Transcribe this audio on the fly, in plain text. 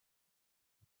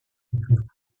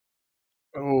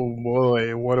Oh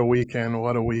boy, what a weekend,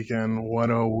 what a weekend, what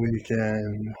a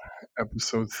weekend.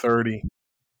 Episode 30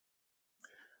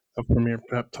 of Premier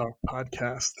Pep Talk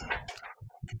podcast.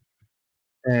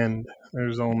 And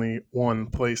there's only one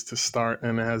place to start,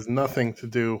 and it has nothing to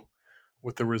do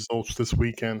with the results this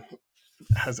weekend.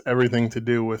 It has everything to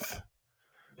do with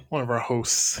one of our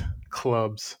hosts'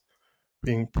 clubs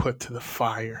being put to the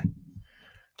fire.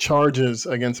 Charges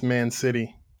against Man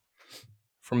City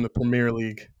from the Premier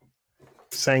League,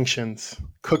 sanctions,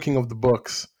 cooking of the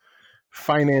books,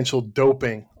 financial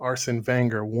doping. Arsene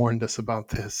Wenger warned us about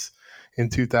this in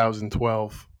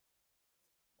 2012.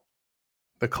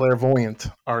 The clairvoyant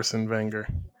Arsene Wenger.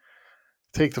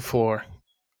 Take the floor.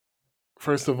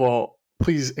 First of all,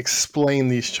 please explain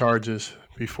these charges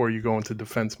before you go into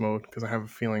defense mode, because I have a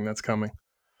feeling that's coming.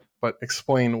 But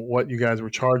explain what you guys were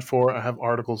charged for. I have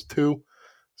articles too.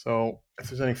 So if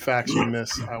there's any facts you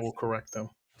miss, I will correct them.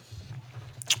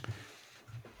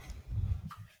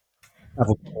 I have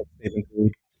a public statement to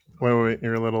read. Wait.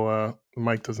 Your little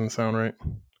mic doesn't sound right.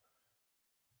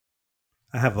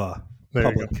 I have a There you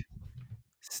go. public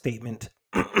statement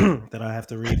that I have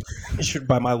to read, issued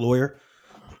by my lawyer.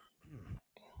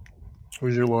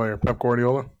 Who's your lawyer? Pep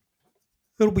Guardiola?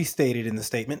 It'll be stated in the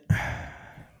statement.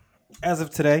 As of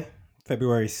today,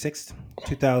 February 6th,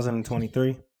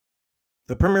 2023,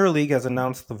 the Premier League has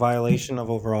announced the violation of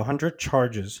over 100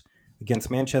 charges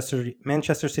against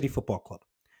Manchester City Football Club.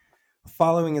 The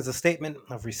following is a statement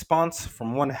of response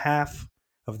from one half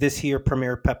of this here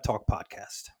Premier Pep Talk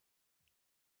podcast.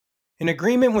 In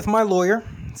agreement with my lawyer,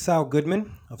 Sal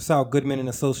Goodman of Sal Goodman and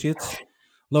Associates,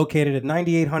 located at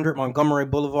 9800 Montgomery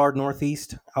Boulevard,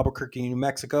 Northeast, Albuquerque, New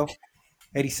Mexico,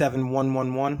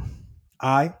 87111,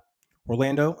 I,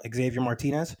 Orlando Xavier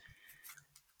Martinez,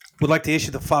 would like to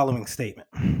issue the following statement.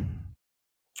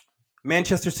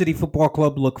 Manchester City Football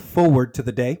Club look forward to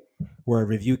the day where a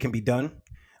review can be done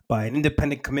by an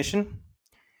independent commission.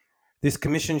 This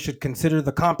commission should consider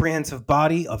the comprehensive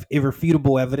body of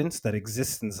irrefutable evidence that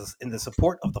exists in the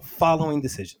support of the following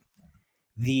decision.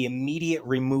 The immediate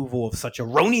removal of such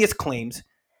erroneous claims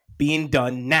being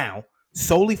done now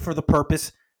solely for the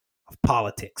purpose of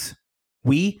politics.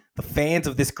 We, the fans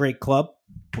of this great club,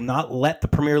 will not let the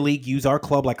Premier League use our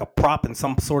club like a prop in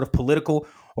some sort of political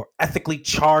or ethically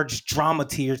charged drama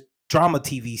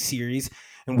TV series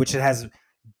in which it has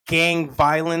gang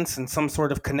violence and some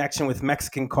sort of connection with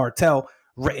Mexican cartel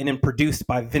written and produced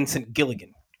by Vincent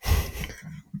Gilligan.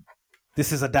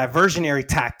 This is a diversionary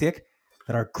tactic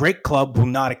that our great club will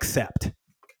not accept.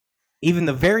 Even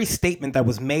the very statement that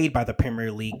was made by the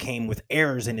Premier League came with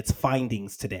errors in its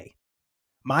findings today.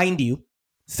 Mind you,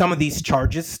 some of these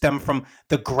charges stem from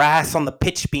the grass on the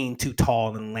pitch being too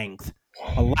tall in length,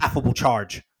 a laughable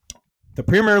charge. The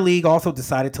Premier League also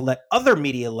decided to let other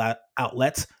media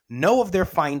outlets know of their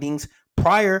findings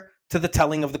prior to the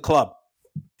telling of the club.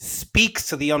 Speaks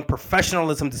to the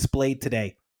unprofessionalism displayed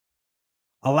today.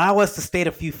 Allow us to state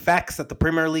a few facts that the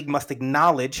Premier League must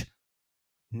acknowledge.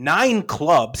 9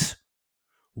 clubs,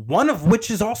 one of which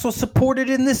is also supported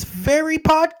in this very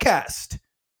podcast,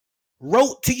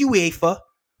 wrote to UEFA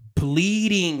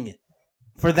pleading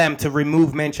for them to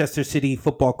remove Manchester City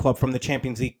Football Club from the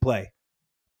Champions League play.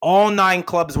 All 9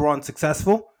 clubs were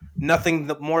unsuccessful. Nothing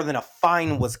more than a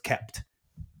fine was kept.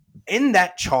 In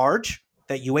that charge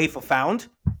that UEFA found,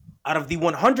 out of the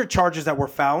 100 charges that were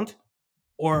found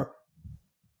or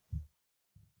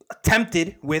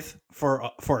attempted with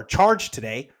for a charge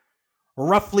today,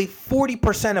 roughly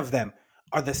 40% of them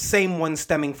are the same ones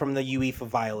stemming from the UEFA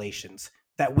violations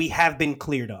that we have been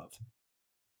cleared of.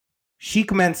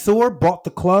 Sheikh Mansour bought the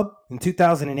club in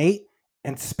 2008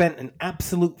 and spent an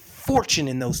absolute fortune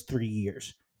in those 3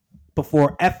 years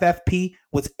before FFP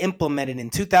was implemented in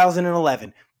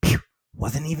 2011.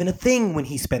 Wasn't even a thing when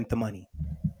he spent the money.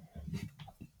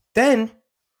 Then...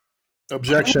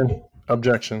 Objection.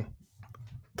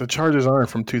 The charges aren't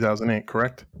from 2008,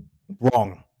 correct?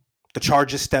 Wrong. The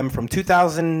charges stem from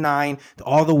 2009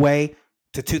 all the way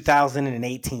to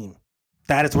 2018.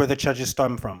 That is where the charges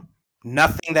stem from.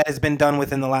 Nothing that has been done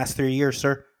within the last 3 years,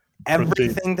 sir.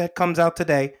 Everything that comes out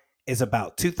today is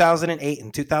about 2008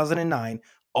 and 2009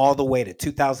 all the way to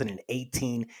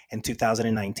 2018 and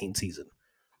 2019 season.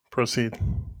 Proceed.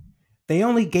 They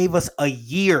only gave us a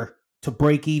year to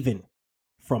break even.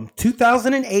 From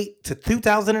 2008 to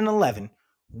 2011,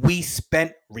 we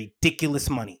spent ridiculous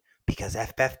money because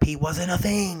FFP wasn't a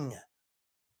thing.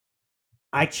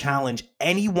 I challenge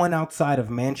anyone outside of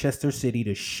Manchester City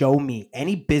to show me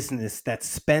any business that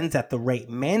spends at the rate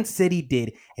Man City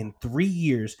did in 3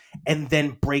 years and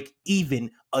then break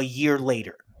even a year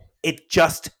later. It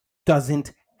just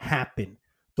doesn't happen.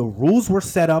 The rules were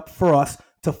set up for us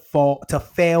to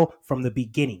fail from the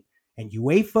beginning. And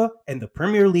UEFA and the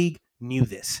Premier League knew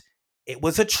this. It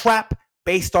was a trap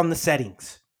based on the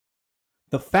settings.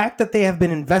 The fact that they have been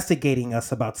investigating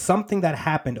us about something that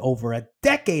happened over a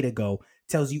decade ago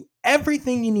tells you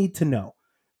everything you need to know.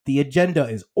 The agenda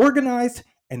is organized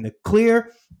and it's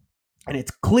clear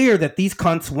that these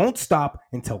cunts won't stop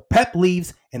until Pep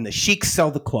leaves and the Sheiks sell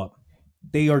the club.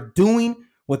 They are doing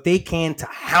what they can to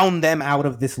hound them out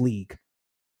of this league.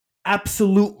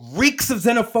 Absolute reeks of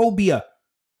xenophobia.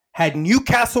 Had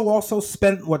Newcastle also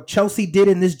spent what Chelsea did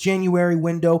in this January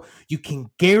window, you can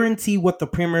guarantee what the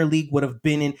Premier League would have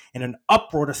been in an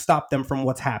uproar to stop them from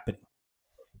what's happening.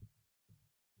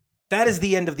 That is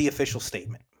the end of the official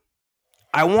statement.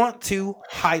 I want to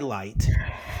highlight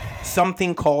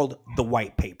something called the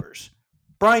white papers.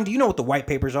 Brian, do you know what the white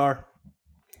papers are?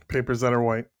 Papers that are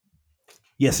white.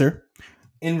 Yes, sir.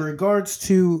 In regards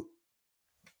to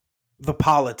the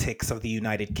politics of the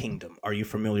United Kingdom, are you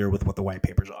familiar with what the white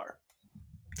papers are?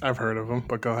 I've heard of them,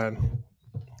 but go ahead.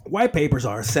 White papers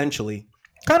are essentially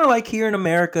kind of like here in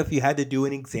America, if you had to do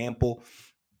an example.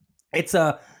 It's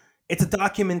a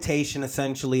documentation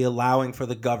essentially allowing for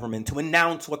the government to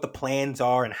announce what the plans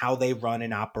are and how they run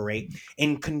and operate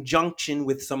in conjunction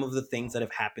with some of the things that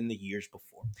have happened the years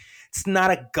before. It's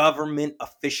not a government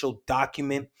official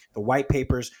document. The white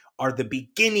papers are the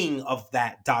beginning of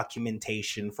that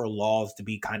documentation for laws to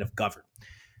be kind of governed.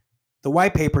 The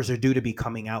white papers are due to be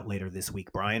coming out later this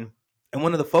week, Brian. And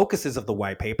one of the focuses of the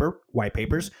white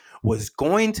papers was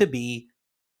going to be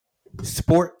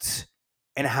sports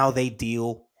and how they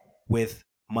deal with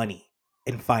money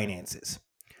and finances.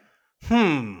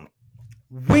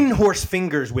 Windhorse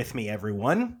fingers with me,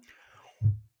 everyone.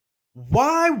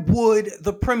 Why would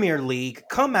the Premier League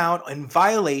come out in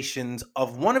violations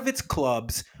of one of its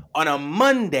clubs on a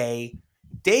Monday,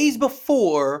 days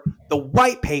before the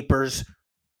white papers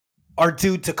are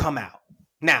due to come out?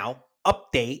 Now,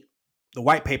 update, the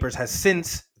white papers has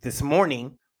since this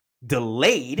morning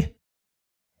delayed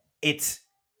its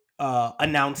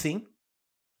announcing.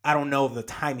 I don't know the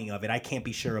timing of it. I can't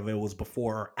be sure if it was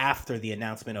before or after the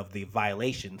announcement of the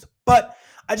violations. But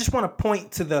I just want to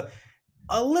point to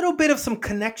a little bit of some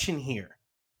connection here.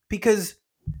 Because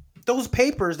those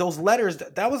papers, those letters,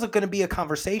 that was going to be a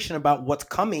conversation about what's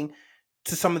coming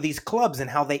to some of these clubs and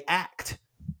how they act.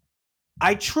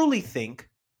 I truly think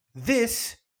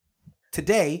this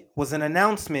today was an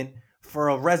announcement for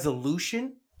a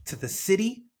resolution to the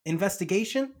city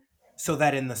investigation so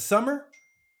that in the summer,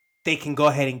 they can go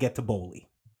ahead and get to Bowley.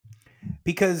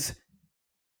 Because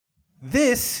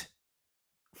this,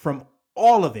 from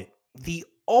all of it, the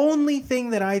only thing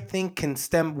that I think can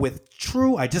stem with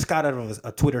true, I just got out of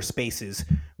a Twitter Spaces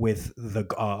with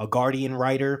a Guardian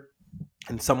writer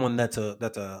and someone that's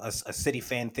a City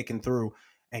fan thickened through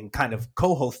and kind of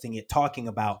co-hosting it, talking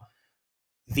about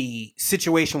the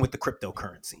situation with the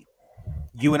cryptocurrency.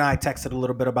 You and I texted a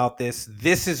little bit about this.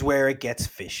 This is where it gets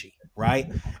fishy,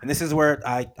 right? And this is where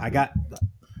I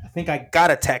think I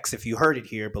got a text if you heard it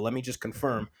here, but let me just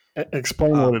confirm.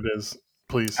 Explain what it is,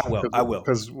 please. I will.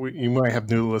 Because you might have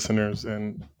new listeners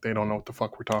and they don't know what the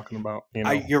fuck we're talking about. You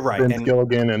know, you're right. Vince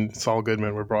Gilligan and Saul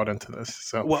Goodman were brought into this.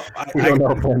 So we don't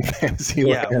know if we're in fantasy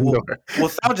land. Well,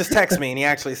 Sal just texted me and he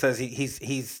actually says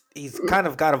he's kind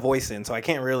of got a voice in, so I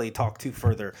can't really talk too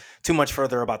much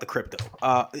further about the crypto.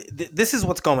 This is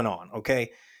what's going on,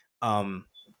 okay?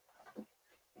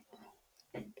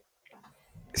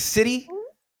 City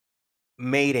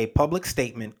made a public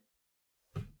statement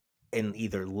in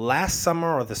either last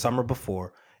summer or the summer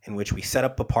before, in which we set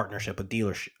up a partnership,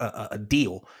 a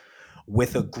deal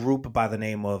with a group by the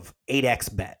name of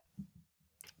 8xBet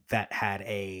that had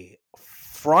a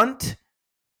front,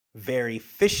 very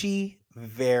fishy,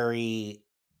 very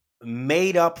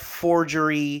made up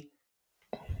forgery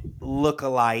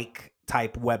lookalike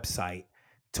type website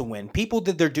to when people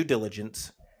did their due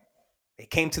diligence, they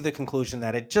came to the conclusion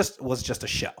that it was just a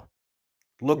shell.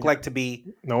 Looked like to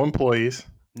be no employees,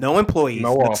 no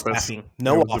office, staffing,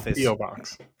 no office, a PO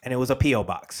box, and it was a PO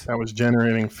box that was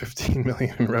generating $15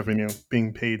 million in revenue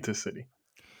being paid to City.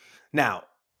 Now,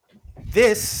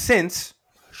 this since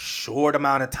short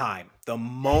amount of time, the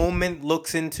moment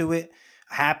looks into it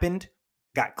happened,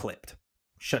 got clipped,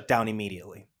 shut down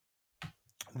immediately.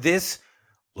 This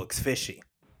looks fishy.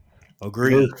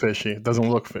 Agreed. It is fishy. It doesn't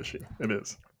look fishy. It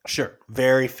is. Sure,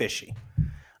 very fishy.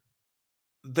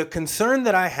 The concern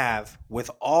that I have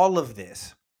with all of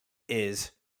this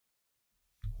is,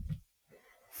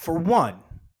 for one,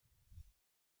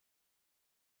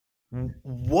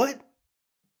 what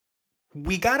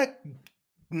we gotta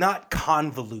not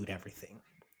convolute everything.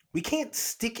 We can't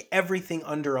stick everything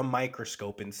under a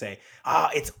microscope and say,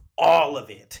 it's all of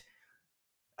it.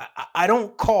 I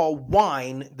don't call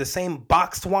wine the same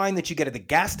boxed wine that you get at the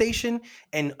gas station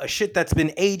and a shit that's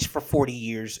been aged for 40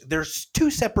 years. There's two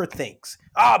separate things.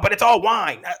 But it's all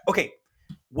wine. Okay.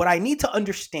 What I need to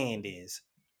understand is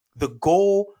the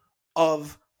goal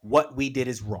of what we did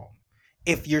is wrong.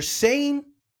 If you're saying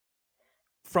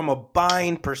from a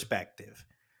buying perspective,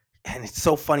 and it's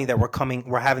so funny that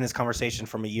we're having this conversation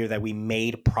from a year that we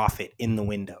made profit in the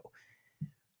window.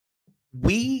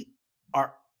 We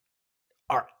are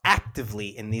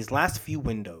actively in these last few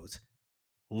windows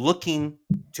looking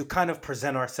to kind of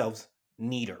present ourselves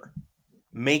neater,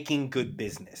 making good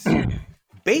business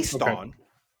based on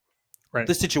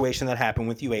the situation that happened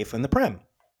with UEFA and the Prem,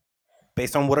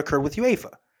 based on what occurred with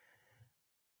UEFA.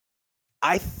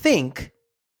 I think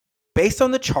based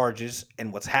on the charges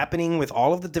and what's happening with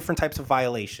all of the different types of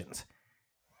violations,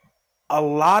 a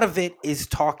lot of it is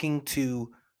talking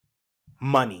to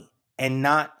money and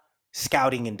not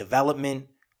scouting and development.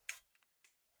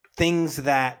 Things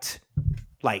that,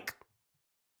 like,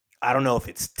 I don't know if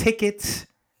it's tickets.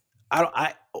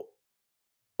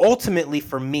 Ultimately,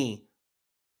 for me,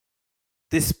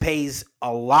 this pays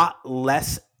a lot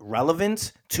less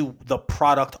relevance to the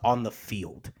product on the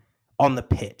field, on the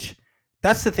pitch.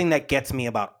 That's the thing that gets me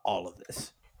about all of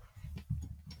this.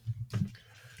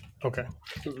 Okay,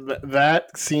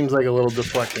 that seems like a little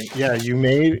deflecting. Yeah, you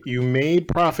made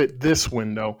profit this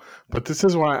window, but this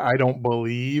is why I don't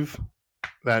believe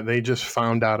that they just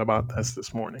found out about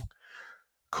this morning.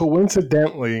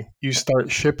 Coincidentally, you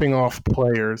start shipping off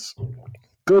players,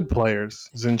 good players,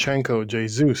 Zinchenko,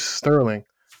 Jesus, Sterling.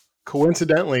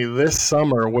 Coincidentally, this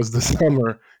summer was the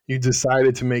summer you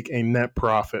decided to make a net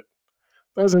profit.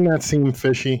 Doesn't that seem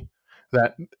fishy?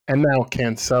 And now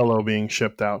Cancelo being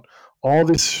shipped out. All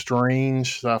this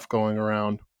strange stuff going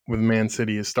around with Man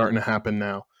City is starting to happen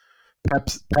now.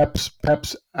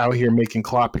 Pep's out here making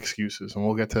Klopp excuses, and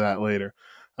we'll get to that later.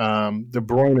 De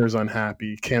Bruyne's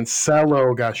unhappy.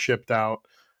 Cancelo got shipped out.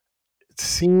 It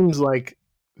seems like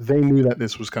they knew that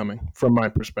this was coming, from my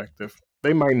perspective.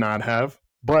 They might not have,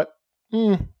 but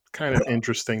kind of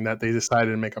interesting that they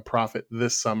decided to make a profit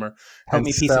this summer and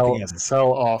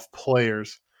sell off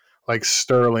players like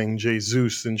Sterling,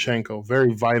 Jesus, Zinchenko,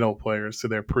 very vital players to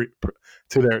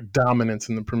their dominance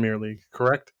in the Premier League.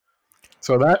 Correct?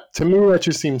 So that, to me, that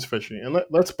just seems fishy. And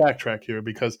let's backtrack here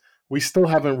because we still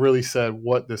haven't really said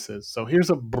what this is. So here's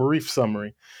a brief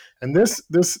summary. And this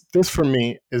for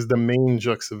me is the main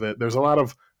jux of it. There's a lot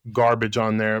of garbage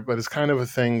on there, but it's kind of a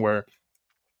thing where,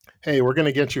 hey, we're going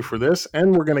to get you for this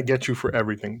and we're going to get you for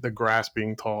everything. The grass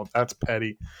being tall, that's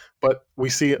petty. But we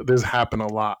see this happen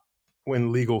a lot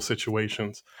in legal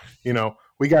situations. You know,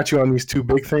 we got you on these two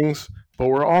big things, but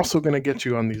we're also going to get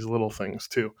you on these little things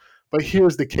too. But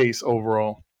here's the case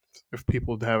overall, if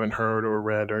people haven't heard or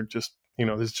read or just,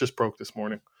 this just broke this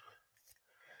morning.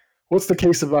 What's the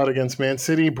case about against Man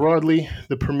City? Broadly,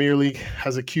 the Premier League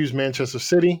has accused Manchester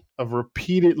City of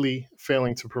repeatedly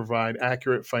failing to provide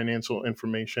accurate financial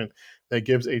information that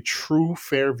gives a true,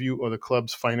 fair view of the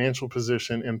club's financial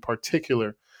position, in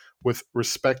particular with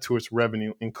respect to its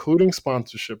revenue, including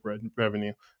sponsorship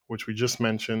revenue, which we just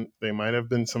mentioned. They might have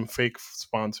been some fake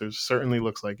sponsors. Certainly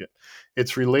looks like it.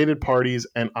 Its related parties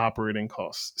and operating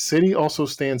costs. City also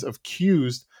stands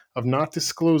accused of not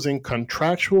disclosing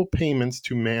contractual payments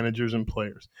to managers and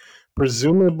players,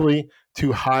 presumably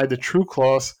to hide the true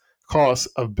costs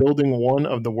of building one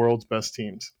of the world's best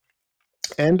teams,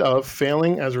 and of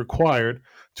failing as required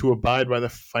to abide by the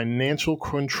financial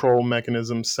control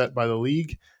mechanisms set by the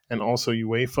league and also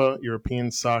UEFA, European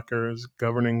Soccer's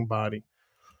governing body.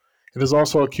 It is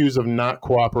also accused of not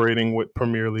cooperating with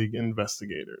Premier League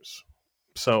investigators.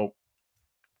 So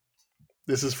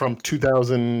this is from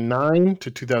 2009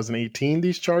 to 2018,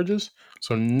 these charges.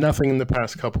 So nothing in the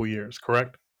past couple years,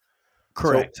 correct?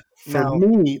 Correct. So for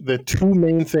me, the two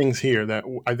main things here that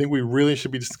I think we really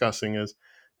should be discussing is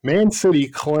Man City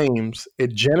claims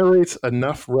it generates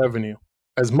enough revenue,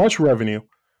 as much revenue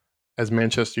as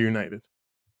Manchester United,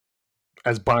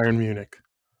 as Bayern Munich,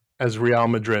 as Real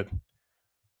Madrid.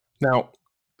 Now,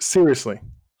 seriously,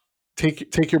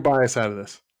 take your bias out of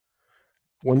this.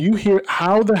 When you hear,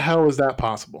 how the hell is that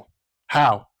possible?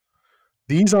 How?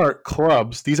 These are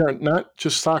clubs. These are not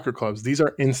just soccer clubs. These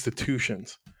are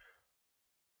institutions.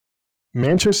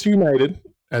 Manchester United,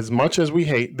 as much as we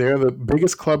hate, they're the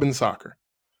biggest club in soccer.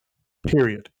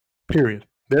 Period.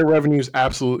 Their revenue is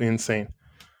absolutely insane.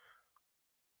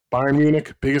 Bayern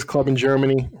Munich, biggest club in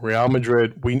Germany. Real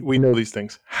Madrid, we know these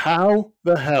things. How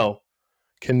the hell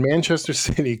can Manchester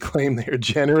City claim they're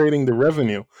generating the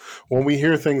revenue when we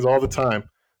hear things all the time?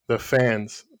 the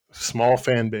fans, small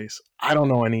fan base. I don't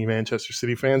know any Manchester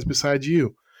City fans besides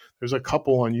you. There's a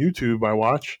couple on YouTube I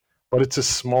watch, but it's a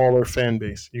smaller fan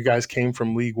base. You guys came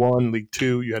from League One, League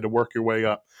Two. You had to work your way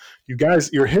up. You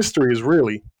guys, your history is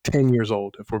really 10 years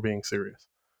old, if we're being serious.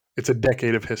 It's a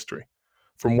decade of history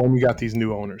from when you got these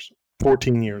new owners.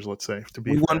 14 years, let's say, to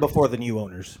be We fair. won before the new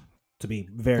owners, to be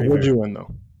very, What'd very you win,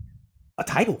 though? a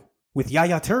title with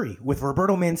Yaya Toure, with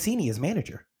Roberto Mancini as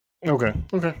manager. Okay,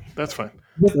 that's fine.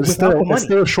 With, It's without the money.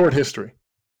 still a short history,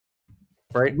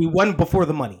 right? We won before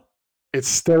the money. It's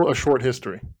still a short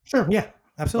history. Sure, yeah,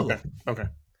 absolutely. Okay.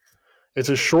 It's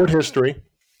a short history.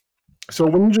 So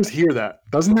when you just hear that,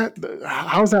 doesn't that?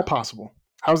 How is that possible?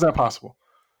 How is that possible?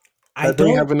 That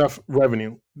they have enough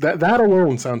revenue. That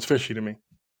alone sounds fishy to me.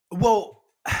 Well,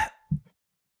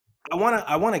 I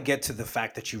want to get to the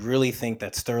fact that you really think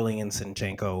that Sterling and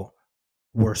Zinchenko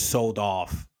were sold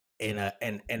off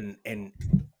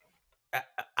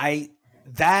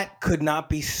that could not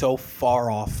be so far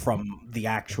off from the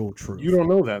actual truth. You don't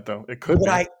know that though. It could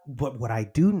be. But what I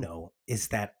do know is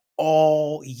that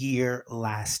all year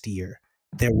last year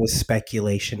there was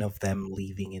speculation of them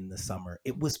leaving in the summer.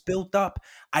 It was built up.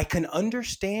 I can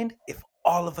understand if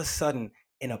all of a sudden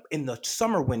in the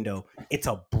summer window it's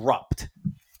abrupt.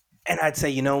 And I'd say,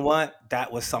 you know what?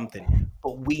 That was something.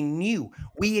 But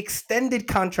we extended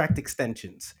contract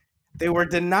extensions. There were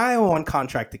denial on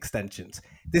contract extensions.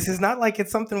 This is not like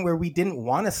it's something where we didn't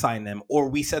want to sign them, or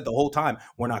we said the whole time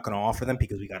we're not going to offer them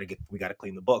because we got to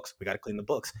clean the books. We got to clean the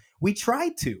books. We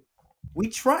tried to,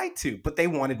 but they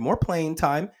wanted more playing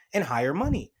time and higher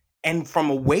money. And from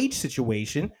a wage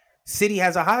situation, City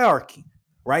has a hierarchy.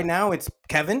 Right now, it's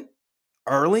Kevin,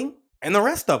 Erling, and the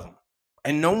rest of them.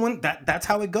 And no one that's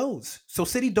how it goes. So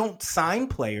City don't sign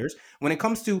players when it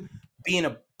comes to being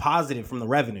a positive from the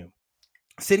revenue.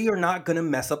 City are not going to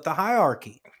mess up the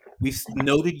hierarchy. We've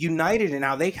noted United and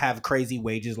how they have crazy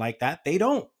wages like that. They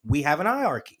don't. We have an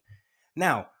hierarchy.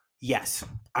 Now, yes,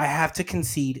 I have to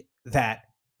concede that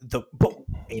but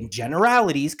in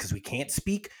generalities, because we can't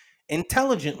speak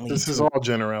intelligently. This is all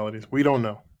generalities. We don't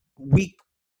know.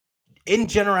 In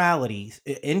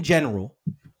general,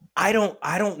 I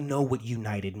don't know what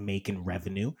United make in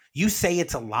revenue. You say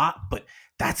it's a lot, but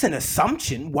that's an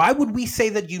assumption. Why would we say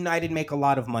that United make a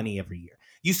lot of money every year?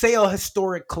 You say a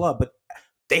historic club, but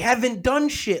they haven't done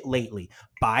shit lately.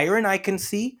 Bayern, I can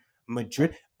see.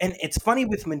 Madrid. And it's funny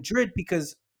with Madrid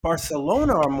because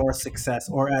Barcelona are more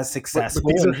successful. But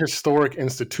these are historic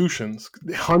institutions,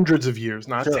 hundreds of years,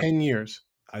 not 10 years.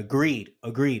 Agreed.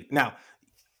 Now,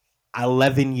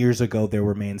 11 years ago, there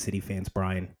were Man City fans,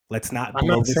 Brian. Let's not. I'm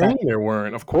not saying there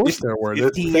weren't. Of course there were.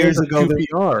 15 years ago,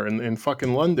 QPR in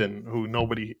fucking London, who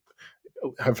nobody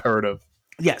have heard of.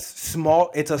 Yes,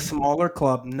 it's a smaller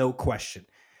club, no question.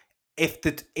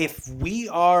 If we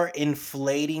are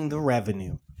inflating the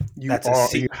revenue, you have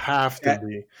to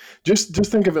be. Just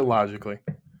think of it logically.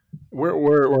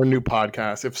 We're a new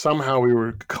podcast. If somehow we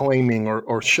were claiming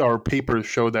or our papers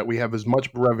showed that we have as much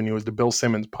revenue as the Bill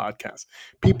Simmons podcast,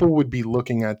 people would be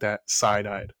looking at that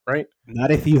side-eyed, right?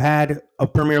 Not if you had a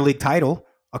Premier League title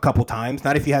a couple times.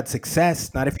 Not if you had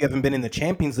success. Not if you haven't been in the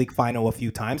Champions League final a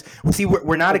few times. Well, see,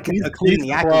 we're not including the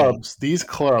accolades. These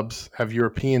clubs have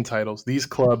European titles. These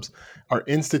clubs are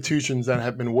institutions that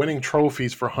have been winning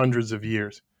trophies for hundreds of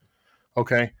years.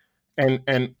 Okay, and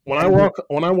when I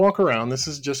walk around, this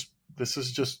is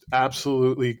just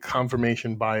absolutely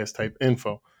confirmation bias type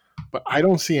info. But I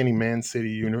don't see any Man City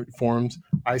uniforms.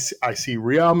 I see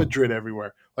Real Madrid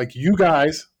everywhere. Like, you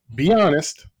guys, be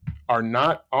honest, are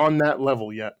not on that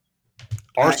level yet.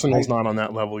 Arsenal's not on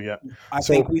that level yet. I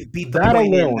think we've beat the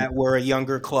point in that we're a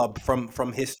younger club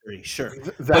from history. Sure,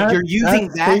 but you're using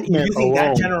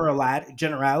that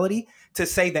generality to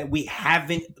say that we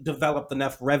haven't developed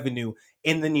enough revenue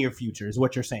in the near future. Is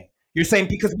what you're saying? You're saying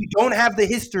because we don't have the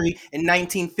history in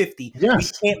 1950,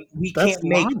 yes, we can't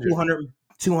make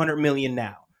 200 million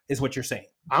now. Is what you're saying?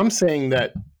 I'm saying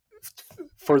that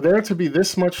for there to be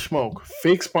this much smoke,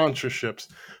 fake sponsorships,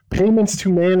 payments to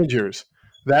managers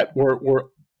that were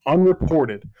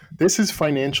unreported. This is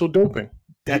financial doping.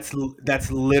 That's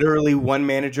literally one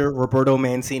manager, Roberto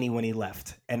Mancini, when he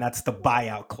left, and that's the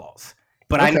buyout clause.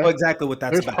 But okay. I know exactly what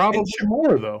that's about. There's probably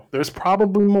more, though. There's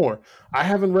probably more. I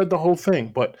haven't read the whole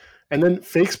thing, and then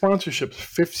fake sponsorships,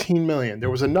 15 million. There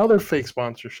was another fake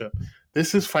sponsorship.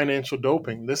 This is financial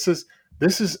doping. This is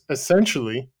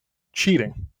essentially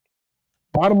cheating.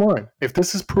 Bottom line, if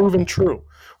this is proven true,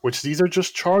 which these are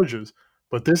just charges,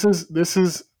 but this is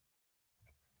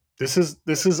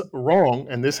wrong,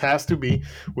 and this has to be.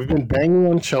 We've been banging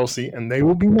on Chelsea, and they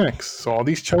will be next. So all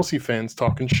these Chelsea fans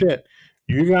talking shit,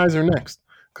 you guys are next.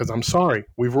 Because I'm sorry,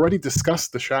 we've already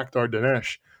discussed the Shakhtar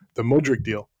Donetsk, the Mudryk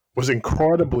deal was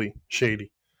incredibly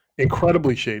shady.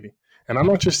 Incredibly shady. And I'm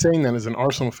not just saying that as an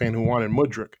Arsenal fan who wanted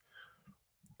Mudryk,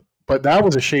 but that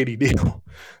was a shady deal.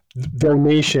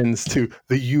 Donations to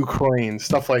the Ukraine,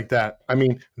 stuff like that. I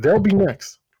mean, they'll be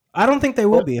next. I don't think they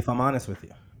will But be, if I'm honest with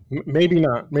you. maybe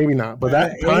not, maybe not. But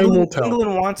that time will tell.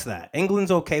 England wants that.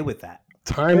 England's okay with that.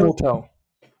 Time will tell.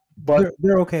 But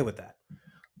They're okay with that.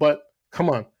 But come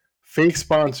on, fake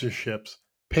sponsorships,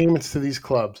 payments to these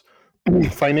clubs,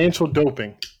 financial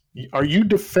doping. Are you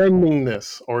defending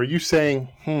this, or are you saying,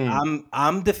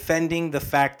 I'm defending the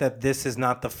fact that this is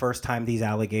not the first time these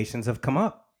allegations have come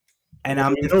up, and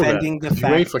I'm defending the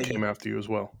fact UEFA came after you as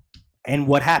well. And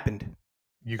what happened?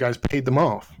 You guys paid them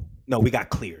off. No, we got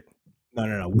cleared.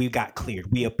 No. We got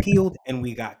cleared. We appealed and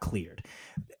we got cleared.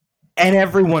 And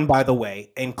everyone, by the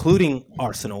way, including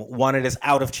Arsenal, wanted us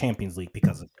out of Champions League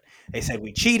because of it. They said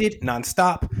we cheated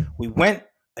nonstop. We went,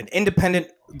 an independent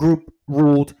group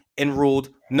ruled,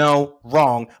 no,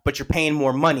 wrong, but you're paying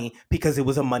more money because it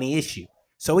was a money issue.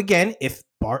 So again, if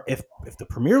the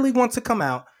Premier League wants to come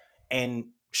out and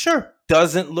sure,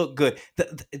 doesn't look good.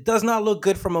 It does not look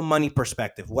good from a money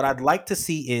perspective. What I'd like to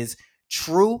see is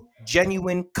true,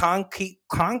 genuine,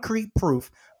 concrete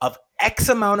proof of X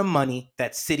amount of money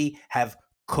that City have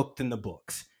cooked in the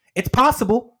books. It's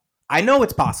possible. I know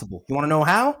it's possible. You want to know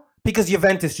how? Because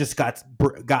Juventus just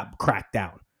got cracked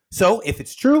down. So if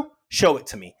it's true, show it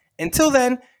to me. Until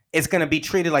then, it's going to be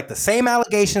treated like the same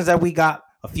allegations that we got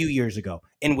a few years ago,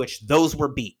 in which those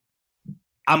were beat.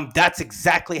 That's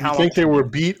exactly how. You think they were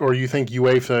beat, or you think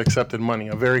UEFA accepted money?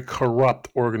 A very corrupt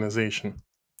organization.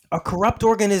 A corrupt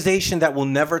organization that will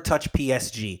never touch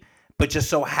PSG, but just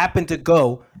so happened to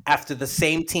go after the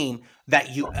same team that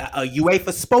a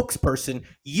UEFA spokesperson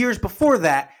years before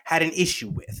that had an issue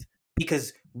with,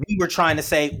 because we were trying to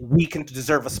say we can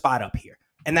deserve a spot up here.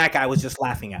 And that guy was just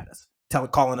laughing at us,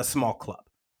 calling us small club,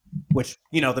 which,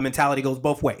 the mentality goes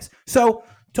both ways. So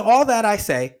to all that I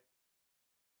say,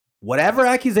 whatever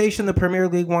accusation the Premier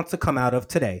League wants to come out of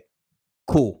today,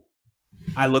 cool.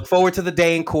 I look forward to the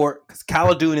day in court because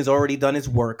Khaldun has already done his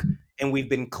work and we've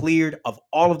been cleared of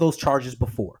all of those charges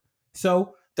before.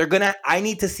 So I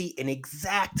need to see an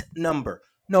exact number.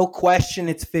 No question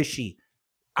it's fishy.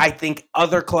 I think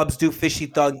other clubs do fishy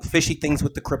things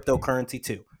with the cryptocurrency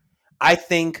too. I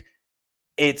think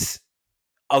it's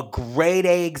a grade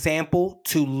A example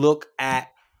to look at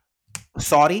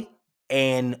Saudi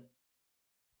and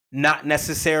not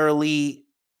necessarily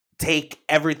take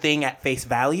everything at face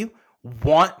value,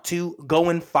 want to go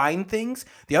and find things.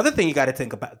 The other thing you got to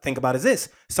think about is this.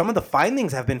 Some of the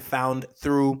findings have been found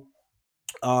through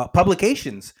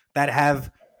publications that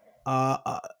have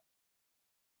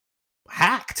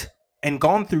hacked and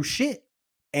gone through shit.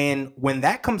 And when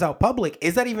that comes out public,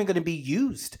 is that even going to be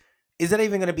used? Is that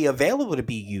even going to be available to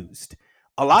be used?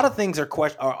 A lot of things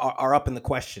are up in the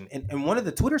question. And one of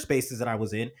the Twitter spaces that I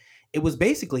was in, it was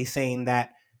basically saying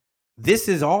that this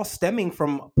is all stemming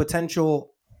from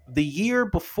potential. The year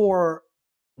before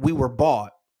we were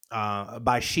bought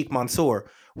by Sheikh Mansour,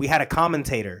 we had a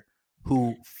commentator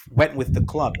who went with the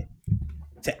club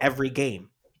to every game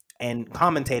and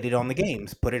commentated on the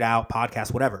games, put it out,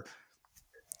 podcast, whatever.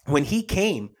 When he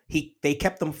came, they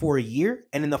kept him for a year,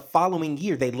 and in the following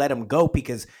year they let him go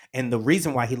and the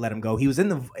reason why he let him go, he was in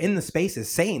the spaces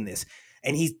saying this,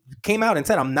 and he came out and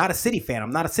said, "I'm not a City fan,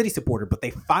 I'm not a City supporter, but they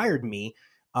fired me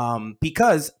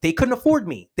because they couldn't afford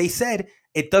me. They said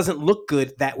it doesn't look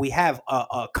good that we have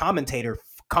a commentator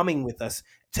coming with us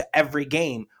to every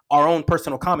game, our own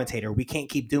personal commentator. We can't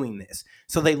keep doing this."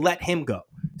 So they let him go.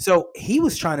 So he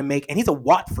was trying to make, and he's a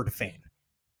Watford fan,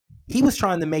 he was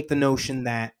trying to make the notion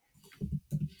that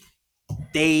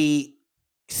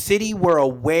City were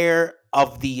aware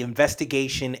of the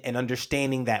investigation and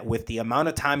understanding that with the amount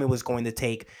of time it was going to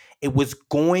take, it was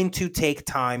going to take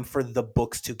time for the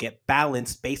books to get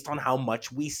balanced based on how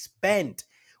much we spent.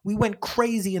 We went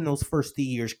crazy in those first 3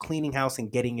 years cleaning house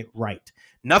and getting it right.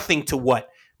 Nothing to what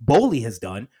Bowley has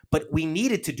done, but we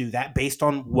needed to do that based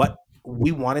on what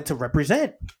we wanted to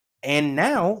represent. And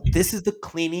now this is the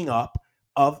cleaning up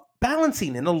of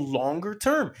balancing in a longer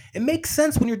term. It makes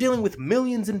sense when you're dealing with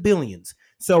millions and billions.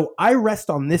 So I rest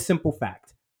on this simple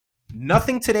fact.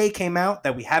 Nothing today came out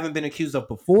that we haven't been accused of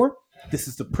before. This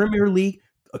is the Premier League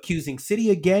accusing City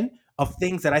again of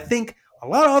things that I think a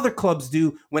lot of other clubs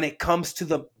do when it comes to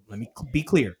let me be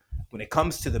clear, when it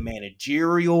comes to the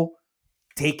managerial,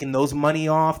 taking those money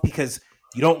off because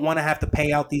you don't want to have to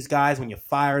pay out these guys when you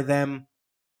fire them.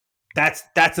 That's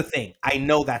a thing. I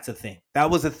know that's a thing. That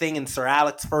was a thing in Sir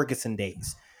Alex Ferguson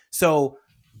days. So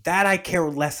that I care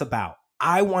less about.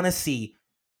 I want to see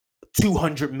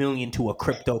 $200 million to a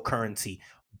cryptocurrency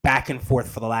back and forth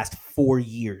for the last 4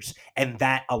 years, and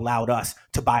that allowed us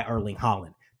to buy Erling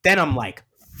Haaland. Then I'm like,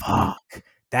 fuck,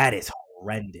 that is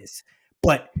horrendous.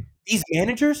 But these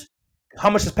managers, how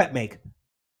much does Pep make?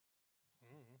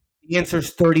 The answer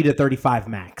is 30 to 35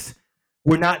 max.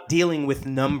 We're not dealing with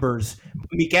numbers.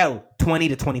 Miguel, 20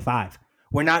 to 25.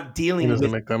 We're not He dealing doesn't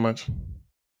with. make that much.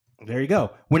 There you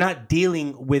go. We're not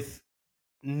dealing with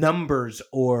numbers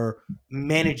or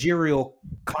managerial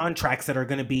contracts that are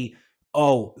going to be,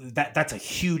 that's a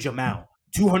huge amount.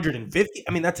 250.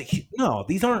 I mean, that's no.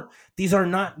 These are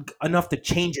not enough to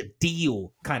change a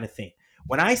deal, kind of thing.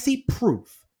 When I see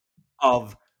proof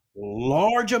of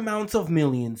large amounts of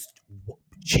millions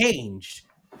changed,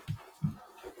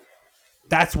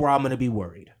 that's where I'm going to be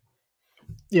worried.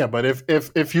 Yeah, but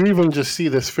if you even just see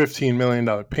this $15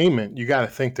 million payment, you got to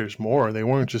think there's more. They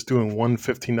weren't just doing one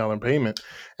 $15 payment.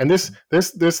 And this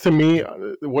to me,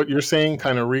 what you're saying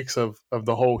kind of reeks of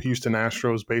the whole Houston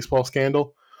Astros baseball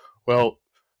scandal. Well,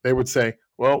 they would say,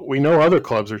 well, we know other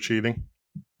clubs are cheating.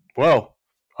 Well,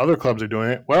 other clubs are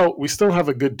doing it. Well, we still have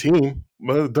a good team.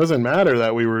 Well, it doesn't matter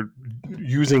that we were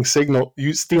stealing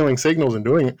signals and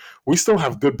doing it. We still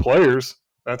have good players.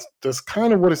 That's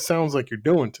kind of what it sounds like you're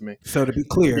doing to me. So to be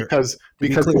clear, because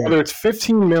whether it's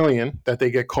 $15 million that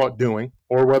they get caught doing,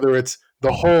 or whether it's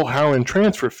the whole Haaland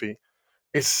transfer fee,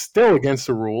 it's still against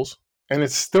the rules and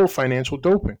it's still financial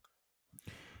doping.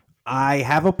 I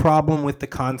have a problem with the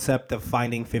concept of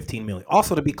finding $15 million.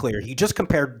 Also, to be clear, he just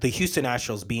compared the Houston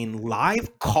Astros being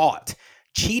live caught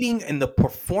cheating in the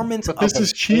performance. But this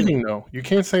is cheating, though. You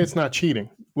can't say it's not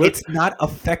cheating. It's not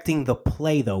affecting the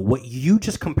play, though. What you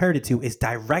just compared it to is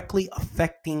directly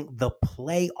affecting the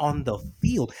play on the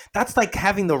field. That's like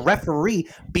having the referee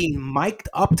being mic'd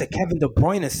up to Kevin De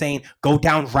Bruyne saying, go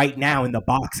down right now in the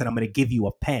box and I'm going to give you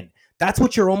a pen. That's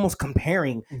what you're almost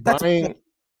comparing.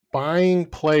 Buying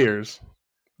players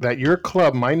that your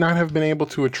club might not have been able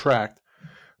to attract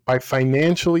by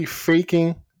financially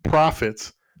faking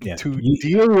profits to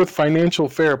deal with financial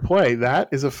fair play, that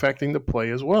is affecting the play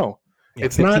as well. Yeah,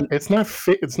 it's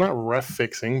not ref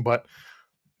fixing, but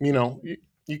you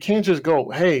can't just go,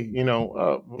 hey,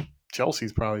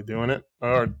 Chelsea's probably doing it,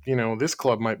 or this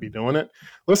club might be doing it.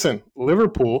 Listen,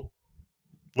 Liverpool,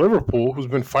 who's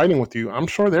been fighting with you, I'm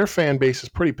sure their fan base is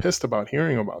pretty pissed about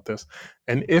hearing about this.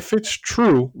 And if it's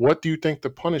true, what do you think the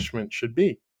punishment should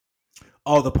be?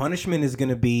 Oh, the punishment is going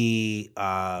to be,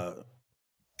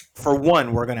 for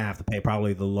one, we're going to have to pay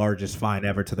probably the largest fine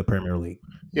ever to the Premier League.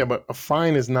 Yeah, but a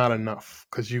fine is not enough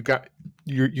because you got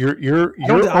your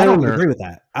I don't agree with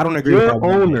that. I don't agree with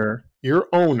that. Your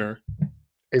owner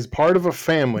is part of a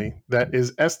family that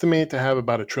is estimated to have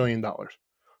about $1 trillion.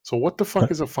 So what the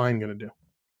fuck is a fine going to do?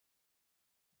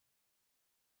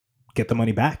 Get the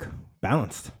money back,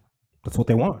 balanced. That's what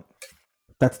they want.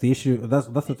 That's the issue. That's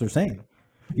what they're saying.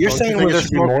 You're saying it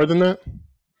should be more than that?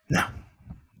 No,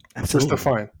 absolutely. Just a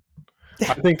fine.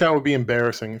 I think that would be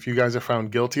embarrassing if you guys are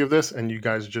found guilty of this and you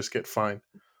guys just get fined.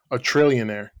 A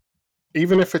trillionaire,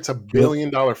 even if it's $1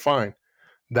 billion fine,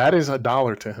 that is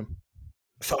 $1 to him.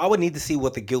 So I would need to see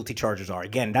what the guilty charges are.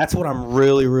 Again, that's what I'm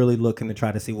really, really looking to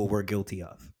try to see what we're guilty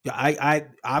of. I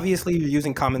obviously you're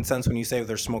using common sense when you say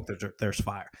there's smoke, there's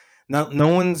fire. No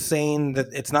one's saying that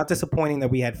it's not disappointing that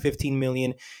we had 15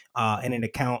 million in an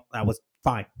account. That was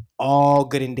fine, all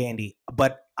good and dandy.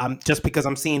 But just because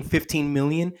I'm seeing 15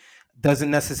 million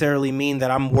doesn't necessarily mean that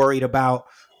I'm worried about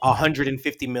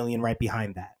 150 million right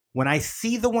behind that. When I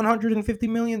see the 150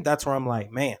 million, that's where I'm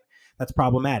like, man, that's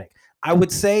problematic. I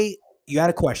would say you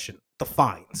had a question, the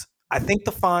fines. I think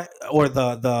the fine or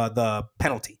the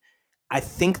penalty. I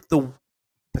think the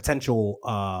potential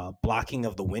blocking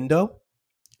of the window,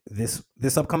 this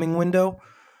upcoming window.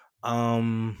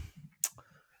 Another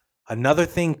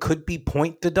thing could be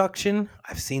point deduction.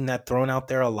 I've seen that thrown out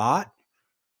there a lot.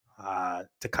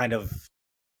 To kind of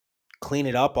clean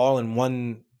it up all in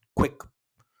one quick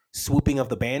swooping of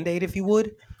the Band-Aid, if you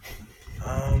would.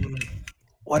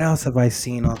 What else have I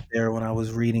seen out there when I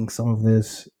was reading some of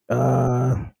this?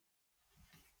 I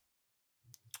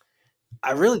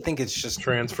really think it's just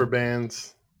transfer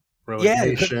bans,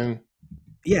 relegation.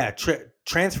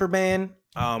 Transfer ban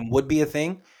would be a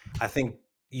thing. I think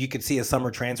you could see a summer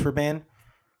transfer ban.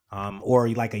 Or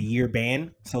like a year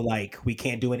ban. So like we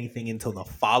can't do anything until the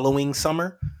following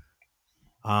summer.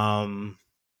 Yeah.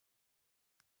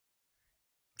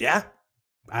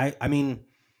 I mean,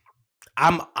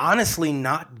 I'm honestly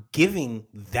not giving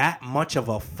that much of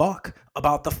a fuck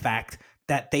about the fact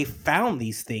that they found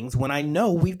these things when I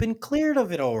know we've been cleared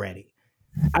of it already.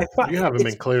 You haven't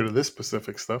been cleared of this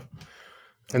specific stuff.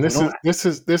 And this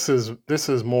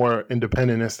is more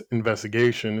independent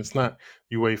investigation. It's not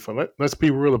UEFA. Let's be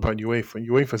real about UEFA.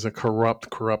 UEFA is a corrupt.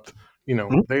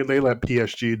 They let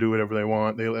PSG do whatever they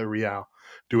want. They let Real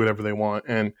do whatever they want,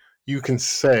 and you can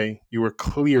say you were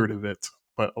cleared of it,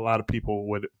 but a lot of people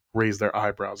would raise their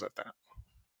eyebrows at that.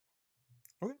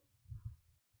 Okay.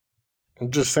 I'm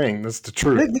just saying that's the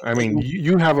truth. I mean,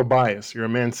 you have a bias. You're a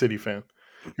Man City fan.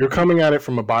 You're coming at it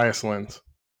from a biased lens.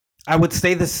 I would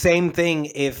say the same thing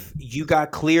if you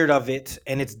got cleared of it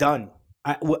and it's done.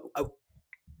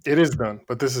 It is done,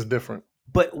 but this is different.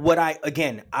 But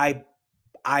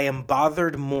I am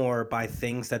bothered more by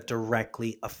things that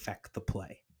directly affect the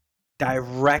play,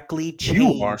 directly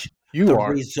change You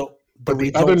are. result. But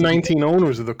the other 19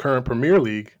 owners of the current Premier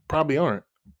League probably aren't.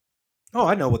 Oh,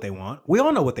 I know what they want. We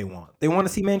all know what they want. They want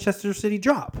to see Manchester City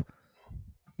drop.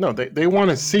 No, they want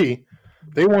to see.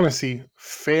 They want to see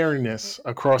fairness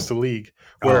across the league.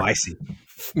 Where I see.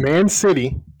 Man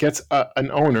City gets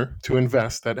an owner to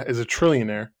invest that is a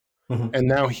trillionaire, and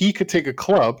now he could take a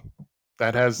club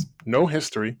that has no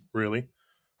history, really,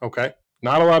 okay,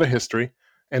 not a lot of history,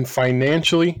 and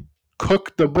financially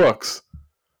cook the books,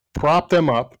 prop them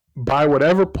up, buy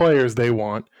whatever players they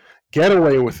want, get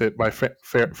away with it by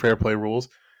fair play rules,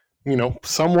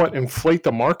 somewhat inflate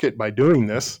the market by doing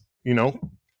this,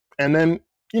 and then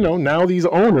now these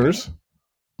owners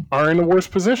are in a worse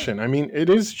position. I mean, it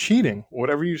is cheating,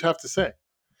 whatever you have to say.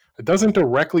 It doesn't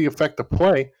directly affect the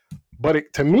play,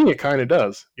 but to me, it kind of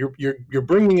does. You're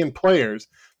bringing in players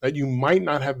that you might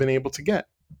not have been able to get,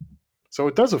 so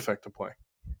it does affect the play.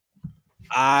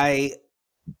 I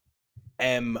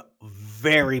am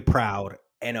very proud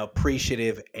and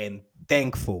appreciative and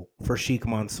thankful for Sheikh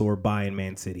Mansour buying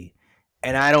Man City,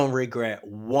 and I don't regret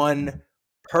one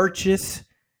purchase.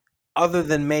 Other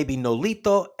than maybe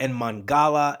Nolito and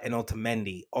Mangala and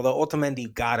Otamendi, although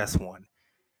Otamendi got us one.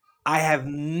 I have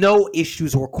no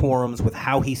issues or quorums with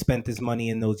how he spent his money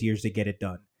in those years to get it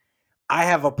done. I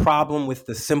have a problem with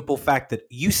the simple fact that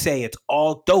you say it's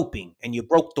all doping and you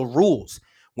broke the rules.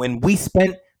 When we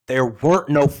spent, there weren't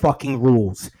no fucking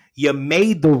rules. You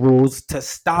made the rules to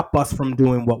stop us from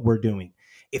doing what we're doing.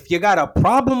 If you got a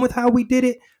problem with how we did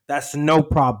it, that's no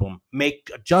problem. Make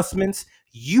adjustments.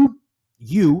 You,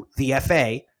 the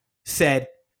FA, said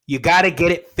you got to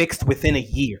get it fixed within a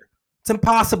year. It's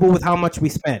impossible with how much we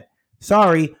spent.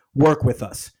 Sorry, work with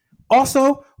us.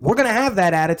 Also, we're going to have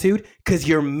that attitude because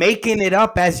you're making it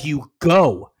up as you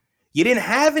go. You didn't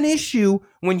have an issue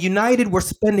when United were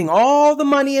spending all the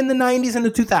money in the 90s and the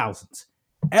 2000s.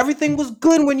 Everything was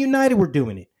good when United were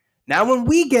doing it. Now, when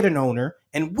we get an owner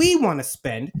and we want to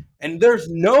spend and there's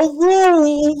no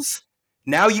rules,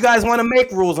 now you guys want to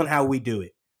make rules on how we do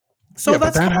it. So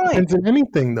that's that fine. Happens in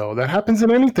anything, though. That happens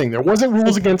in anything. There wasn't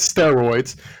rules against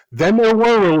steroids. Then there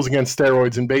were rules against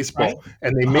steroids in baseball, right?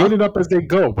 And they made it up as they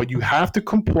go. But you have to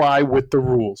comply with the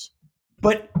rules.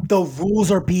 But the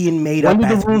rules are being made up. When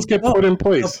did the rules get put in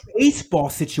place? The baseball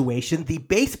situation, the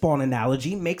baseball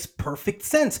analogy makes perfect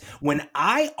sense. When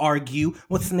I argue,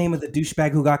 what's the name of the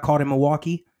douchebag who got caught in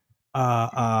Milwaukee? And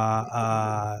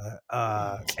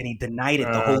he denied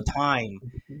it the whole time.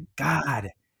 God.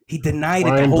 He denied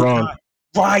it the whole time.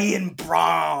 Ryan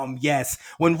Braun, yes.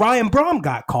 When Ryan Braun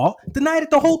got caught, denied it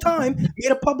the whole time, made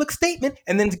a public statement,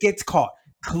 and then gets caught.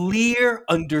 Clear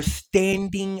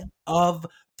understanding of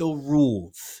the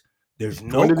rules. There's no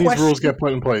question. When did these rules get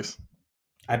put in place?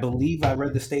 I believe I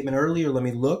read the statement earlier. Let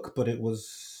me look, but it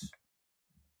was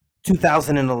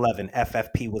 2011.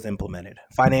 FFP was implemented.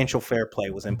 Financial fair play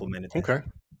was implemented. Okay.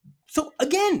 So,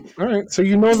 again. All right. So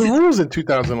you know the rules in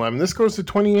 2011. This goes to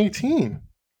 2018.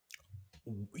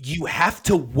 You have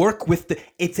to work with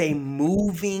it's a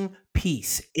moving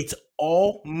piece. It's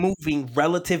all moving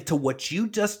relative to what you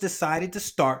just decided to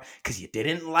start because you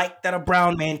didn't like that a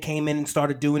brown man came in and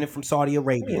started doing it from Saudi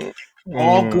Arabia.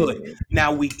 All good.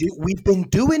 Now we've been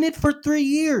doing it for 3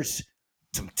 years.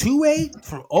 From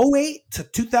 08 to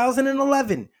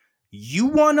 2011. You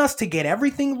want us to get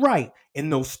everything right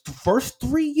in those first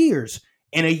 3 years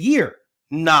in a year.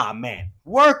 Nah, man,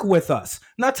 work with us.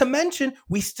 Not to mention,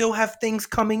 we still have things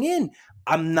coming in.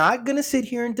 I'm not going to sit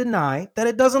here and deny that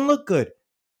it doesn't look good.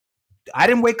 I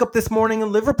didn't wake up this morning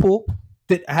in Liverpool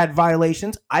that had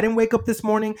violations. I didn't wake up this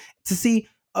morning to see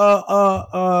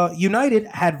United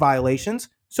had violations.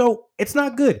 So it's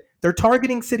not good. They're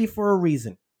targeting City for a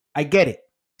reason. I get it.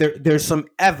 There's some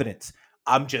evidence.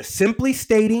 I'm just simply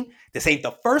stating this ain't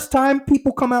the first time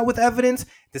people come out with evidence.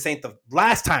 This ain't the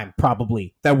last time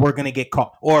probably that we're going to get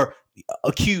caught or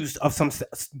accused of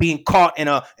being caught in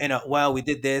a, well, we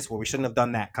did this where we shouldn't have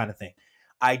done that kind of thing.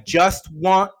 I just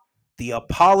want the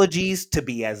apologies to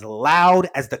be as loud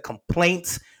as the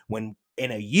complaints when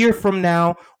in a year from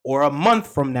now or a month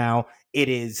from now, it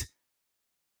is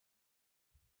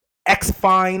X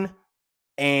fine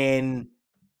and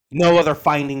no other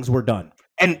findings were done.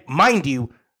 And mind you,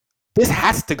 this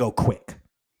has to go quick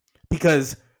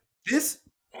because this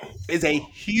is a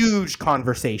huge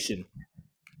conversation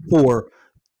for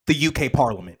the UK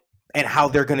Parliament and how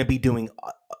they're going to be doing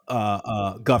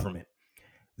government.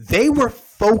 They were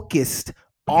focused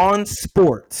on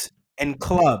sports and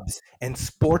clubs and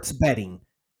sports betting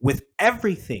with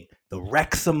everything, the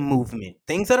Wrexham movement,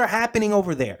 things that are happening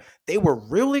over there. They were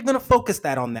really going to focus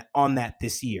that on that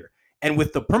this year. And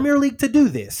with the Premier League to do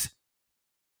this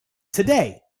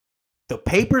today, the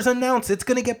papers announce it's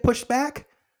going to get pushed back.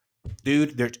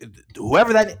 Dude,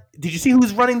 whoever that, did you see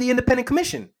who's running the independent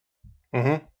commission?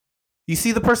 Mm-hmm. You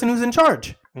see the person who's in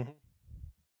charge? Mm-hmm.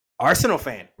 Arsenal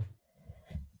fan.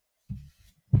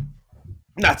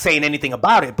 Not saying anything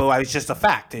about it, but it's just a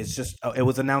fact. It's just it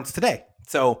was announced today.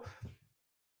 So,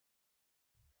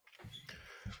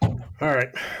 all right,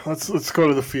 let's go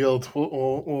to the field.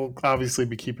 We'll obviously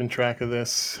be keeping track of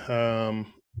this,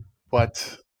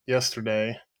 but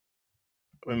yesterday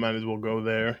we might as well go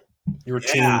there. Your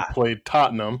team played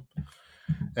Tottenham,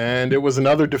 and it was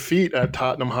another defeat at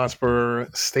Tottenham Hotspur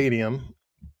Stadium.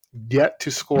 Yet to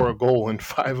score a goal in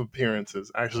 5 appearances.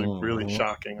 Actually, really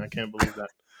shocking. I can't believe that.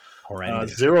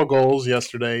 Horrendous. 0 goals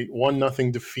yesterday.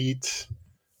 1-0 defeat.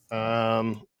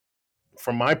 From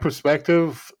my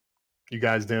perspective, you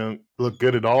guys didn't look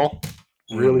good at all.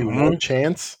 Really, one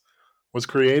chance was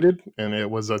created, and it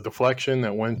was a deflection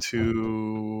that went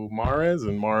to Mahrez,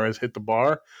 and Mahrez hit the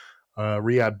bar.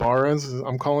 Riyad Mahrez,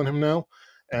 I'm calling him now.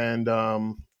 And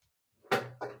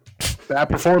bad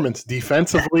performance.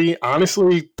 Defensively,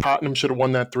 honestly, Tottenham should have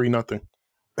won that 3-0.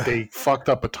 They fucked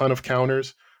up a ton of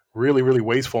counters. Really, really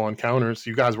wasteful on counters.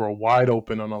 You guys were wide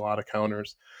open on a lot of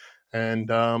counters. And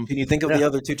can you think of the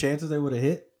other 2 chances they would have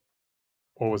hit?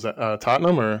 What was that?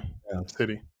 Tottenham or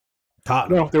City?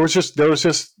 Tottenham. No, there was just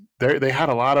they had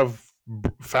a lot of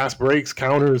fast breaks,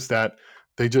 counters that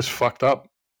they just fucked up.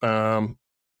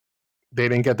 They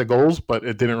didn't get the goals, but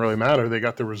it didn't really matter. They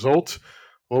got the result.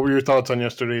 What were your thoughts on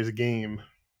yesterday's game?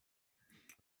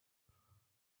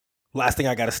 Last thing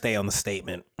I got to stay on the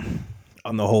statement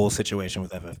on the whole situation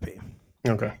with FFP.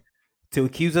 Okay. To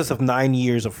accuse us of 9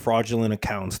 years of fraudulent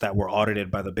accounts that were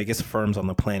audited by the biggest firms on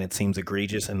the planet seems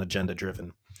egregious and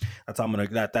agenda-driven.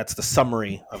 That's the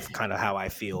summary of kind of how I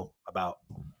feel about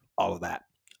all of that.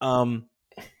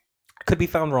 Could be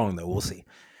found wrong though. We'll see.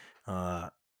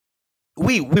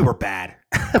 We were bad.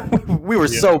 We were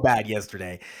so bad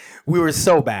yesterday. We were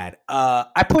so bad.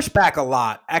 I pushed back a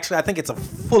lot. Actually, I think it's a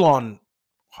full-on.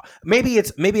 Maybe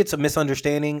it's a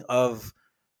misunderstanding of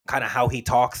kind of how he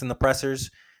talks in the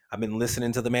pressers. I've been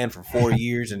listening to the man for 4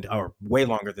 years or way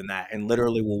longer than that, and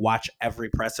literally will watch every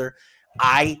presser.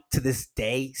 I, to this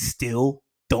day, still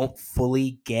don't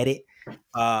fully get it,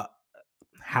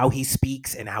 how he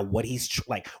speaks and what he's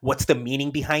like, what's the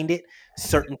meaning behind it.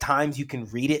 Certain times you can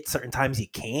read it, certain times you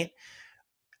can't.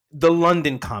 The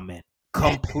London comment,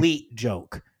 complete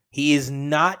joke. He is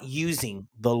not using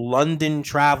the London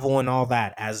travel and all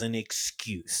that as an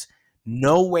excuse.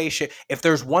 No way. If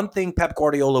there's one thing Pep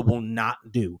Guardiola will not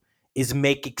do is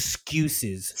make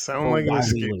excuses. Sound like an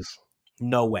excuse.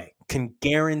 No way. Can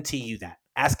guarantee you that.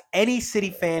 Ask any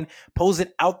City fan. Pose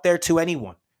it out there to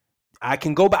anyone. I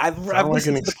can go back. I've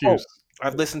listened to the quote.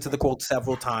 I've listened to the quote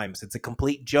several times. It's a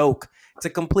complete joke. It's a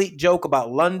complete joke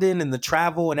about London and the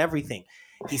travel and everything.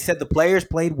 He said the players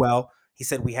played well. He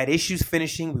said we had issues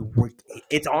finishing.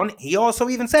 It's on. He also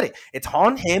even said it. It's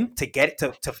on him to get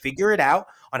it to figure it out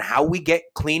on how we get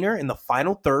cleaner in the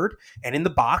final third and in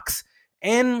the box.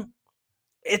 And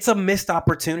it's a missed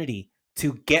opportunity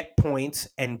to get points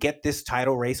and get this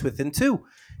title race within 2.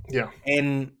 Yeah,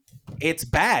 and it's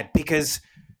bad because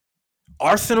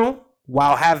Arsenal,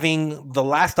 while having the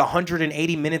last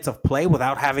 180 minutes of play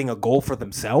without having a goal for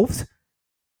themselves,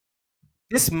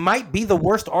 this might be the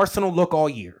worst Arsenal look all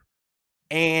year.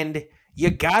 And you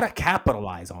gotta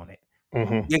capitalize on it.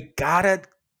 Mm-hmm. You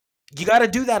gotta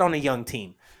do that on a young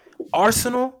team.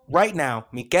 Arsenal right now,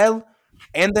 Mikel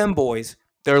and them boys,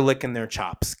 they're licking their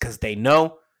chops because they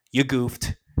know you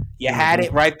goofed. You had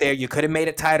it right there. You could have made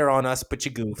it tighter on us, but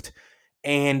you goofed.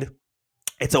 And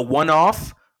it's a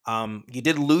one-off. You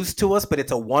did lose to us, but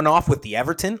it's a one-off with the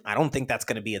Everton. I don't think that's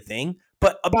going to be a thing.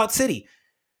 But about City,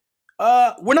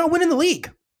 we're not winning the league.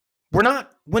 We're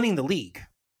not winning the league.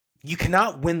 You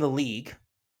cannot win the league.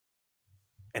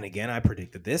 And again, I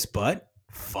predicted this, but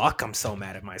fuck, I'm so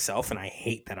mad at myself, and I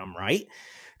hate that I'm right.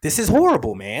 This is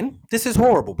horrible, man. This is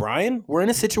horrible, Brian. We're in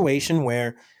a situation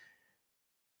where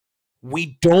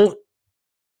we don't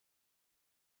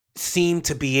seem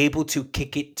to be able to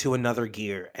kick it to another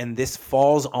gear, and this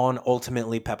falls on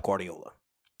ultimately Pep Guardiola.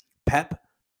 Pep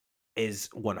is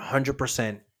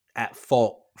 100% at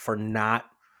fault for not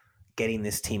getting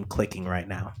this team clicking right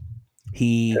now.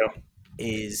 He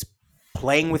is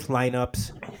playing with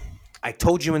lineups. I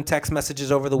told you in text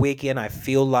messages over the weekend, I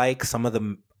feel like some of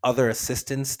the other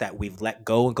assistants that we've let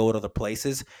go and go to other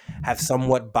places have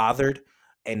somewhat bothered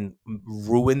and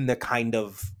ruined the kind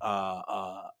of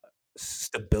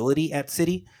stability at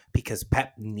City, because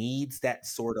Pep needs that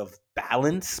sort of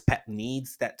balance. Pep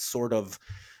needs that sort of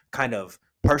kind of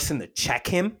person to check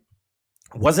him.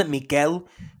 Wasn't Miguel.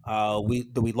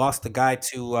 We lost the guy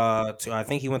to I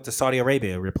think he went to Saudi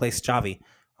Arabia, replaced Xavi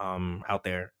out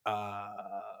there.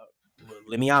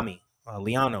 Limiami,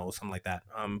 Liano, something like that.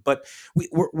 But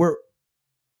we're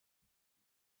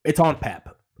it's on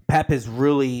Pep. Pep has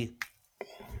really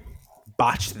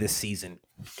botched this season,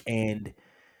 and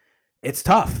it's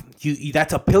tough. You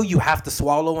that's a pill you have to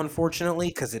swallow, unfortunately,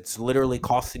 because it's literally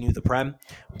costing you the Prem.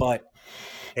 But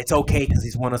it's okay because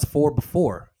he's won us 4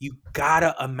 before. You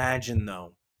gotta imagine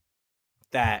though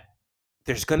that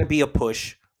there's gonna be a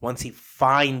push once he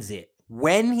finds it.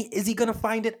 Is he gonna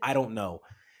find it? I don't know.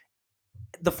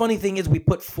 The funny thing is we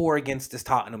put 4 against this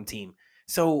Tottenham team.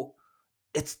 So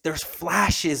there's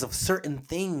flashes of certain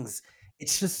things.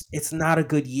 It's not a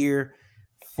good year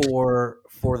for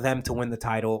them to win the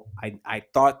title. I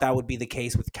thought that would be the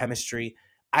case with chemistry.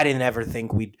 I didn't ever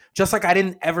think I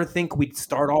didn't ever think we'd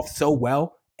start off so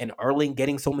well and Erling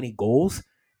getting so many goals.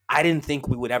 I didn't think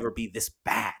we would ever be this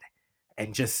bad,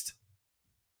 and just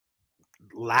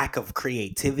lack of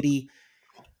creativity,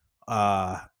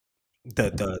 the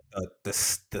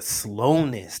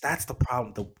slowness. That's the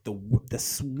problem.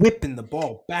 The whipping the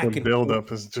ball back The and buildup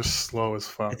forth. is just slow as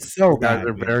fuck. It's so Guys bad.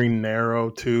 are Man. very narrow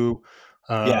too.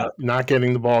 Yeah. Not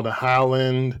getting the ball to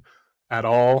Haaland at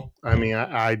all. I mean,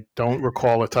 I don't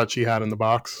recall a touch he had in the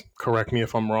box. Correct me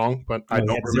if I'm wrong, but I No, he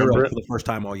don't had remember 0 it. for the first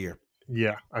time all year.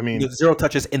 Yeah, I mean, 0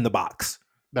 touches in the box.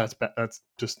 that's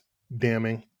just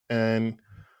damning. And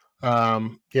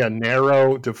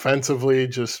narrow defensively,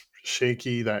 just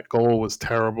shaky. That goal was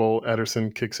terrible.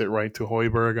 Ederson kicks it right to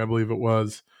Højbjerg, I believe it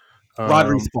was.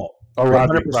 Rodri's fault.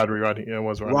 Rodri. 100%. Yeah, it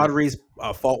was Rodri. Rodri's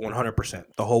fault 100%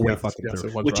 the whole way fucking Yes, through.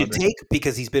 it was Which Rodri. you take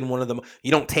because he's been one of them.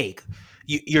 You don't take.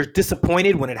 You're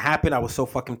disappointed when it happened. I was so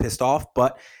fucking pissed off,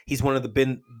 but he's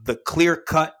been the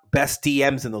clear-cut best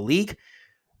DMs in the league.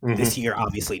 Mhm. This year,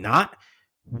 obviously not.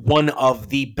 One of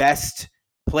the best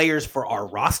players for our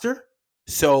roster.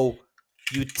 So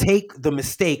you take the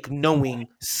mistake knowing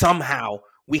somehow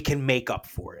we can make up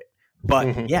for it.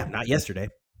 But yeah, not yesterday.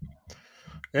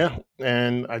 Yeah,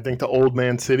 and I think the old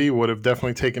man City would have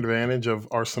definitely taken advantage of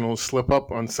Arsenal's slip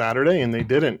up on Saturday, and they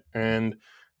didn't. And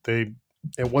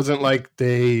it wasn't like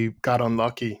they got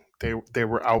unlucky. They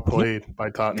were outplayed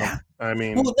by Tottenham. Yeah. I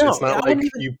mean, Well, no, it's not I like wouldn't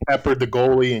even. you peppered the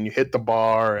goalie and you hit the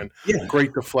bar and Yeah.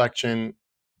 great deflection.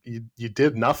 You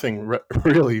did nothing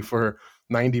really for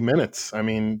 90 minutes. I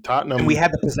mean, Tottenham. And we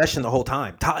had the possession the whole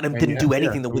time. Tottenham didn't do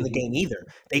anything to win the game either.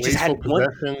 They just had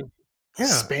possession. Yeah.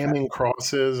 Spamming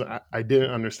crosses. I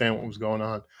didn't understand what was going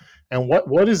on. And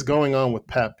what is going on with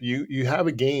Pep? You have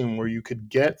a game where you could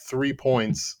get 3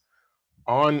 points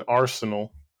on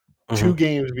Arsenal 2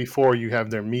 games before you have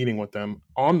their meeting with them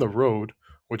on the road,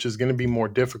 which is going to be more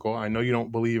difficult. I know you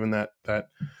don't believe in that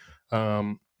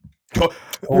home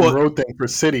road thing for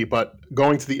City, but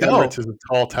going to the Emirates is a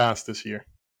tall task this year.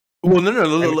 Well,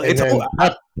 no.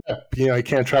 I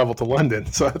can't travel to London,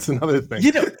 so that's another thing.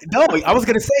 No, I was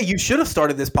going to say you should have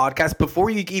started this podcast before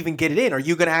you even get it in. Are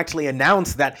you going to actually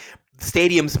announce that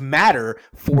stadiums matter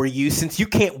for you since you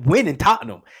can't win in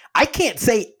Tottenham? I can't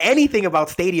say anything about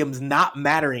stadiums not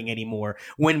mattering anymore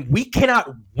when we cannot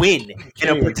win in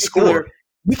a particular.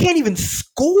 We can't even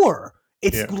score.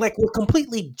 It's like we're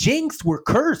completely jinxed. We're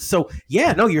cursed. So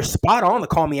yeah, no, you're spot on to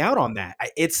call me out on that.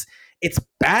 It's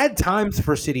bad times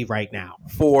for City right now.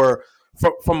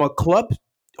 From a club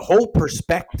whole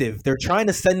perspective, they're trying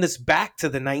to send us back to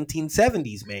the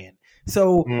 1970s, man.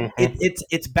 So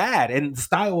it's bad, and the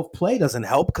style of play doesn't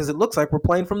help because it looks like we're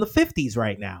playing from the 50s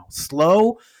right now.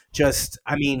 Slow,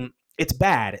 it's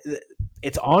bad.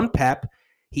 It's on Pep.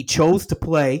 He chose to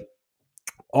play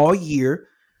all year.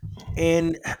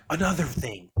 And another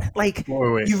thing, like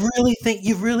wait.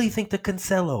 you really think the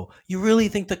Cancelo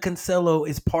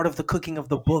is part of the cooking of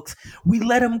the books? We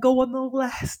let him go on the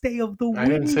last day of the window. I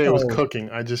didn't say it was cooking.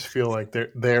 I just feel like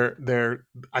they're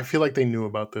I feel like they knew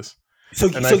about this.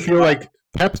 I feel like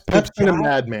Pep's been a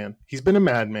madman. He's been a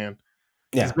madman.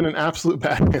 He's been an absolute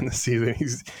bad man this season.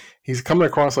 He's coming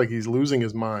across like he's losing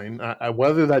his mind.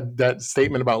 Whether that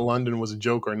statement about London was a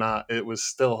joke or not, it was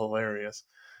still hilarious.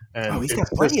 And he's got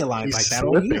plenty of lines like that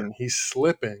all year. He's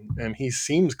slipping, and he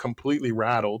seems completely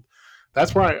rattled.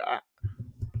 That's why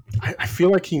I feel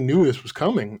like he knew this was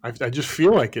coming. I just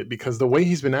feel like it because the way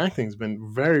he's been acting has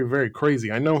been very, very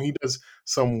crazy. I know he does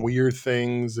some weird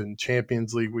things in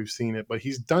Champions League. We've seen it, but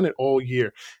he's done it all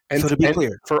year. And so to be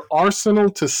clear, for Arsenal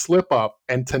to slip up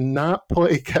and to not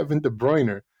play Kevin De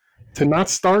Bruyne, to not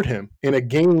start him in a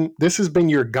game, this has been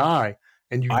your guy,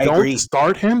 and you don't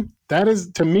start him. That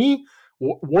is, to me,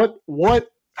 what?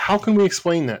 How can we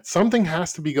explain that? Something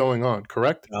has to be going on,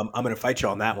 correct? I'm going to fight you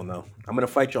on that one, though. I'm going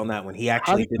to fight you on that one. He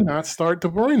actually did not start De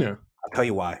Bruyne. I'll tell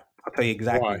you why. I'll tell you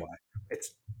exactly why.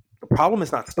 It's the problem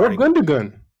is not starting. Or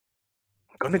Gundogan.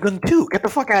 Gundogan too. Get the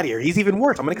fuck out of here. He's even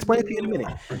worse. I'm going to explain it to you in a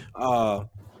minute.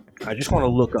 I just want to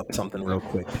look up something real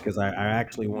quick because I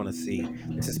actually want to see.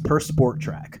 This is per Sport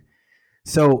Track.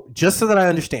 So just so that I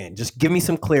understand, just give me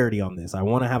some clarity on this. I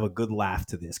want to have a good laugh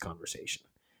to this conversation.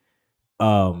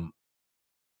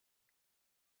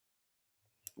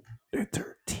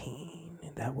 13,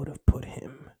 and that would have put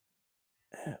him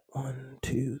at 1,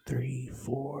 2, 3,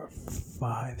 4,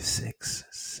 5, 6,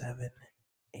 7,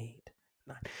 8,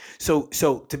 9.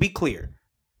 So to be clear,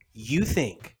 you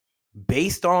think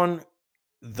based on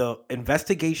the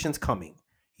investigations coming,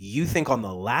 you think on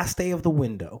the last day of the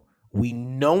window, we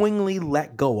knowingly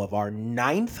let go of our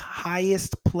 9th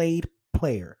highest played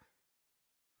player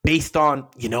based on,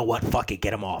 you know what, fuck it,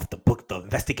 get him off the book. The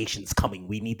investigation's coming.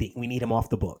 We need him off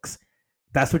the books.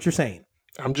 That's what you're saying.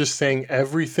 I'm just saying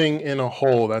everything in a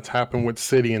whole that's happened with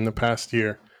City in the past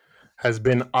year has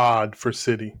been odd for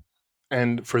City.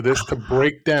 And for this to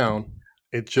break down,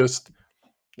 it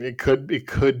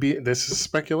could be, this is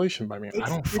speculation by me. I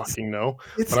don't fucking know.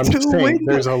 But I'm just saying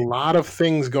there's a lot of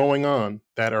things going on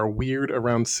that are weird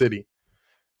around City.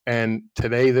 And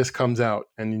today this comes out,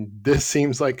 and this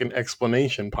seems like an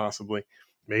explanation, possibly.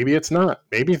 Maybe it's not.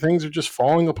 Maybe things are just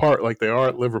falling apart like they are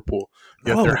at Liverpool,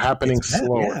 yet they're happening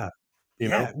slower. Yeah. You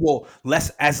know? Well,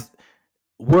 as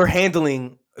we're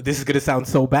handling, this is going to sound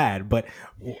so bad, but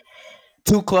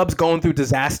 2 clubs going through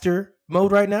disaster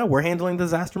mode right now. We're handling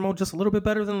disaster mode just a little bit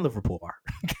better than Liverpool are.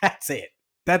 That's it.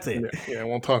 Yeah, I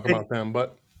won't talk about them,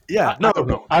 but yeah,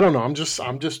 I don't know. I'm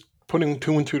just putting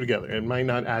 2 and 2 together. It might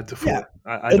not add to 4. Yeah.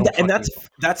 And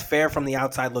that's fair from the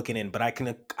outside looking in. But I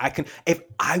can if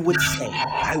I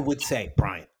would say,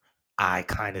 Brian, I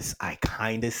kind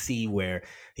of see where,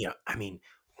 I mean,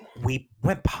 we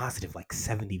went positive like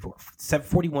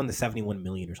 41 to 71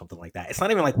 million or something like that. It's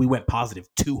not even like we went positive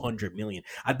 200 million.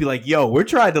 I'd be like, yo, we're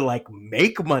trying to like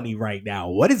make money right now.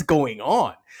 What is going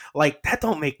on? Like, that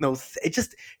don't make no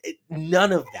sense.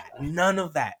 None of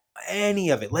that. Any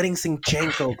of it, letting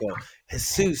Zinchenko go,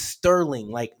 Jesus, Sterling,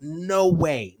 like no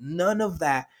way, none of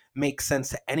that makes sense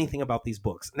to anything about these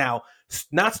books. Now,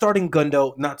 not starting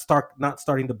Gundo, not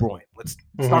starting De Bruyne. Let's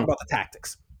talk about the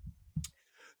tactics.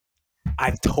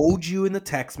 I've told you in the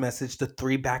text message, the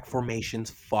 3-back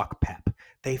formations fuck Pep.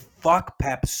 They fuck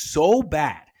Pep so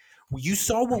bad. You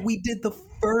saw what we did the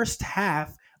first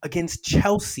half against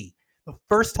Chelsea, the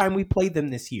first time we played them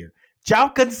this year.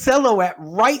 João Cancelo at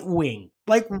right wing.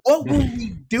 Like, what were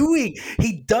we doing?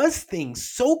 He does things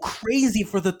so crazy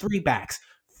for the 3-backs.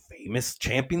 Famous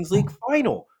Champions League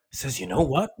final. Says, you know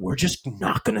what? We're just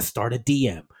not going to start a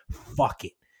DM. Fuck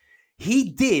it.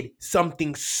 He did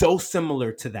something so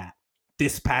similar to that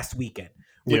this past weekend,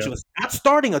 which was not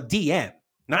starting a DM.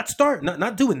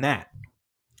 Not doing that.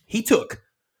 He took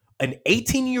an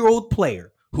 18-year-old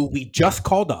player who we just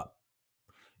called up,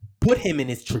 put him in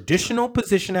his traditional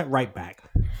position at right back.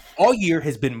 All year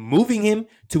has been moving him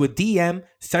to a DM,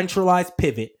 centralized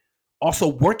pivot, also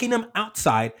working him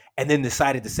outside, and then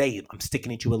decided to say, I'm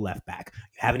sticking at you at left back.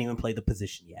 You haven't even played the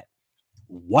position yet.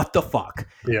 What the fuck?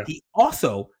 Yeah. He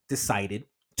also decided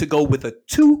to go with a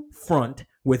 2 front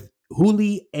with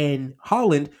Hooli and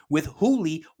Holland, with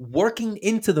Hooli working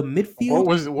into the midfield.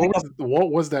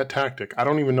 What was that tactic? I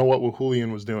don't even know what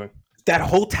Julian was doing. That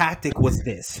whole tactic was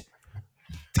this.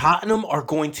 Tottenham are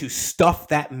going to stuff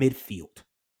that midfield.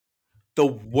 The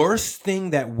worst thing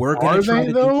that we're going to try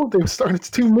to do... They've started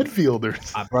 2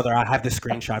 midfielders. Brother, I have the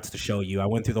screenshots to show you. I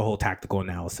went through the whole tactical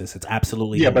analysis. It's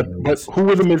absolutely... Yeah, but who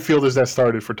were the midfielders that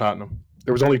started for Tottenham?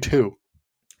 There was only 2.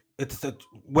 It's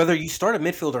whether you start a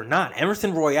midfield or not.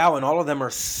 Emerson Royale and all of them are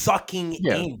sucking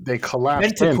in. They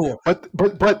collapsed in.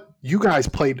 But you guys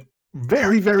played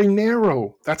very, very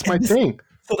narrow. That's my thing.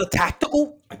 So the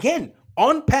tactical, again,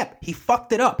 on Pep, he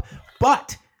fucked it up.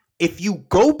 But if you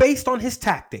go based on his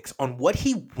tactics, on what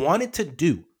he wanted to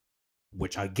do,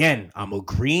 which again, I'm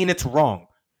agreeing it's wrong.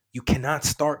 You cannot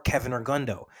start Kevin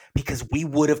Urgundo because we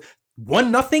would have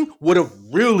 1-0 would have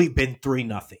really been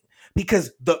 3-0.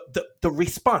 Because the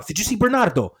response, did you see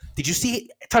Bernardo? Did you see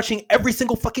it touching every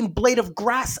single fucking blade of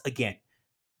grass again?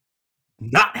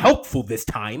 Not helpful this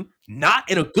time, not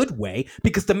in a good way,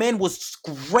 because the man was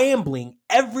scrambling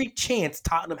every chance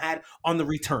Tottenham had on the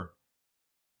return.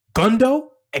 Gundo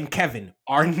and Kevin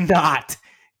are not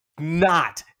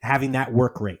having that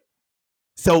work rate.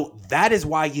 So that is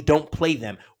why you don't play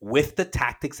them with the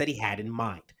tactics that he had in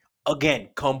mind. Again,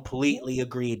 completely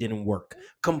agree it didn't work.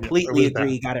 Completely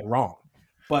agree he got it wrong.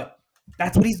 But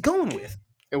that's what he's going with.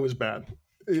 It was bad.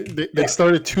 They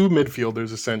started 2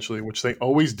 midfielders, essentially, which they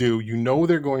always do. You know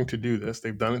they're going to do this.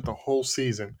 They've done it the whole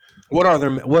season. What are their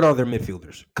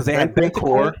midfielders? Because they had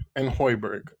Bentancur and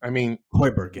Højbjerg. I mean,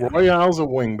 Højbjerg, yeah. Royale's a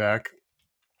wingback.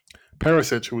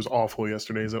 Perisic, who was awful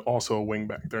yesterday, is also a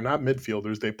wingback. They're not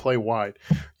midfielders. They play wide.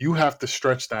 You have to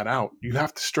stretch that out.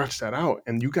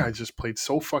 And you guys just played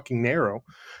so fucking narrow.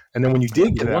 And then when you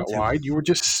did get out wide, you were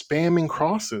just spamming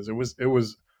crosses. It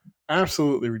was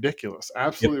absolutely ridiculous.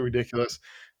 Ridiculous.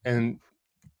 And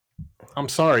I'm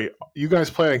sorry, you guys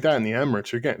play like that in the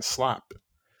Emirates, you're getting slapped.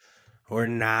 We're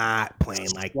not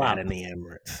playing like that in the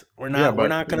Emirates. We're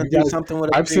not going to do something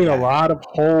with I've seen a lot of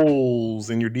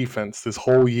holes in your defense this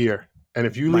whole year. And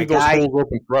if you leave those holes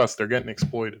open for us, they're getting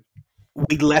exploited.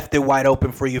 We left it wide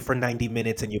open for you for 90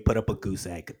 minutes and you put up a goose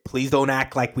egg. Please don't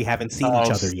act like we haven't seen each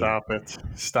other yet.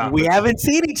 Stop it. We haven't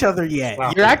seen each other yet.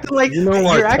 You're acting like we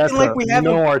haven't.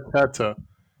 You know Arteta.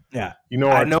 Yeah. You know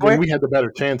we had the better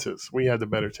chances.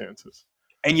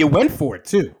 And you went for it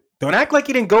too. Don't act like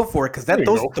you didn't go for it because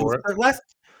those last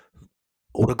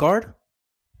Odegaard,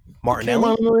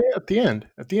 Martinelli at the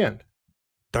end.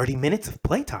 30 minutes of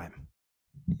playtime.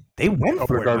 They went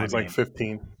for it. Odegaard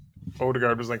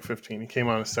was like 15. He came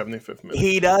on a 75th minute.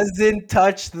 He doesn't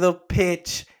touch the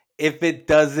pitch if it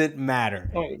doesn't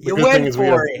matter. You went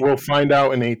for it. We'll find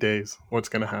out in 8 days what's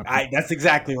going to happen. That's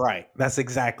exactly right.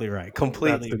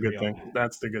 Completely.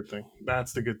 That's the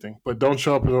good thing. But don't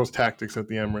show up with those tactics at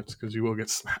the Emirates because you will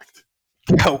get smacked.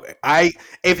 No,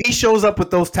 if he shows up with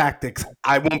those tactics,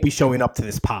 I won't be showing up to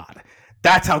this pod.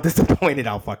 That's how disappointed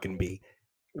I'll fucking be.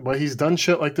 But he's done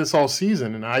shit like this all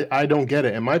season, and I don't get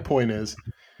it. And my point is,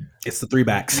 it's the 3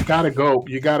 backs. You gotta go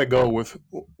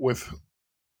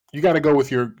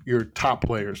with your top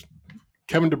players.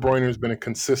 Kevin De Bruyne has been a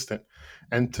consistent,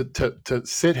 and to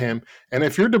sit him. And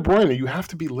if you're De Bruyne, you have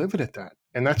to be livid at that.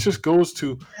 And that just goes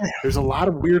to there's a lot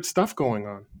of weird stuff going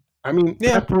on. I mean,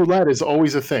 Pep Roulette is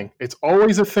always a thing. It's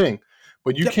always a thing.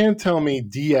 But you can't tell me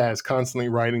Diaz constantly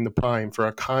riding the pine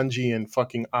for Akanji and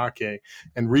fucking Ake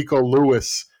and Rico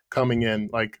Lewis coming in.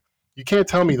 Like, you can't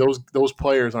tell me those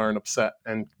players aren't upset.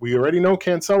 And we already know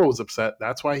Cancelo's upset.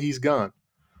 That's why he's gone,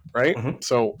 right? Mm-hmm.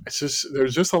 So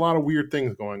there's just a lot of weird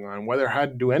things going on. Whether it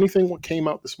had to do anything what came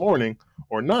out this morning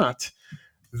or not,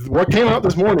 what came out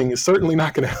this morning is certainly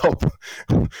not going to help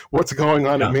what's going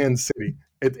on at Man City.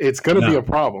 It's going to be a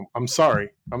problem. I'm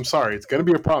sorry. It's going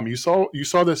to be a problem. You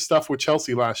saw this stuff with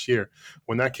Chelsea last year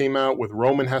when that came out with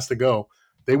Roman has to go.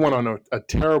 They went on a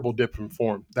terrible dip in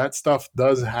form. That stuff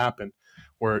does happen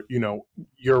where,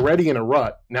 you're already in a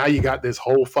rut. Now you got this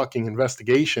whole fucking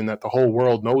investigation that the whole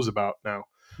world knows about now.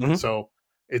 Mm-hmm. So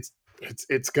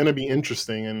it's going to be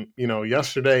interesting. And,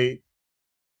 yesterday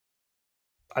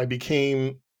I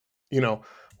became,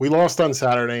 we lost on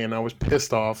Saturday, and I was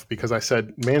pissed off because I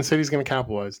said, Man City's going to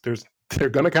capitalize. They're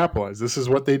going to capitalize. This is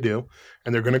what they do,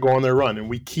 and they're going to go on their run. And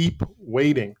we keep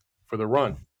waiting for the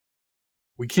run.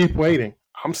 We keep waiting.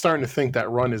 I'm starting to think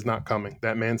that run is not coming,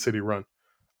 that Man City run.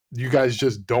 You guys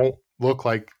just don't look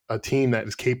like a team that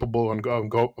is capable of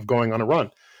going on a run.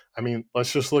 I mean,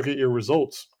 let's just look at your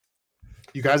results.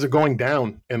 You guys are going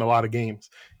down in a lot of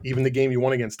games. Even the game you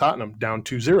won against Tottenham, down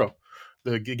 2-0.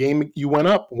 The game you went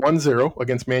up 1-0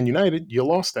 against Man United, you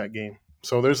lost that game.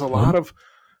 So there's a lot of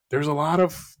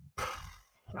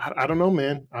I don't know,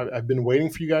 man. I've been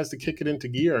waiting for you guys to kick it into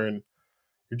gear, and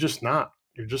you're just not.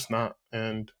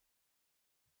 And,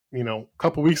 a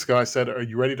couple weeks ago I said, are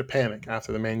you ready to panic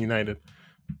after the Man United?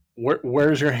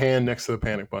 Where's your hand next to the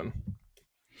panic button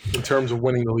in terms of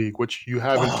winning the league, which you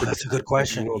haven't? Oh, that's a good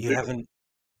question. You haven't.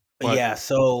 But, yeah.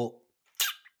 So,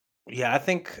 I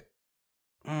think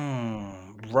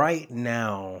right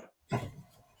now,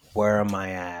 where am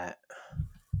I at?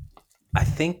 I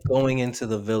think going into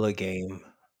the Villa game,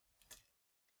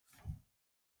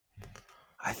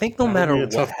 I think no matter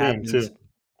what happens, is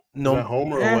that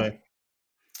home or away?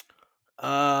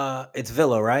 It's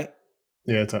Villa, right?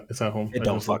 Yeah, it's at home. It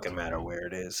don't fucking matter where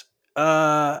it is.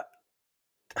 God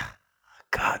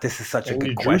this is such a And you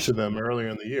good drew to question. them earlier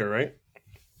in the year, right?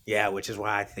 Yeah, which is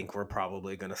why I think we're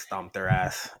probably gonna stomp their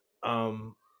ass.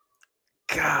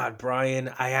 God, Brian,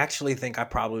 I actually think I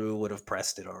probably would have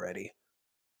pressed it already.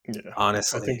 Yeah, I think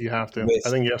Honestly, you have to. I with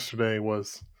think yesterday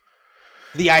was.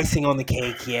 the icing on the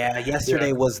cake, yeah. Yeah,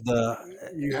 Yesterday was the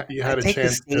you I had a take the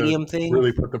chance to stadium thing.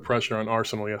 really put the pressure on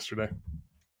Arsenal yesterday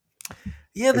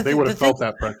Yeah, because they would the have thing felt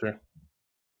that pressure.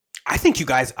 I think you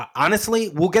guys honestly,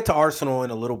 we'll get to Arsenal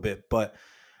in a little bit, but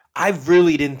I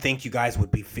really didn't think you guys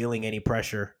would be feeling any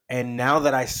pressure. And now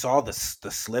that I saw the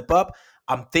slip up,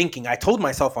 I'm thinking I told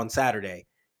myself on Saturday,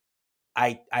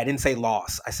 I didn't say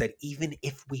loss. I said even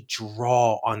if we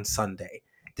draw on Sunday,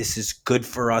 this is good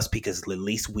for us because at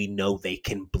least we know they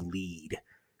can bleed.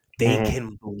 They Hmm.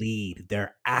 can bleed.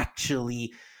 They're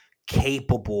actually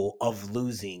capable of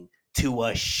losing to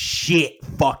a shit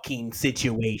fucking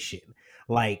situation.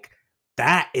 Like,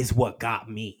 that is what got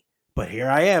me. But here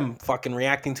I am fucking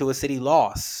reacting to a City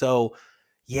loss. So,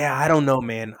 yeah, I don't know,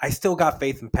 man. I still got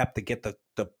faith in Pep to get the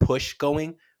push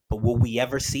going. But will we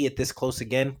ever see it this close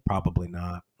again? Probably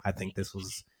not. I think this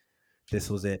was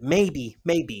it.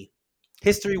 Maybe.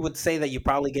 History would say that you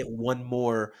probably get one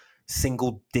more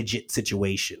single digit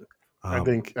situation. I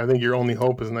think your only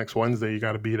hope is next Wednesday. You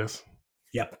got to beat us.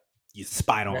 Yep. You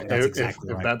spot on. That's If exactly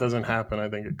if right. that doesn't happen, I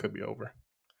think it could be over.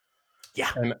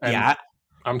 Yeah. And Yeah.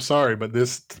 I'm sorry, but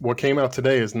this what came out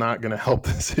today is not going to help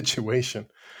the situation.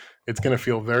 It's going to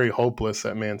feel very hopeless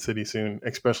at Man City soon,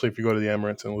 especially if you go to the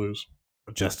Emirates and lose.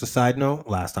 Just a side note,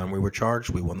 last time we were charged,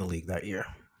 we won the league that year.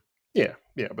 Yeah,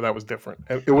 but that was different.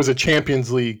 It was a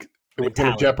Champions League. It was going to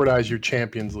Mentality. jeopardize your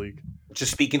Champions League.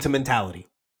 Just speaking to mentality.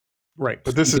 Right,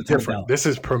 but this is Speaking to different. mentality. This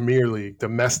is Premier League,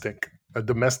 a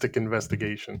domestic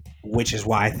investigation. Which is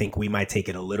why I think we might take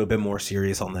it a little bit more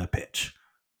serious on that pitch.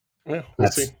 Yeah, we'll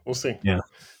see. We'll see. Yeah.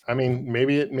 I mean,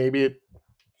 maybe it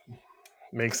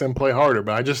makes them play harder,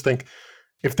 but I just think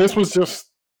if this was just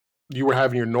you were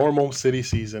having your normal City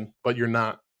season, but you're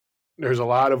not, there's a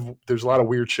lot of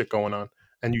weird shit going on,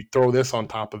 and you throw this on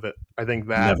top of it. I think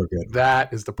Never good.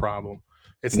 that is the problem.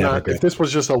 It's Never not good. if this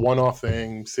was just a one-off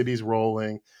thing. City's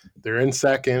rolling, they're in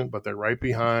second, but they're right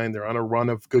behind. They're on a run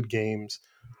of good games,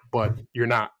 but you're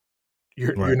not.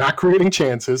 You're not creating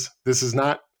chances. This is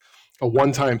not a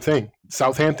one-time thing.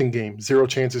 Southampton game, 0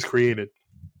 chances created.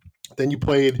 Then you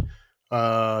played.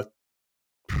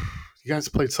 You guys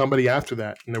played somebody after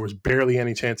that, and there was barely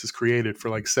any chances created for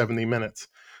like 70 minutes.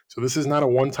 So this is not a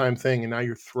one-time thing, and now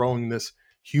you're throwing this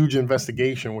huge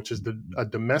investigation, which is a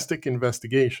domestic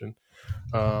investigation,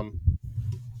 on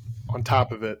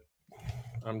top of it.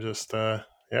 I'm just, I'm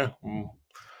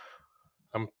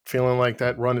feeling like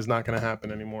that run is not going to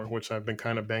happen anymore, which I've been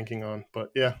kind of banking on. But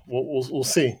yeah, we'll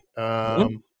see.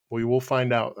 We will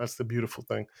find out. That's the beautiful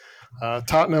thing.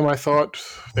 Tottenham, I thought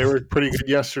they were pretty good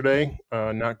yesterday.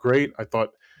 Not great. I thought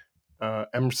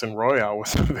Emerson Royale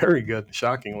was very good,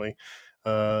 shockingly.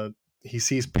 He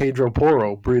sees Pedro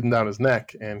Porro breathing down his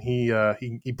neck, and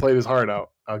he played his heart out.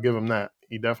 I'll give him that.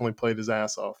 He definitely played his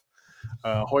ass off.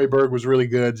 Højbjerg was really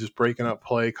good, just breaking up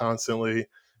play constantly.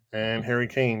 And Harry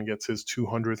Kane gets his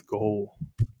 200th goal.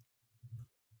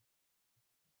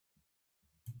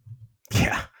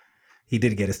 Yeah. He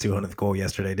did get his 200th goal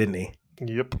yesterday, didn't he?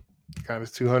 Yep. Got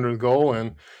his 200th goal.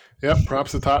 And, yep,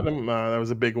 props to Tottenham. That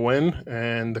was a big win.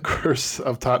 And the curse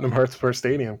of Tottenham Hotspur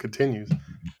Stadium continues.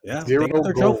 Yeah. 0 They got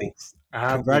their goals. trophy.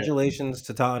 Congratulations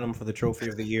to Tottenham for the trophy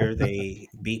of the year. They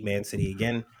beat Man City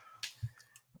again.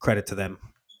 Credit to them.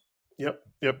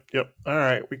 Yep. All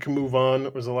right, we can move on.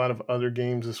 There was a lot of other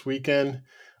games this weekend.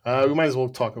 We might as well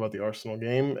talk about the Arsenal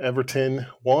game. Everton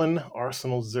 1,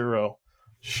 Arsenal 0.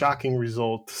 Shocking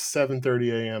result.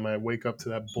 7:30 a.m. I wake up to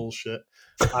that bullshit.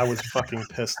 I was fucking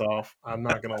pissed off. I'm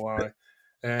not gonna lie.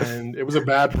 And it was a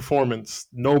bad performance.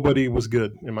 Nobody was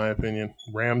good, in my opinion.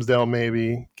 Ramsdale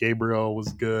maybe. Gabriel was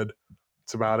good.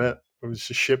 That's about it. It was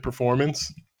just shit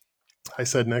performance. I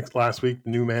said last week, the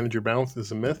new manager bounce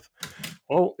is a myth.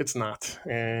 Well, it's not,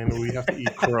 and we have to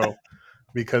eat crow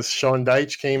because Sean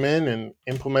Dyche came in and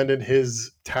implemented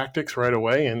his tactics right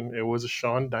away, and it was a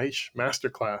Sean Dyche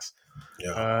masterclass.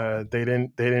 Yeah. They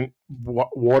didn't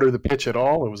water the pitch at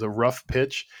all. It was a rough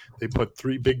pitch. They put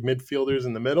 3 big midfielders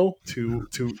in the middle to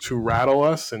rattle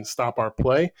us and stop our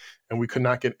play, and we could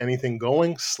not get anything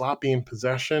going. Sloppy in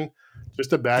possession.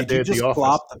 Just a bad day at the office.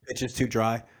 Flop? The pitch is too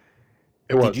dry.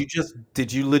 It was.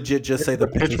 Did you legit just say the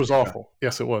pitch was awful?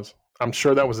 Yes, it was. I'm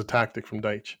sure that was a tactic from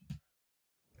Dyche.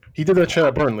 He did that shit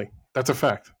at Burnley. That's a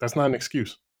fact. That's not an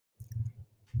excuse.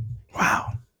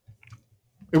 Wow.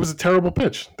 It was a terrible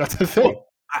pitch. That's the thing.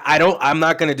 I'm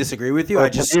not going to disagree with you.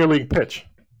 Premier League pitch.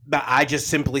 I just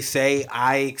simply say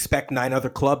I expect 9 other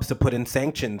clubs to put in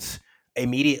sanctions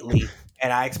immediately,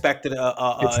 and I expected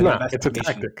It's an not. It's a investigation.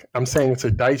 tactic. I'm saying it's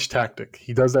a Deitch tactic.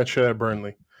 He does that shit at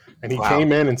Burnley. And he Wow.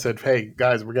 came in and said, hey,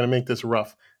 guys, we're going to make this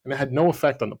rough. And it had no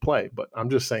effect on the play. But I'm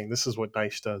just saying, this is what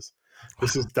Deitch does.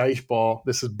 This is Deitch ball.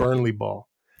 This is Burnley ball.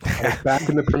 And it's back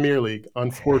in the Premier League,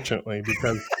 unfortunately,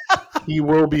 because he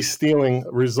will be stealing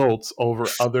results over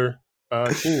other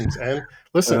teams. And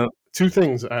listen, Uh, two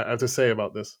things I have to say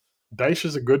about this. Deitch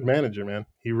is a good manager, man.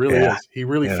 He really yeah, is. He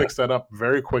really yeah. fixed that up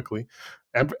very quickly.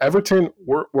 Everton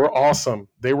were awesome.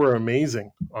 They were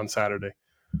amazing on Saturday.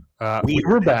 We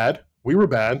were bad. We were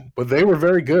bad, but they were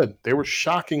very good. They were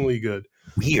shockingly good.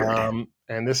 Weird.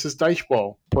 And this is Deitch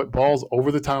ball. Put balls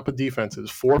over the top of defenses,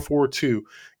 4-4-2,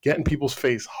 get in people's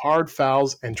face, hard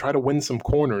fouls, and try to win some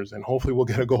corners. And hopefully we'll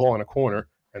get a goal on a corner.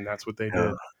 And that's what they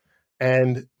did.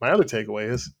 And my other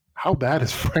takeaway is, how bad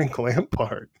is Frank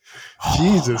Lampard?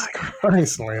 Jesus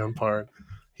Christ, Lampard.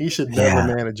 He should never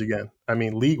manage again. I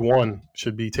mean, League One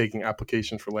should be taking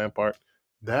applications for Lampard.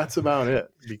 That's about it,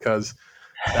 because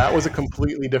that was a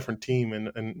completely different team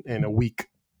in a week.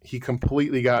 He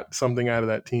completely got something out of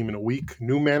that team in a week.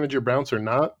 New manager bounce or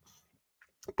not,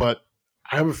 but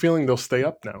I have a feeling they'll stay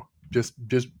up now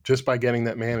just by getting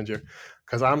that manager,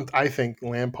 because I think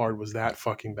Lampard was that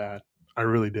fucking bad. I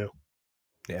really do.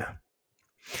 Yeah.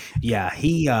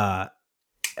 He.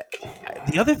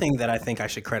 The other thing that I think I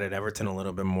should credit Everton a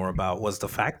little bit more about was the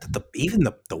fact that even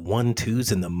the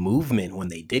 1-2s and the movement when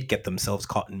they did get themselves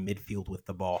caught in midfield with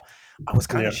the ball, I was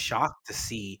kind of shocked to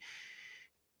see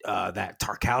that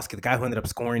Tarkowski, the guy who ended up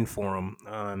scoring for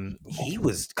him, he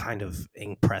was kind of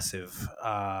impressive.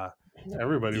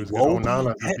 Everybody was good.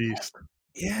 Onana's a beast.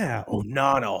 Yeah,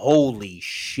 Onana, holy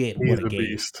shit, He's what a a game.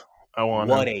 beast. I want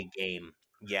What him. a game.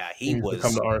 Yeah, He needs to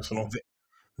come to Arsenal.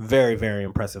 Very, very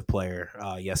impressive player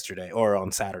yesterday or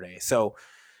on Saturday. So,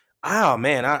 oh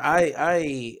man,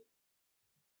 I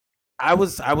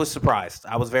was surprised.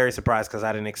 I was very surprised because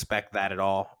I didn't expect that at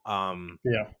all.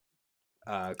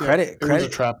 Credit. It was a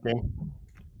trap game.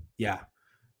 Yeah.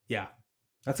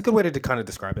 That's a good way to kind of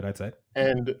describe it, I'd say.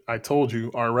 And I told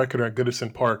you our record at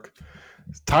Goodison Park,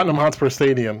 Tottenham Hotspur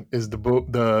Stadium is the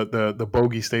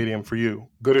bogey stadium for you.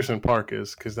 Goodison Park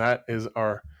is, because that is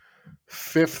our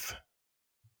 5th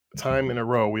time in a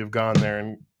row we've gone there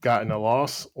and gotten a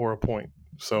loss or a point.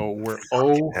 So we're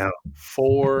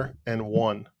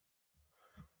 0-4-1.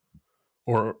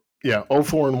 Or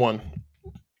 0-4-1.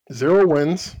 0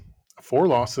 wins, 4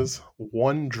 losses,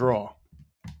 1 draw.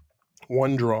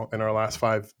 1 draw in our last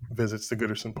 5 visits to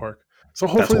Goodison Park. So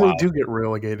hopefully they do get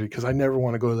relegated, because I never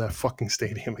want to go to that fucking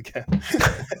stadium again.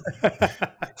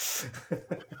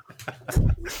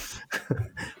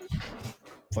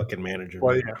 Fucking manager.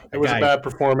 Well, yeah, it was a bad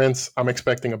performance. I'm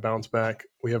expecting a bounce back.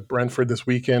 We have Brentford this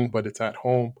weekend, but it's at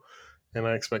home, and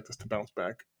I expect us to bounce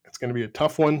back. It's going to be a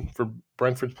tough one for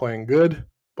Brentford's playing good,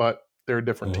 but they're a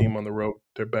different team on the road.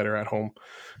 They're better at home,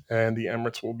 and the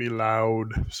Emirates will be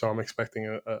loud. So I'm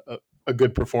expecting a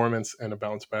good performance and a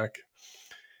bounce back.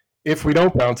 If we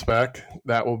don't bounce back,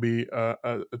 that will be a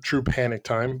true panic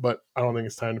time. But I don't think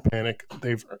it's time to panic.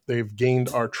 They've gained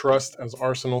our trust as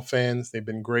Arsenal fans. They've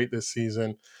been great this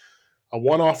season. A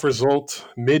one-off result,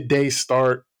 midday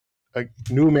start, a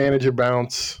new manager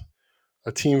bounce,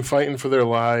 a team fighting for their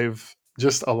life.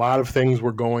 Just a lot of things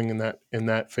were going in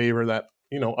that favor that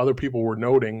other people were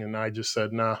noting, and I just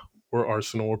said, nah, we're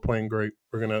Arsenal. We're playing great.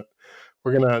 We're gonna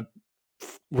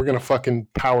fucking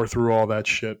power through all that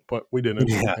shit, but we didn't.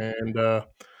 Yeah. And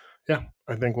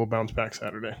I think we'll bounce back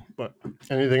Saturday. But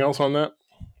anything else on that?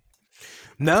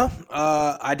 No,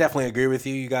 I definitely agree with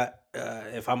you. You got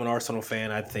if I'm an Arsenal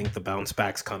fan, I think the bounce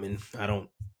back's coming. I don't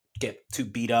get too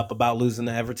beat up about losing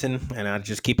to Everton, and I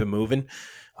just keep it moving.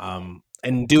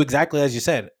 And do exactly as you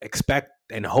said. Expect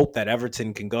and hope that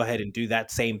Everton can go ahead and do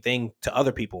that same thing to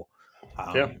other people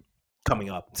coming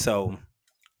up. So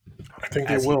I think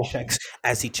they will.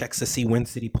 As he checks to see when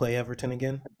did he play Everton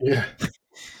again? Yeah.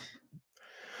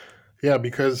 Yeah,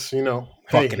 because, he's a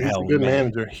good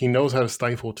manager. He knows how to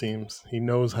stifle teams. He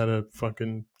knows how to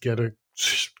fucking get a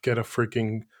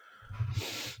freaking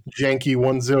janky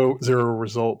 1-0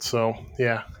 result. So,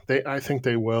 yeah, I think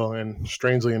they will. And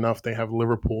strangely enough, they have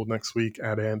Liverpool next week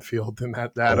at Anfield. And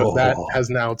that has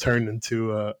now turned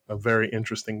into a very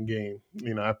interesting game.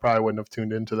 I probably wouldn't have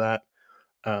tuned into that.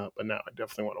 But now I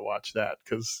definitely want to watch that,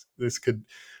 because this could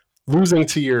losing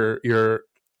to your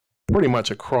pretty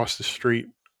much across the street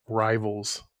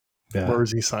rivals,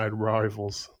 Merseyside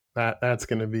rivals. That's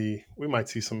going to be. We might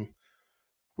see some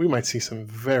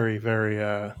very,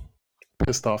 very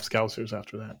pissed off Scousers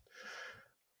after that.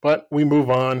 But we move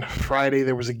on. Friday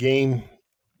there was a game.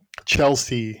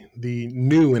 Chelsea, the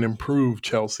new and improved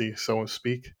Chelsea, so to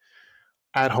speak,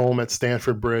 at home at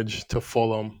Stamford Bridge to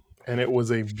Fulham. And it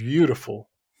was a beautiful,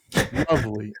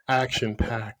 lovely,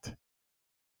 action-packed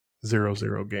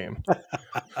 0-0 game.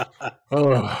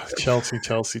 Oh, Chelsea,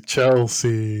 Chelsea,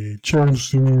 Chelsea,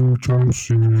 Chelsea,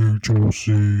 Chelsea,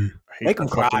 Chelsea. I hate Make them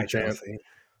that fucking cry, chant.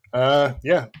 Chelsea.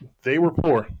 Yeah, they were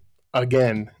poor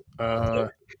again.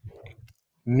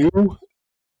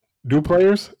 New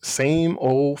players, same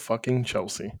old fucking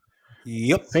Chelsea.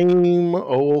 Yep. Same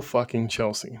old fucking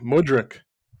Chelsea. Mudryk.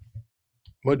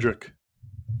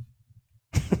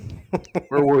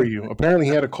 Where were you? Apparently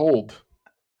he had a cold.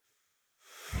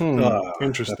 That's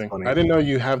Interesting. funny. I didn't know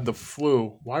you had the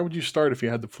flu. Why would you start if you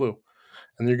had the flu?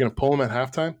 And you're going to pull him at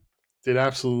halftime? Did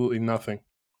absolutely nothing.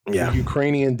 Yeah. The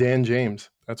Ukrainian Dan James.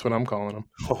 That's what I'm calling him.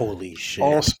 Holy shit.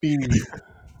 All speed.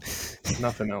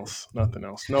 Nothing else.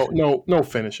 No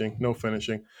finishing. We'll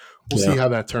see how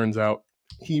that turns out.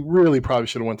 He really probably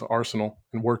should have went to Arsenal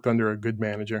and worked under a good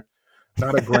manager,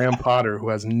 not a Graham Potter who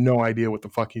has no idea what the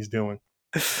fuck he's doing.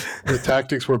 The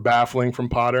tactics were baffling from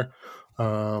Potter.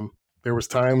 There was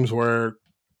times where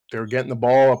they were getting the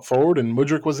ball up forward and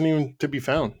Mudryk wasn't even to be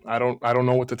found. I don't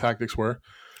know what the tactics were.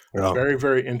 Yeah. Very,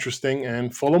 very interesting.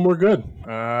 And Fulham were good.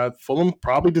 Fulham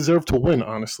probably deserved to win,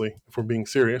 honestly, if we're being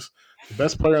serious. The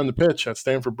best player on the pitch at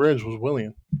Stamford Bridge was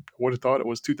Willian. I would have thought it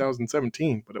was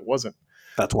 2017, but it wasn't.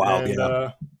 That's wild.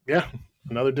 And,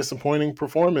 another disappointing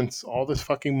performance. All this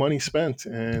fucking money spent.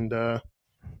 And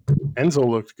Enzo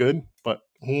looked good, but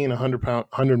he ain't a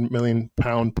 £100 million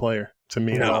player to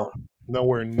me at all.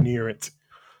 Nowhere near it.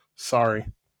 Sorry.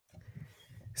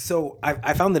 So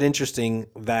I found it interesting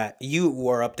that you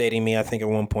were updating me, I think, at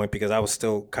one point because I was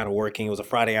still kind of working. It was a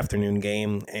Friday afternoon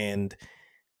game, and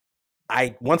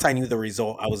once I knew the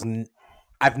result,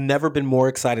 I've never been more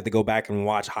excited to go back and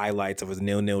watch highlights of a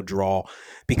 0-0 draw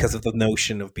because of the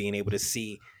notion of being able to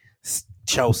see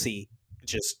Chelsea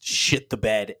just shit the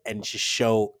bed and just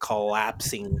show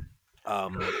collapsing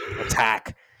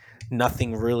attack,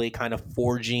 nothing really kind of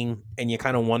forging, and you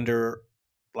kind of wonder,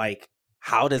 like,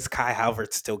 how does Kai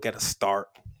Havertz still get a start?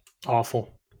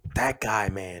 Awful. That guy,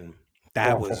 man,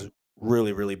 that Awful. was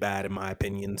really, really bad in my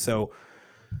opinion. So,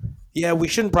 yeah, we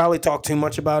shouldn't probably talk too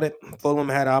much about it. Fulham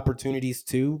had opportunities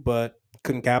too, but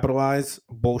couldn't capitalize.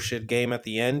 Bullshit game at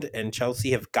the end, and Chelsea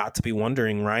have got to be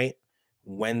wondering, right?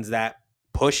 When's that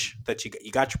push that you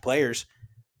got your players?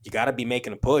 You got to be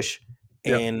making a push,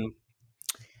 and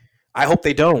I hope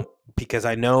they don't, because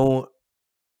I know,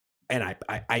 and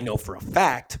I know for a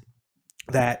fact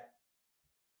that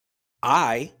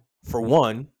I, for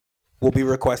one, will be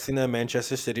requesting that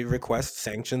Manchester City request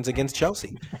sanctions against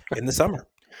Chelsea in the summer.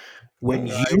 When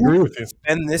I agree with you.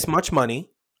 spend this much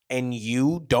money and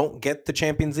you don't get the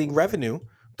Champions League revenue,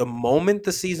 the moment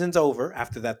the season's over,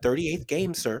 after that 38th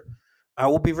game, sir, I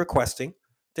will be requesting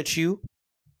that you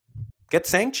get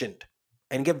sanctioned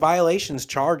and get violations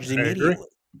charged immediately.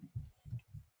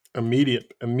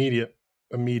 Immediate.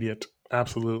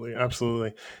 Absolutely.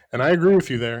 And I agree with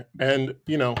you there. And,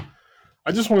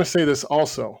 I just want to say this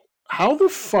also. How the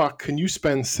fuck can you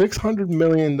spend $600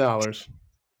 million,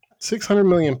 600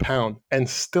 million pounds, and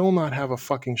still not have a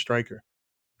fucking striker?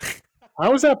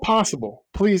 How is that possible?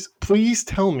 Please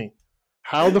tell me.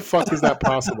 How the fuck is that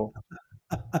possible?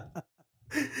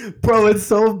 Bro, it's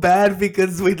so bad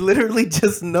because we literally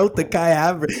just note the Kai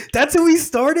Havertz. That's who he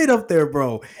started up there,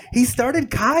 bro. He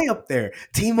started Kai up there.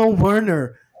 Timo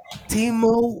Werner,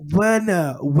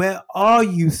 where are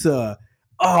you, sir?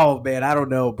 Oh, man, I don't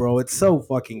know, bro. It's so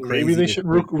fucking crazy. Maybe they should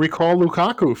recall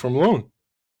Lukaku from loan.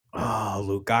 Oh,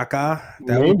 Lukaku?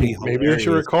 Maybe they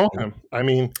should recall him. I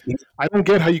mean, I don't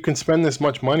get how you can spend this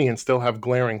much money and still have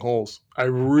glaring holes. I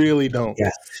really don't.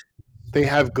 Yes. They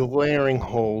have glaring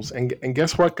holes. And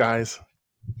guess what, guys?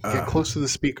 Get close to the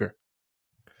speaker.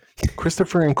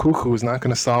 Christopher Nkunku is not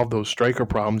going to solve those striker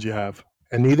problems you have.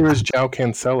 And neither is João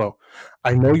Cancelo.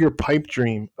 I know your pipe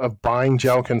dream of buying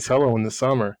João Cancelo in the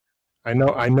summer. I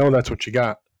know that's what you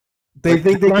got. They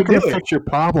think they're not going to fix your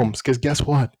problems because guess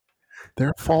what?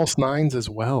 They're false nines as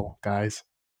well, guys.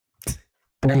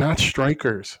 They're not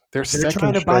strikers. They're second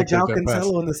trying to buy strikers João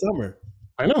Cancelo in the summer.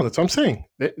 I know, that's what I'm saying.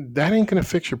 That ain't going to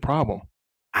fix your problem.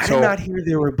 I did not hear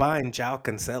they were buying João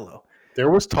Cancelo.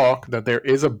 There was talk that there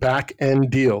is a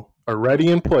back-end deal already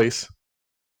in place.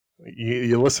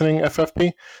 You listening,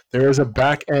 FFP? There is a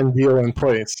back-end deal in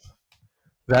place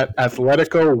that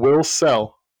Atletico will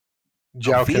sell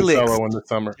João Cancelo in the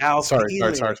summer. Sorry.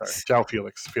 João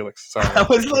Felix. Sorry. I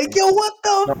was like, yo, what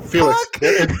the fuck? Felix.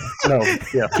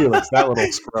 Felix, that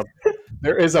little scrub.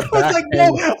 There is a I was back like,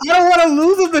 no, end. I don't want to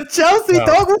lose him to Chelsea, No.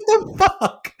 dog. What the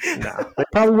fuck? Nah, they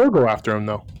probably will go after him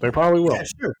though. They probably will. Yeah,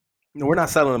 sure. No, we're not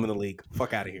selling him in the league.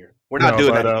 Fuck out of here. We're not No,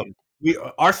 doing but that again. We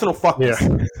Arsenal fucked yeah, us.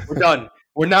 We're done.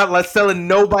 We're not selling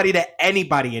nobody to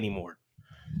anybody anymore.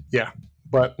 yeah.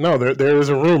 But no, there is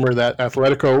a rumor that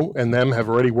Atletico and them have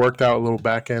already worked out a little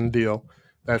back end deal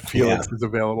that Felix is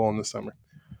available in the summer.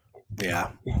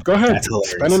 Yeah. Go ahead, That's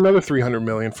hilarious. spend another 300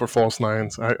 million for false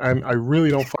nines. I really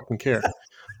don't fucking care.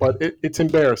 But it's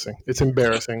embarrassing. It's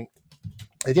embarrassing.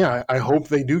 And yeah, I hope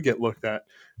they do get looked at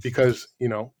because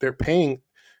they're paying.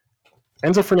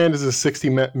 Enzo Fernandez is a 60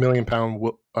 million pound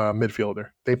midfielder.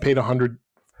 They paid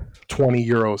 120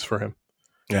 euros for him.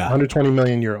 Yeah. 120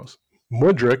 million euros.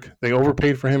 Mudryk, they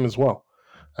overpaid for him as well.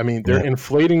 I mean, they're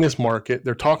inflating this market.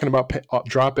 They're talking about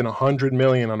dropping 100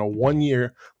 million on a 1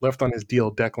 year left on his deal,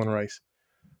 Declan Rice.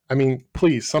 I mean,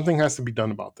 please, something has to be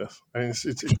done about this. I mean,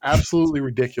 it's absolutely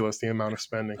ridiculous, the amount of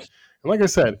spending. And like I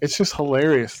said, it's just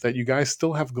hilarious that you guys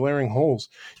still have glaring holes.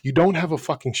 You don't have a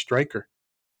fucking striker.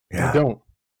 Yeah. You don't.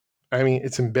 I mean,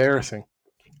 it's embarrassing.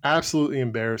 Absolutely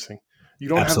embarrassing. You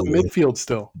don't have a Absolutely. midfield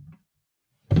still.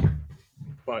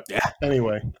 But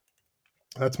anyway,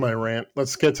 that's my rant.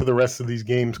 Let's get to the rest of these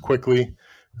games quickly.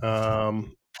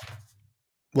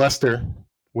 Leicester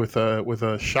with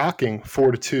a shocking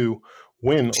 4-2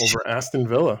 win over Aston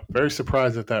Villa. Very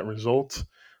surprised at that result.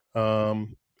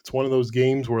 It's one of those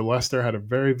games where Leicester had a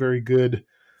very, very good.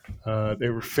 They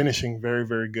were finishing very,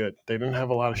 very good. They didn't have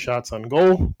a lot of shots on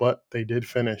goal, but they did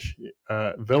finish.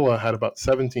 Villa had about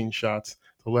 17 shots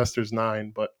to Leicester's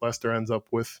 9, but Leicester ends up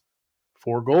with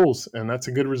 4 goals, and that's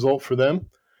a good result for them.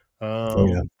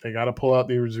 They got to pull out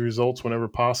these results whenever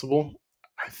possible.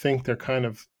 I think they're kind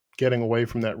of getting away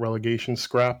from that relegation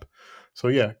scrap. So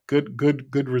yeah,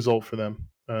 good result for them.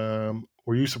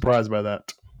 Were you surprised by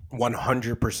that?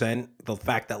 100%. The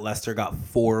fact that Leicester got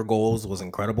 4 goals was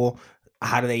incredible.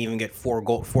 How do they even get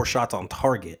 4 shots on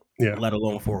target, let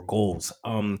alone 4 goals?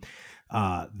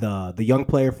 The young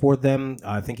player for them,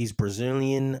 I think he's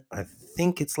Brazilian. I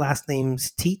think its last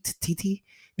name's Titi,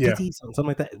 something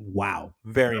like that. Wow,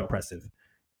 very impressive.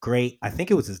 Great. I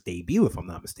think it was his debut, if I'm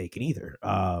not mistaken, either.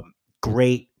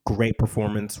 Great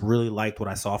performance. Really liked what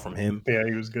I saw from him. Yeah,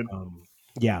 he was good.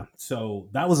 Yeah, so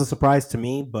that was a surprise to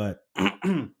me, but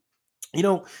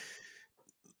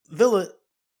Villa,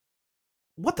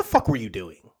 what the fuck were you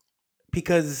doing?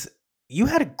 Because you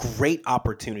had great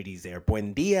opportunities there.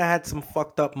 Buendia had some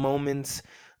fucked up moments.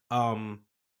 Play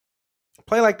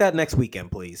like that next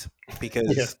weekend, please.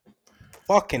 Because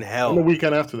fucking hell. And the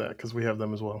weekend after that, because we have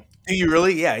them as well. Do you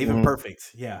really? Yeah, even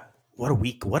perfect. Yeah. What a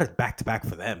week. What a back-to-back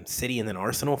for them. City and then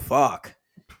Arsenal. Fuck.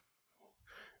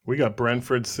 We got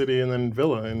Brentford, City, and then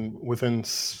Villa within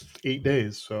 8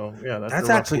 days. So yeah, that's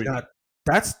actually not.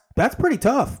 That's pretty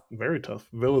tough. Very tough.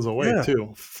 Villa's away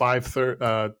too.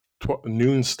 5:30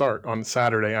 noon start on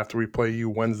Saturday after we play you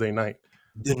Wednesday night.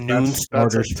 The noon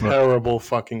starters. That's a terrible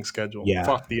fucking schedule. Yeah.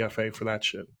 Fuck the FA for that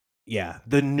shit. Yeah,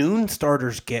 the noon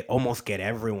starters almost get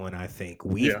everyone. I think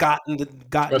we've gotten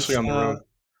especially on the road.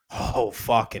 Oh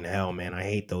fucking hell, man! I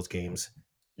hate those games.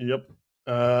 Yep.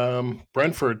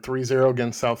 Brentford 3-0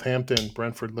 against Southampton.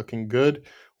 Brentford looking good.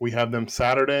 We have them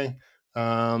Saturday.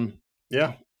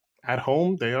 At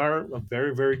home, they are a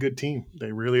very, very good team.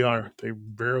 They really are. They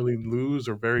barely lose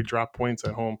or very drop points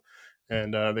at home.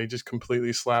 And they just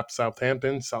completely slapped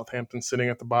Southampton. Southampton sitting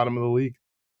at the bottom of the league.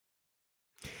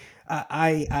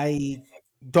 I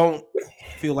don't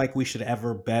feel like we should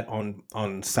ever bet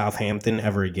on Southampton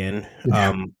ever again.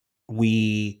 Yeah.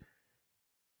 We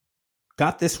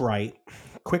got this right.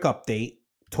 Quick update.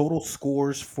 Total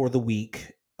scores for the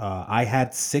week. I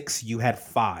had 6. You had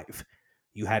 5.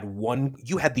 You had 1.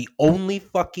 You had the only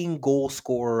fucking goal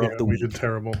scorer of the week. We did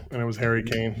terrible, and it was Harry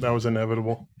Kane. That was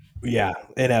inevitable. Yeah,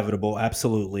 inevitable,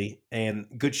 absolutely. And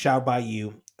good shout by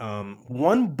you.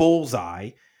 1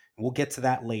 bullseye. We'll get to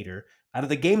that later. Out of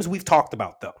the games we've talked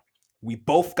about, though, we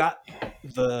both got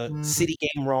the City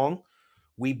game wrong.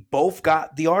 We both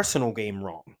got the Arsenal game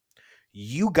wrong.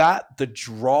 You got the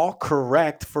draw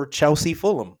correct for Chelsea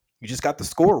Fulham. You just got the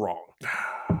score wrong.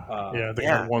 I think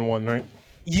got 1-1, right?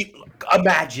 You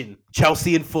imagine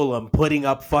Chelsea and Fulham putting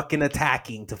up fucking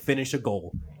attacking to finish a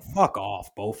goal. Fuck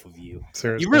off, both of you.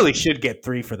 Seriously. You really should get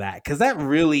 3 for that, because that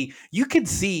really, you could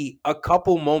see a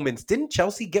couple moments. Didn't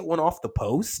Chelsea get one off the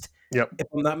post? Yep. If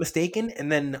I'm not mistaken.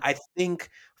 And then I think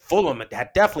Fulham had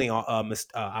definitely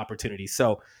missed opportunities.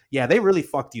 So, yeah, they really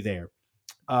fucked you there.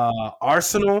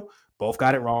 Arsenal, both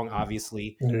got it wrong,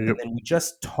 obviously. Yep. And then we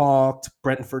just talked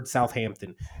Brentford,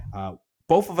 Southampton.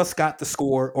 Both of us got the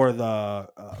score or the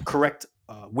correct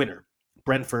winner.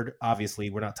 Brentford, obviously,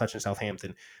 we're not touching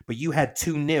Southampton, but you had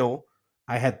 2-0.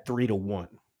 I had 3-1.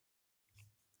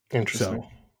 Interesting. So,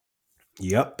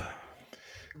 yep.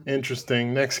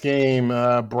 Interesting. Next game,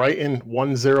 Brighton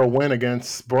 1-0 win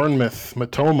against Bournemouth.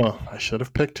 Matoma. I should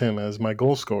have picked him as my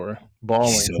goal scorer.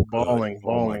 Balling, So balling, good.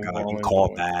 Oh my balling, God, you balling,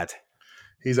 called balling. that.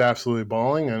 He's absolutely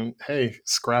balling. And hey,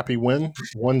 scrappy win,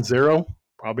 1-0.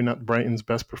 Probably not Brighton's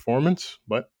best performance,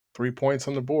 but 3 points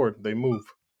on the board. They move.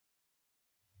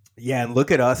 Yeah, and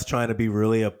look at us trying to be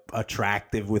really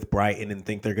attractive with Brighton and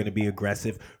think they're going to be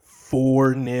aggressive.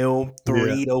 4-0,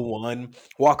 3-1,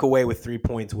 walk away with 3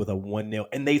 points with a 1-0.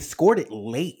 And they scored it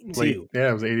late, too. Yeah,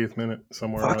 it was 80th minute,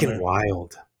 somewhere around Fucking there.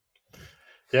 wild.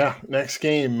 Yeah, next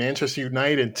game, Manchester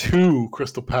United 2,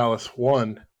 Crystal Palace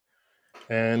 1.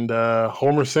 And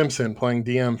Homer Simpson playing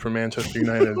DM for Manchester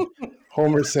United.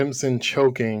 Homer Simpson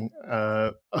choking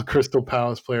a Crystal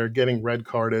Palace player, getting red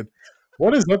carded.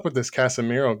 What is up with this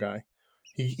Casemiro guy?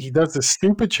 He does this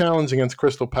stupid challenge against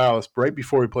Crystal Palace right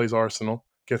before he plays Arsenal,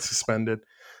 gets suspended,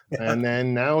 and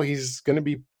then now he's going to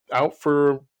be out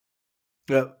for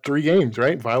 3 games,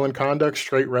 right? Violent conduct,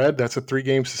 straight red. That's a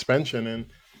 3-game suspension. And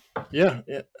yeah,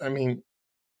 I mean,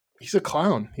 he's a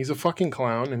clown. He's a fucking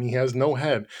clown, and he has no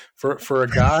head. For a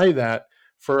guy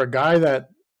that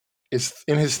is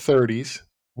in his 30s,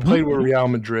 played with Real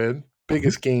Madrid,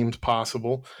 biggest games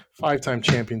possible, 5-time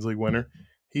Champions League winner.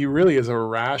 He really is a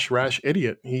rash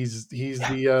idiot. He's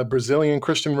the Brazilian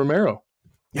Christian Romero.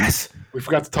 Yes. We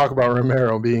forgot to talk about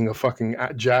Romero being a fucking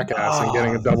jackass and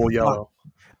getting a double yellow.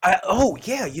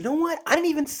 Yeah, you know what? I didn't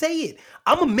even say it.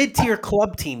 I'm a mid-tier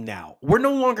club team now. We're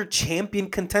no longer champion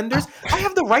contenders. I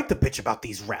have the right to bitch about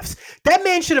these refs. That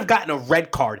man should have gotten a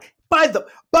red card by the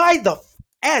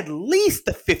at least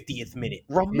the 50th minute.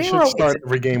 You should start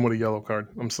every game with a yellow card.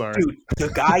 I'm sorry. Dude, the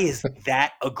guy is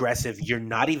that aggressive. You're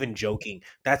not even joking.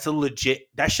 That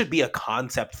should be a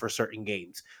concept for certain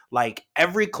games. Like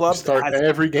every club start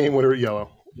every game with a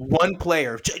yellow. One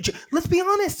player. Let's be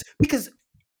honest, because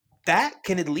that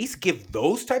can at least give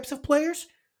those types of players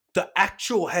the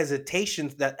actual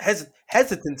hesitance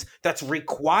that's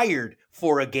required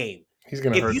for a game. He's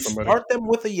going to hurt somebody. If you start them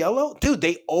with a yellow, dude,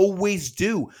 they always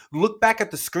do. Look back at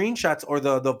the screenshots or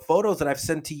the photos that I've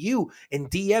sent to you in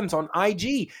DMs on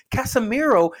IG.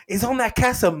 Casemiro is on that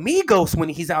Casamigos when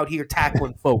he's out here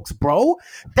tackling folks, bro.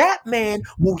 That man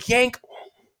will yank.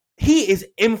 He is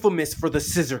infamous for the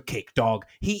scissor kick, dog.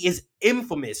 He is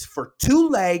infamous for 2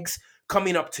 legs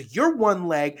coming up to your 1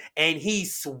 leg, and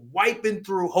he's swiping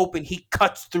through, hoping he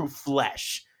cuts through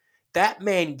flesh. That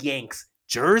man yanks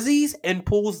jerseys and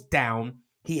pulls down.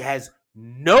 He has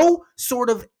no sort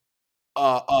of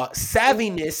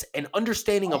savviness and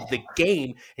understanding of the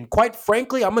game. And quite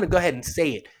frankly, I'm going to go ahead and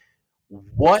say it.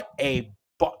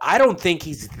 I don't think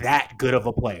he's that good of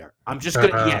a player. I'm just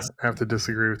going to, yes. I have to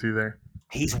disagree with you there.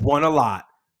 He's won a lot.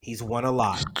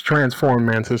 Transform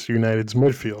Manchester United's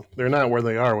midfield. They're not where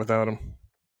they are without him.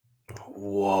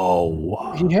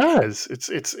 Whoa. He has. It's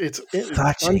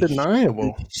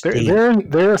undeniable.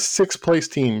 They're a 6th place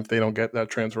team if they don't get that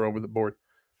transfer over the board.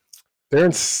 They're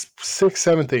in 6th,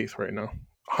 7th, 8th right now.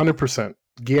 100%.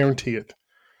 Guarantee it.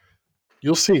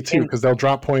 You'll see too, because they'll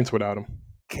drop points without him.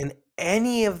 Can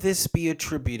any of this be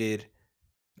attributed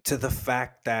to the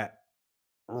fact that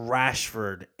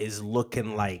Rashford is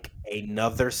looking like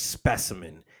another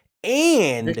specimen,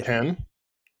 and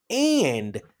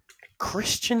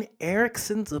Christian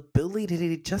Eriksen's ability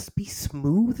to just be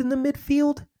smooth in the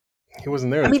midfield? He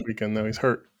wasn't there this weekend, though. He's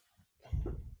hurt.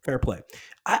 Fair play.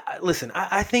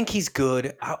 I think he's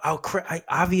good.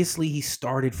 Obviously, he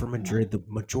started for Madrid the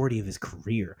majority of his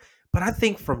career, but I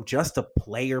think from just a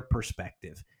player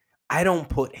perspective, I don't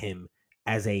put him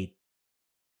as a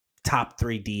top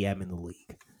 3 DM in the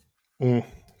league.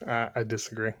 I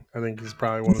disagree. I think he's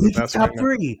probably one of the best top right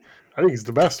 3. Now. I think he's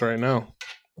the best right now.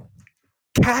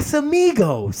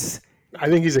 Casamigos. I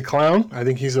think he's a clown. I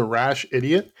think he's a rash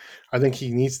idiot. I think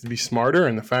he needs to be smarter.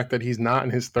 And the fact that he's not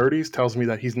in his 30s tells me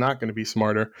that he's not going to be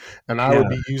smarter. And I would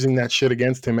be using that shit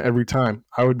against him every time.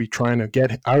 I would be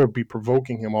I would be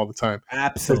provoking him all the time.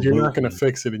 Absolutely. Because you're not going to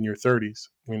fix it in your 30s.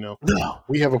 You know,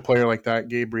 We have a player like that,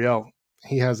 Gabriel.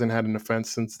 He hasn't had an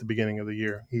offense since the beginning of the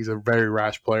year. He's a very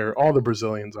rash player. All the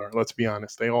Brazilians are. Let's be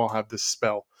honest. They all have this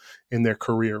spell in their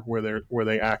career where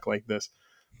they act like this.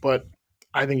 But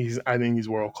I think he's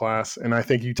world class, and I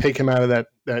think you take him out of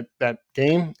that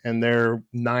game, and they're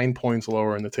 9 points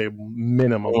lower in the table,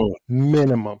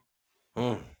 minimum.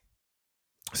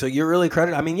 So you're really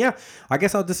credited. I mean, yeah, I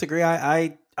guess I'll disagree.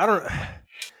 I don't.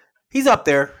 He's up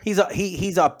there. He's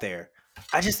up there.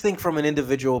 I just think from an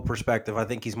individual perspective, I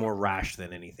think he's more rash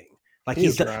than anything. Like He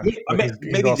is rash, but he's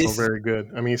maybe also this very good.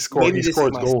 I mean, maybe he this is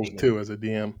scores my goals statement. too as a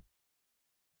DM.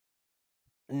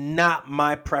 Not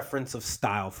my preference of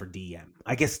style for DM.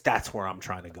 I guess that's where I'm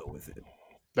trying to go with it.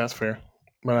 That's fair,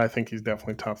 but I think he's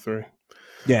definitely top three.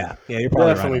 Yeah, you're probably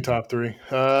right. Definitely top three.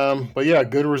 But yeah,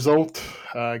 good result.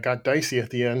 Got dicey at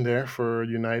the end there for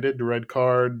United. The red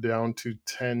card down to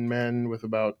 10 men with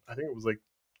about, I think it was like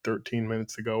 13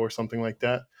 minutes to go or something like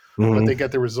that. But they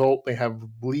get the result. They have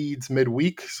Leeds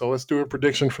midweek. So let's do a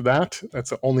prediction for that. That's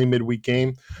the only midweek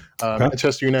game. Okay.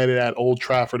 Manchester United at Old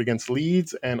Trafford against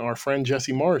Leeds. And our friend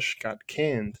Jesse Marsh got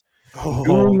canned. New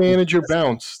Oh, manager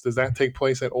bounce. Does that take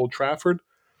place at Old Trafford?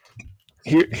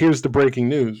 Here's the breaking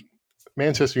news.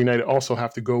 Manchester United also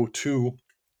have to go to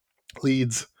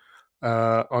Leeds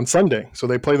on Sunday. So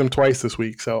they play them twice this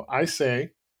week. So I say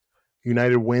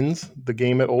United wins the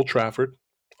game at Old Trafford.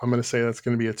 I'm going to say that's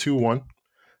going to be a 2-1.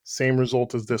 Same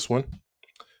result as this one.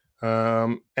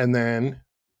 And then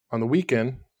on the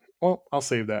weekend, well, I'll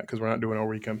save that because we're not doing our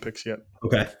weekend picks yet.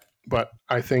 okay. But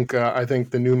I think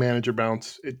the new manager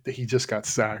bounce, he just got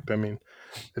sacked. I mean,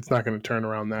 it's not going to turn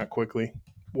around that quickly.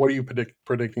 What are you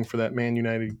predicting for that Man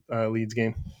United Leeds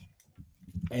game?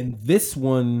 And this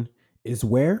one is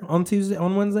where on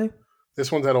Wednesday?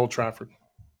 This one's at Old Trafford.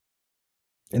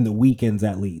 And the weekend's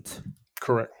at Leeds.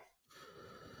 Correct.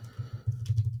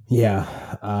 Yeah.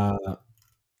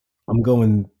 I'm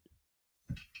going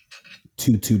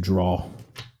 2-2 draw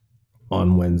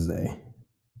on Wednesday.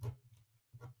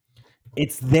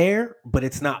 It's there, but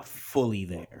it's not fully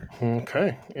there.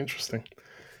 Okay, interesting.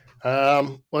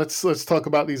 Let's talk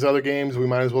about these other games. We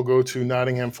might as well go to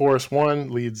Nottingham Forest 1,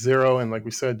 Leeds 0, and like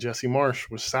we said, Jesse Marsh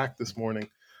was sacked this morning.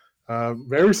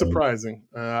 Very surprising.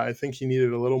 I think he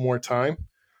needed a little more time,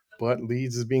 but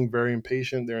Leeds is being very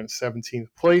impatient. They're in 17th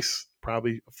place,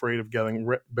 probably afraid of getting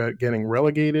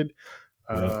relegated.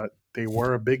 They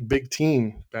were a big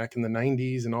team back in the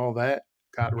 90s and all that,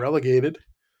 got relegated,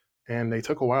 and they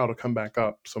took a while to come back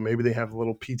up. So maybe they have a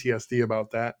little PTSD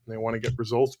about that and they want to get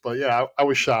results. But yeah, I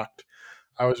was shocked.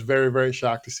 I was very, very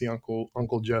shocked to see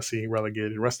Uncle Jesse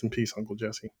relegated. Rest in peace, Uncle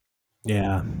Jesse.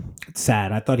 Yeah, it's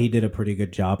sad. I thought he did a pretty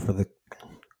good job for the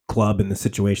club and the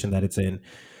situation that it's in.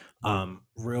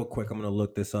 Real quick, I'm going to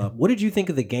look this up. What did you think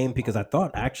of the game? Because I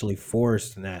thought actually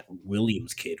Forrest and that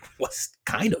Williams kid was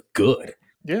kind of good.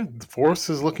 Yeah, Forrest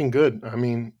is looking good. I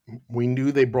mean, we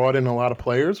knew they brought in a lot of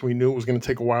players. We knew it was going to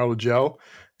take a while to gel,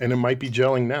 and it might be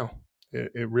gelling now.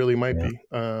 It really might be.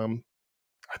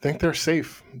 I think they're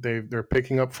safe. They're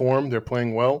picking up form. They're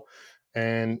playing well,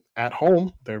 and at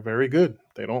home they're very good.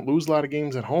 They don't lose a lot of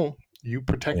games at home. You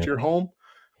protect your home,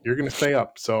 you're going to stay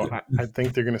up. So I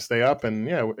think they're going to stay up. And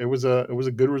yeah, it was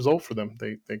a good result for them.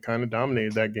 They kind of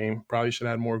dominated that game. Probably should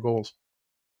have had more goals.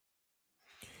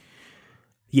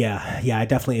 Yeah, I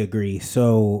definitely agree.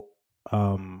 So,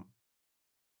 doing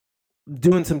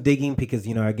some digging because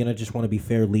again, I just want to be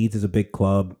fair. Leeds is a big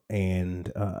club,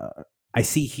 and I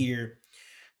see here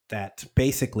that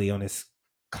basically on his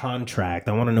contract,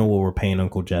 I want to know what we're paying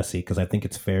Uncle Jesse because I think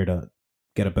it's fair to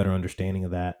get a better understanding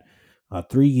of that.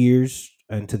 3 years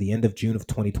and to the end of June of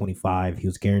 2025, he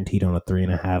was guaranteed on a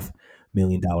 $3.5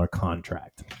 million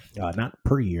contract, not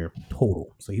per year,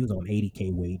 total. So he was on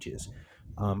 $80K wages.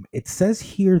 It says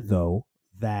here, though,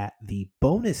 that the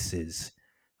bonuses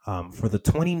for the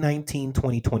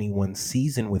 2019-2021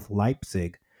 season with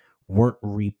Leipzig weren't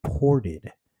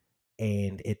reported,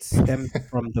 and it stemmed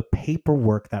from the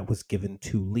paperwork that was given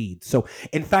to Leeds. So,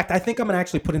 in fact, I think I'm going to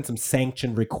actually put in some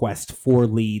sanction requests for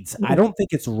Leeds. I don't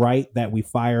think it's right that we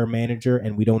fire a manager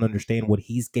and we don't understand what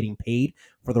he's getting paid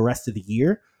for the rest of the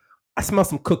year. I smell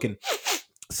some cooking.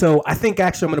 So I think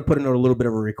actually I'm going to put in a little bit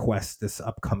of a request this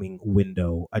upcoming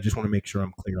window. I just want to make sure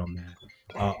I'm clear on that.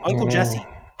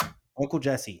 Uncle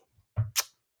Jesse.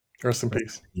 Rest in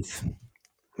peace.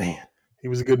 Man. He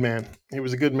was a good man. He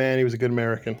was a good man. He was a good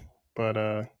American. But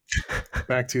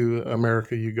back to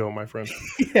America you go, my friend.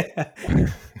 Yeah.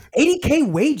 80K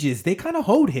wages. They kind of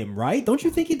hold him, right? Don't you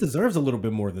think he deserves a little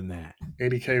bit more than that?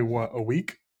 80K what, a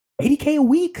week? 80K a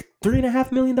week.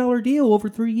 $3.5 million deal over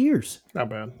 3 years. Not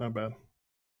bad.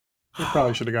 He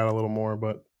probably should have got a little more,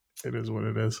 but it is what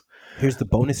it is. Here's the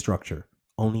bonus structure.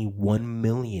 Only $1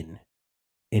 million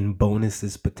in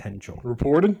bonuses potential.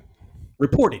 Reported.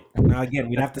 Now again,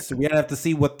 we'd have to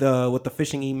see what the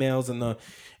phishing emails and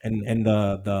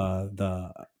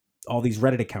the all these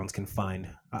Reddit accounts can find.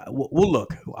 We'll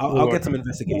look. I'll get some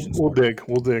investigations. We'll dig.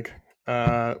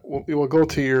 We'll go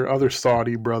to your other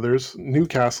Saudi brothers,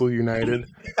 Newcastle United.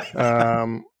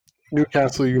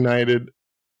 Newcastle United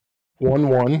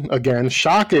 1-1 again.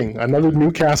 Shocking. Another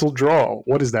Newcastle draw.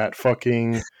 What is that?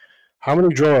 Fucking How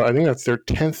many draw? I think that's their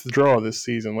 10th draw this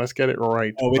season. Let's get it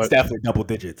right. Oh, it's But definitely double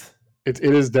digits. it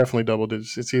is definitely double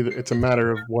digits. It's a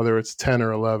matter of whether it's 10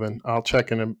 or 11. I'll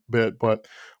check in a bit. But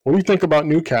what do you think about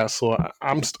Newcastle?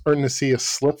 I'm starting to see a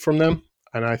slip from them,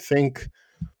 and I think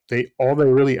all they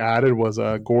really added was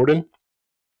Gordon.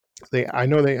 I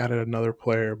know they added another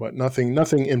player, but nothing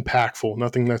impactful,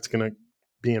 nothing that's going to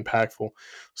be impactful.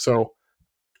 So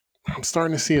I'm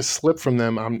starting to see a slip from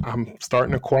them. I'm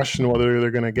starting to question whether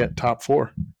they're going to get top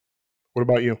four. What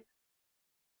about you?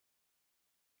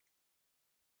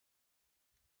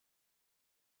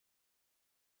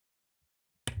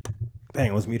 Dang,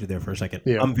 I was muted there for a second.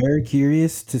 Yeah, I'm very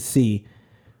curious to see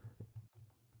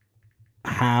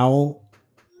how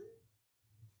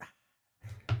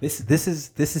this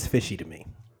is fishy to me,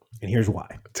 and here's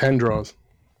why. 10 draws,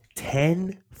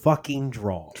 10 fucking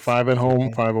draws. 5 at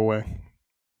home, 5 away.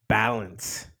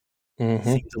 Balance Mm-hmm.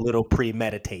 seems a little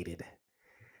premeditated.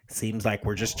 Seems like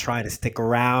we're just trying to stick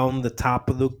around the top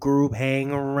of the group,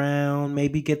 hang around,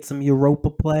 maybe get some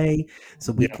Europa play,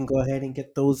 so we can go ahead and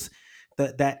get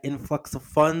that influx of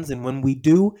funds. And when we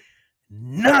do,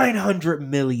 900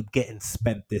 milli getting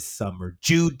spent this summer.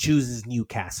 Jude chooses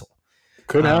Newcastle.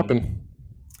 Could happen.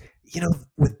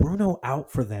 With Bruno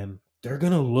out for them, they're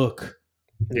gonna look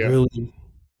really,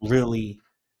 really,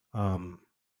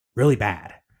 really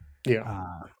bad. Yeah.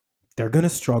 They're gonna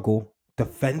struggle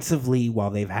defensively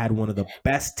while they've had one of the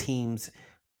best teams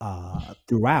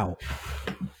throughout.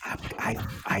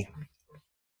 I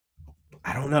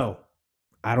don't know.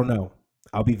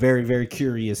 I'll be very, very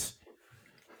curious.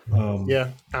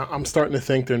 I'm starting to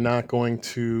think they're not going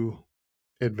to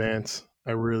advance.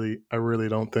 I really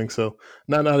don't think so.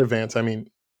 Not advance. I mean,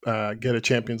 get a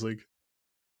Champions League.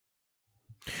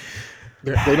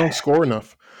 They don't score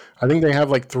enough. I think they have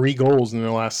like 3 goals in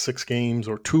their last 6 games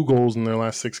or 2 goals in their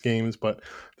last 6 games, but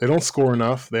they don't score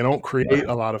enough. They don't create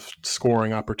a lot of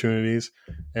scoring opportunities.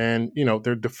 And,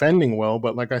 they're defending well,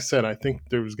 but like I said, I think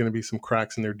there's going to be some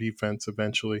cracks in their defense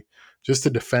eventually. Just to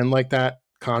defend like that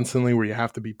constantly where you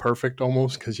have to be perfect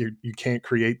almost because you can't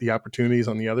create the opportunities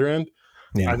on the other end.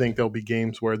 Yeah. I think there'll be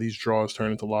games where these draws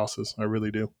turn into losses. I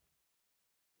really do.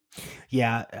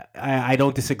 Yeah, I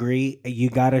don't disagree. You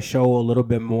got to show a little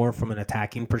bit more from an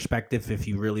attacking perspective if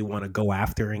you really want to go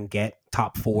after and get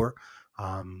top 4.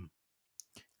 I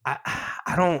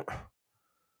don't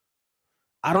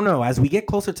know. As we get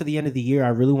closer to the end of the year, I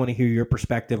really want to hear your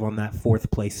perspective on that 4th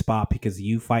place spot because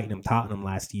you fighting them Tottenham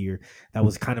last year, that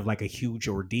was kind of like a huge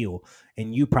ordeal,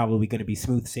 and you probably going to be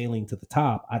smooth sailing to the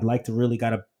top. I'd like to really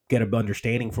got to get an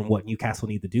understanding from what Newcastle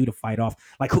need to do to fight off.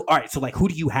 Like, who? All right, so like, who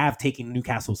do you have taking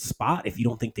Newcastle's spot if you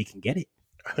don't think they can get it?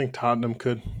 I think Tottenham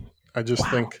could. I just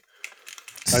think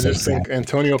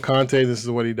Antonio Conte, this is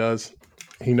what he does.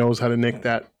 He knows how to nick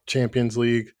that Champions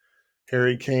League.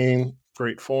 Harry Kane,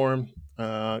 great form.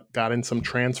 Got in some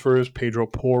transfers. Pedro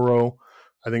Porro.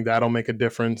 I think that'll make a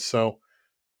difference. So,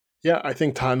 yeah, I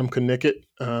think Tottenham can nick it.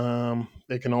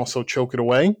 They can also choke it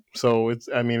away. So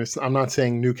I'm not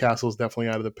saying Newcastle's definitely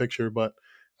out of the picture, but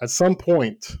at some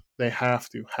point they have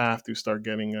to start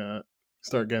getting a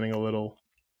little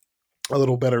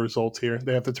better results here.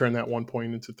 They have to turn that 1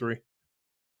 point into 3. Is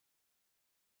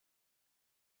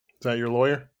that your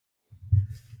lawyer?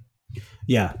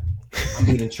 Yeah, I'm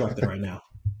being instructed right now.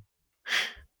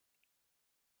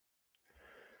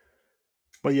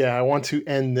 But yeah, I want to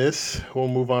end this. We'll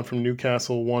move on from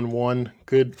Newcastle 1-1.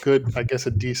 Good. I guess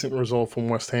a decent result from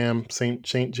West Ham. St.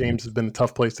 James has been a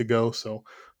tough place to go, so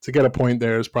to get a point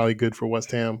there is probably good for West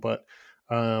Ham. But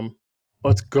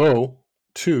let's go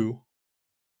to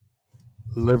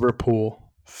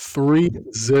Liverpool.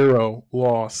 3-0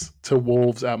 loss to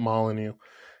Wolves at Molineux.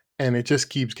 And it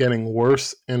just keeps getting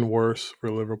worse and worse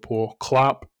for Liverpool.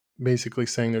 Klopp basically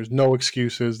saying there's no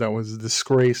excuses. That was a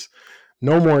disgrace.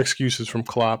 No more excuses from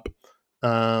Klopp.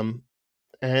 And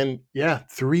yeah,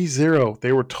 3-0.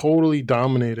 They were totally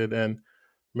dominated. And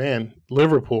man,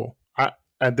 Liverpool,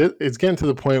 it's getting to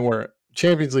the point where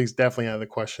Champions League's definitely out of the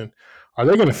question. Are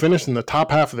they going to finish in the top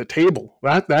half of the table?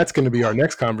 That's going to be our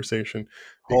next conversation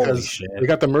because we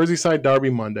got the Merseyside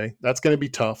derby Monday. That's going to be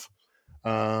tough.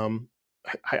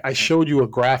 I showed you a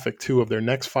graphic too of their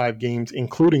next 5 games,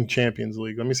 including Champions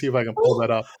League. Let me see if I can pull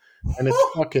that up. And it's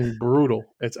fucking brutal.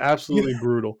 It's absolutely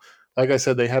brutal. Like I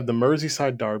said, they have the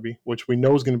Merseyside derby, which we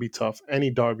know is going to be tough. Any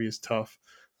derby is tough.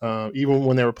 Even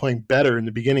when they were playing better in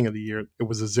the beginning of the year, it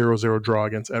was a 0-0 draw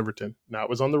against Everton. Now, it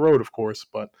was on the road, of course,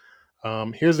 but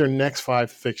here's their next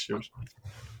 5 fixtures.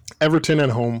 Everton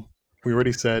at home. We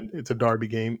already said it's a derby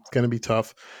game. It's going to be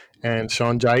tough. And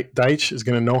Sean Dyche is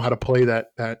going to know how to play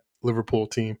that Liverpool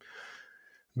team.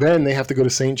 Then they have to go to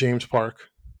St. James Park.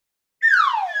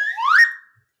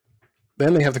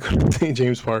 Then they have to go to St.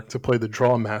 James Park to play the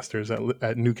Draw Masters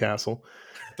at Newcastle.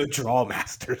 The Draw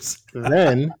Masters.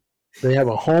 Then they have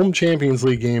a home Champions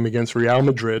League game against Real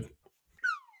Madrid.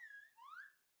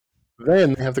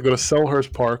 Then they have to go to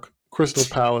Selhurst Park, Crystal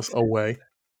Palace away.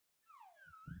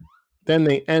 Then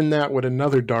they end that with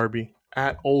another derby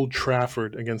at Old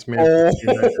Trafford against Manchester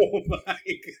United. Oh my God.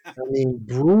 I mean,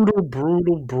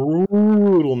 brutal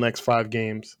next 5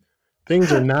 games.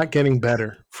 Things are not getting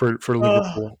better for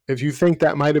Liverpool. If you think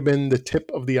that might have been the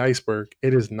tip of the iceberg,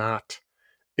 it is not.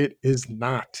 It is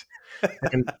not.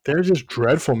 And they're just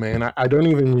dreadful, man. I don't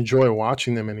even enjoy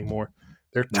watching them anymore.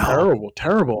 They're terrible.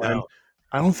 No. And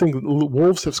I don't think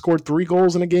Wolves have scored 3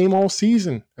 goals in a game all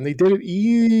season. And they did it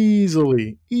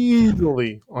easily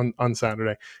on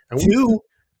Saturday. And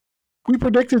we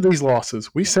predicted these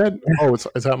losses. We said,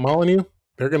 is that Molyneux?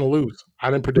 They're going to lose. I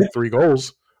didn't predict 3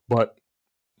 goals, but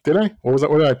did I? What was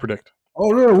that? What did I predict? Oh,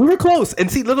 no, we were close.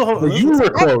 And see, you were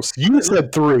close. You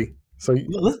said 3. So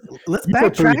let's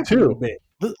backtrack a little bit.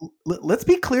 Let's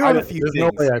be clear on a few things.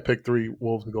 There's no way I picked 3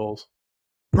 Wolves goals.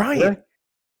 Brian,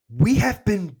 we have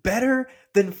been better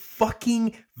than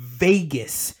fucking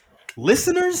Vegas.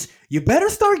 Listeners, you better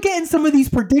start getting some of these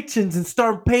predictions and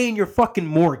start paying your fucking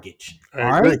mortgage.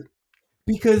 All right?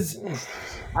 Because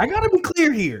I got to be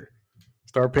clear here.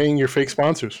 Start paying your fake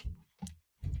sponsors.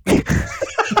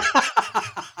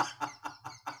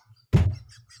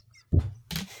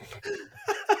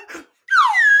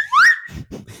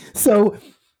 So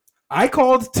I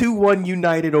called 2-1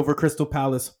 United over Crystal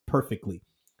Palace perfectly.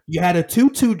 You had a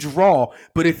 2-2 draw,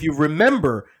 but if you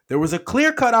remember, there was a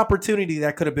clear-cut opportunity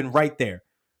that could have been right there.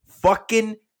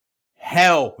 Fucking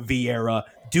hell, Vieira.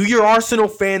 Do your Arsenal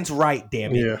fans right,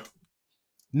 damn it. Yeah.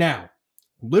 Now,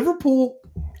 Liverpool,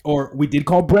 or we did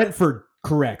call Brentford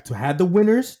correct. Had the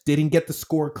winners, didn't get the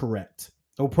score correct.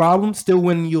 No problem, still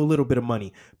winning you a little bit of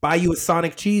money. Buy you a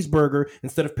Sonic cheeseburger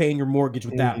instead of paying your mortgage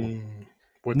with that one.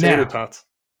 With tater tots.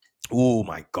 Oh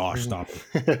my gosh, stop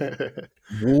it.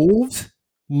 Wolves,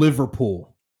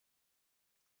 Liverpool.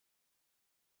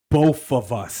 Both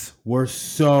of us were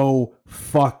so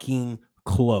fucking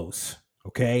close.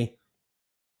 Okay?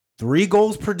 3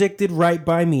 goals predicted right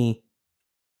by me.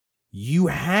 You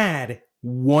had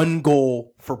 1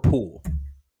 goal for Pool.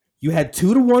 You had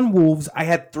 2-1 Wolves. I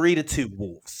had 3-2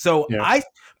 Wolves. So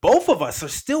both of us are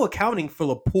still accounting for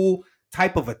the Pool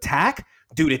type of attack.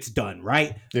 Dude, it's done,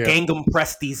 right? Yeah. Gangham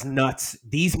press these nuts.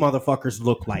 These motherfuckers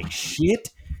look like shit.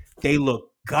 They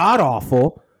look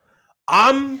god-awful.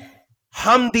 Hamdulillah,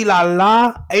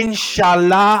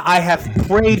 inshallah, I have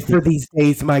prayed for these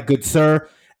days, my good sir.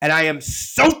 And I am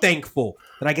so thankful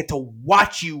that I get to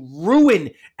watch you ruin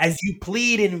as you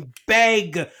plead and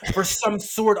beg for some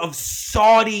sort of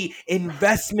Saudi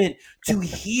investment to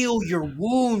heal your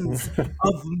wounds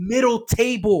of middle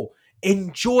table.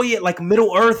 Enjoy it like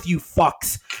Middle Earth, you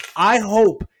fucks. I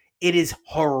hope it is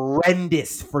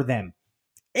horrendous for them.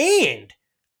 And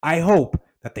I hope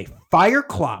that they fire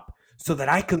Klopp so that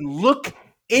I can look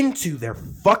into their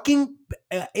fucking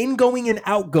ingoing and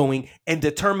outgoing and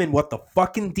determine what the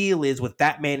fucking deal is with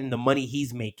that man and the money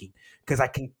he's making. Because I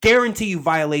can guarantee you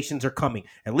violations are coming.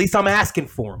 At least I'm asking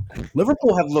for them.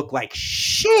 Liverpool have looked like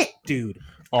shit, dude.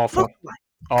 Awful.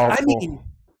 I mean,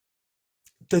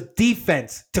 the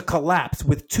defense to collapse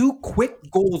with 2 quick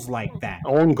goals like that.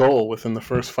 Own goal within the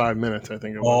first 5 minutes, I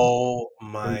think it was. Oh,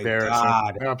 my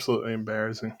God. Absolutely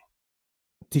embarrassing.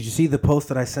 Did you see the post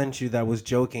that I sent you that was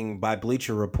joking by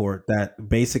Bleacher Report that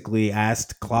basically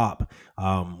asked Klopp,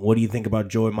 what do you think about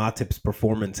Joey Matip's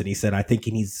performance? And he said, I think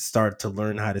he needs to start to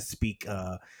learn how to speak,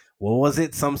 what was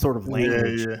it? Some sort of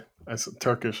language. Yeah. That's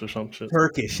Turkish or some shit.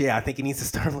 Turkish, yeah. I think he needs to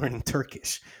start learning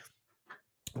Turkish.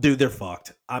 Dude, they're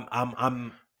fucked.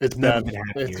 It's bad.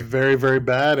 It's very, very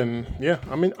bad. And yeah,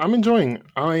 I'm enjoying it.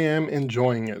 I am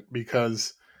enjoying it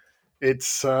because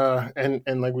it's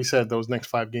and like we said, those next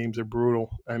 5 games are brutal.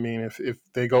 I mean, if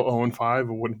they go 0-5,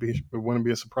 it wouldn't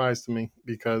be a surprise to me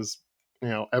because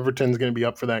Everton's going to be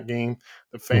up for that game.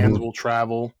 The fans will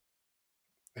travel.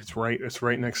 It's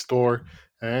right next door,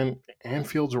 and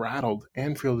Anfield's rattled.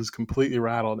 Anfield is completely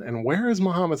rattled. And where is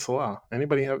Mohamed Salah?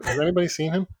 Has anybody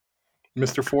seen him,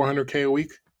 Mr. 400K a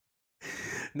week?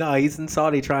 No, he's in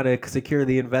Saudi trying to secure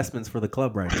the investments for the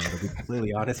club right now, to be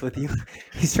completely honest with you.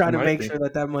 He's trying to make sure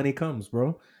that money comes,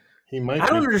 bro. He might. I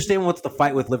don't understand what's the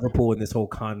fight with Liverpool in this whole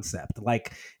concept.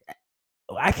 Like,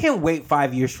 I can't wait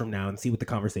 5 years from now and see what the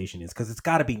conversation is because it's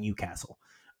got to be Newcastle.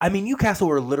 I mean, Newcastle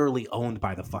are literally owned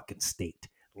by the fucking state.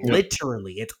 Yep.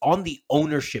 Literally, it's on the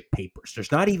ownership papers.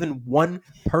 There's not even one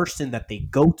person that they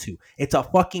go to. It's a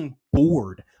fucking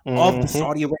board of the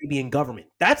Saudi Arabian government.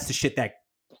 That's the shit that...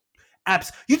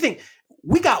 You think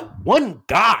We got one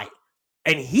guy,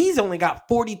 and he's only got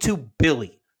 42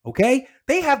 billion. Okay,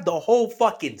 they have the whole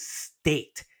fucking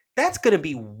state. That's gonna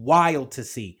be wild to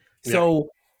see. So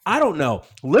I don't know,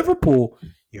 Liverpool.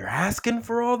 You're asking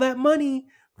for all that money.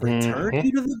 Return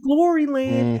you to the glory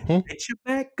land. Get you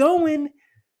back going.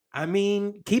 I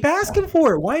mean, keep asking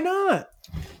for it. Why not?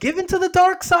 Give into the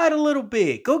dark side a little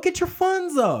bit. Go get your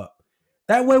funds up.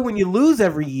 That way, when you lose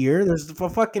every year, there's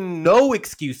fucking no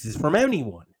excuses from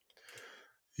anyone.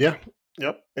 Yeah.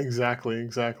 Yep. Exactly.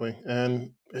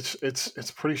 And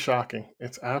it's pretty shocking.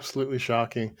 It's absolutely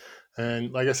shocking.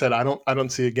 And like I said, I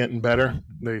don't see it getting better.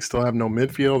 They still have no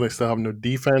midfield. They still have no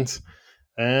defense.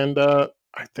 And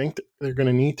I think that they're going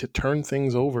to need to turn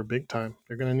things over big time.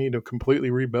 They're going to need to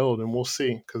completely rebuild, and we'll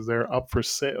see because they're up for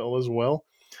sale as well.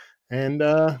 And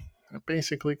that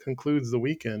basically concludes the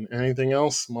weekend. Anything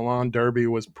else? Milan Derby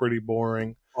was pretty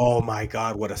boring. Oh my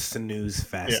God, what a snooze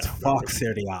fest. Yeah, Fuck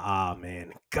Serie A, man.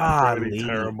 pretty Golly.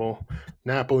 terrible.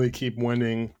 Napoli keep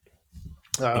winning.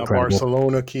 Incredible.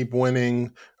 Barcelona keep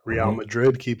winning. Real Mhm.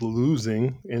 Madrid keep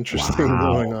losing. Interesting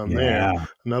Wow. going on there. Yeah.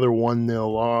 Another 1-0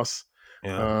 loss.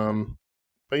 Yeah.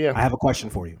 But yeah. I have a question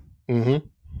for you. Mm-hmm.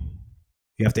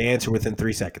 You have to answer within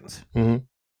 3 seconds. Mm-hmm.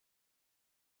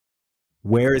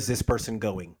 Where is this person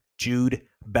going? Jude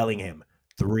Bellingham.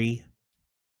 3,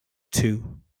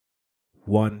 2,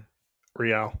 1,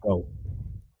 Real. go.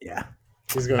 Yeah.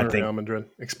 He's going to Real Madrid,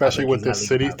 especially with this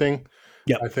City thing.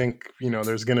 Yeah. I think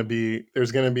there's going to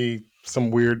be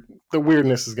some the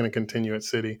weirdness is going to continue at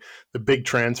City. The big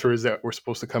transfers that were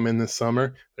supposed to come in this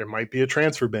summer, there might be a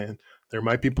transfer ban. There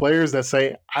might be players that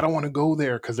say, I don't want to go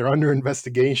there because they're under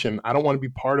investigation. I don't want to be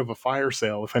part of a fire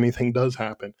sale if anything does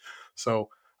happen. So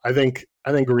I think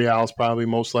Real is probably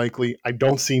most likely. I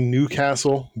don't see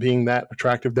Newcastle being that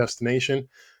attractive destination,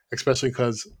 especially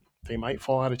because they might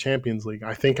fall out of Champions League.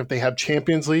 I think if they have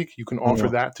Champions League, you can offer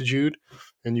that to Jude,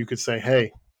 and you could say,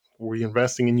 hey, we're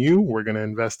investing in you. We're going to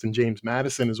invest in James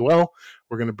Maddison as well.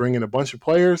 We're going to bring in a bunch of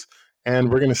players, and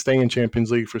we're going to stay in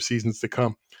Champions League for seasons to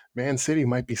come. Man City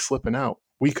might be slipping out.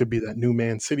 We could be that new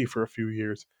Man City for a few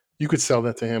years. You could sell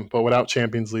that to him, but without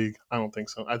Champions League, I don't think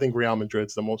so. I think Real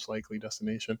Madrid's the most likely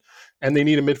destination, and they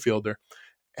need a midfielder.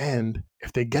 And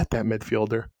if they get that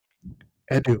midfielder,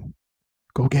 Edu,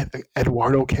 go get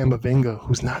Eduardo Camavinga,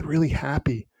 who's not really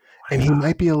happy. And he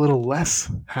might be a little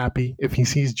less happy if he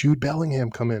sees Jude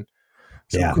Bellingham come in.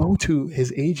 So go to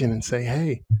his agent and say,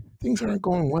 hey, things aren't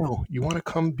going well. You want to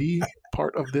come be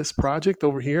part of this project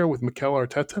over here with Mikel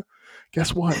Arteta?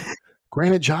 Guess what?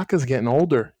 Granit Xhaka's getting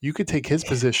older. You could take his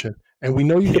position. And we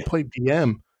know you could play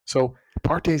DM. So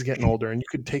Partey's getting older and you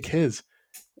could take his.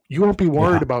 You won't be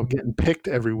worried about getting picked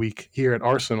every week here at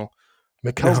Arsenal.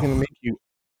 Mikel's going to make you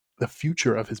the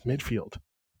future of his midfield.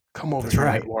 Come over here,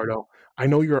 Eduardo. I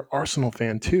know you're an Arsenal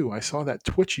fan too. I saw that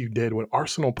Twitch you did with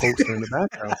Arsenal poster in the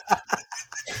background.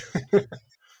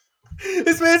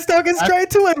 This man's talking straight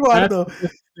to Eduardo. That's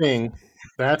the thing.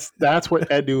 That's what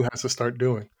Edu has to start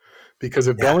doing. Because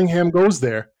if Bellingham goes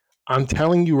there, I'm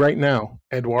telling you right now,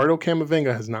 Eduardo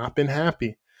Camavinga has not been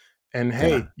happy. And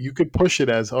hey, you could push it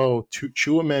as,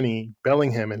 Tchouaméni,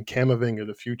 Bellingham, and Camavinga,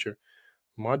 the future.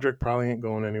 Modric probably ain't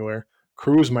going anywhere.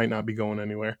 Cruz might not be going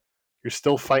anywhere. You're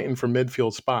still fighting for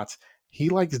midfield spots. He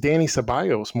likes Danny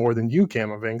Ceballos more than you,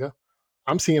 Camavinga.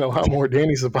 I'm seeing a lot more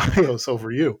Danny Ceballos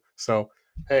over you. So,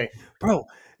 hey, bro,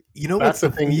 you know that's the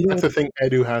thing. That's the thing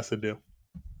Edu has to do.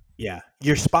 Yeah,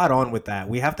 you're spot on with that.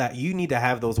 We have that. You need to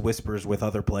have those whispers with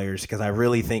other players because I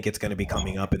really think it's going to be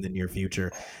coming up in the near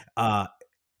future.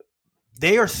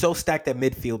 They are so stacked at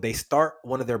midfield. They start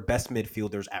one of their best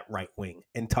midfielders at right wing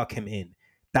and tuck him in.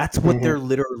 That's what they're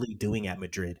literally doing at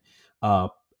Madrid.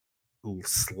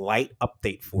 Slight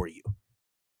update for you.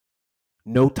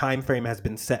 No time frame has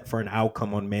been set for an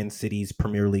outcome on Man City's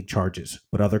Premier League charges,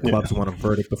 but other clubs want a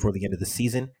verdict before the end of the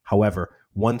season. However,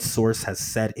 one source has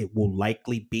said it will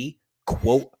likely be,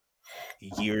 quote,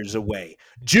 years away.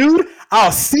 Jude,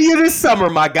 I'll see you this summer,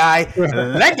 my guy.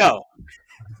 Let go.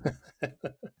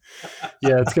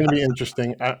 Yeah, it's going to be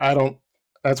interesting. I don't.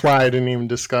 That's why I didn't even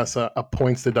discuss a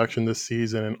points deduction this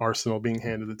season and Arsenal being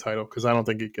handed the title because I don't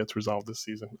think it gets resolved this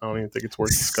season. I don't even think it's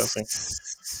worth discussing.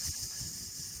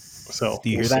 So do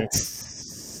you hear that?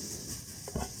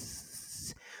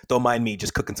 Don't mind me,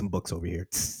 just cooking some books over here.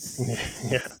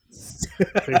 Yeah,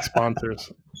 big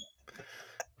sponsors.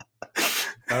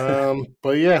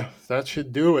 But yeah, that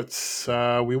should do it.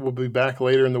 We will be back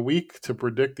later in the week to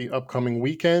predict the upcoming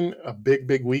weekend, a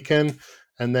big weekend,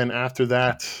 and then after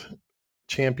that,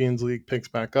 Champions League picks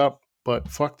back up. But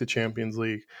fuck the Champions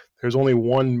League. There's only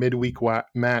one midweek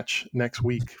match next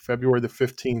week, February the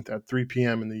 15th at 3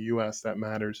 p.m. in the U.S. that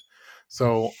matters.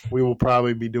 So we will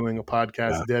probably be doing a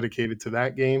podcast dedicated to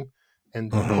that game and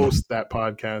post that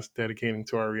podcast dedicating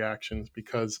to our reactions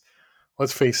because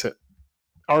let's face it,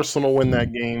 Arsenal win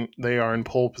that game. They are in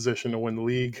pole position to win the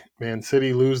league. Man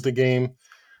City lose the game.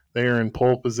 They are in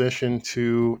pole position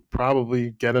to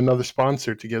probably get another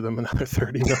sponsor to give them another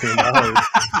 $30 million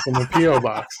from the P.O.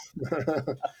 box.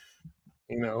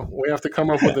 We have to come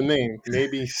up with a name.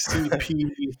 Maybe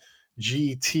CPGT,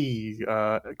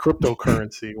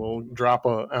 cryptocurrency. We'll drop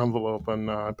an envelope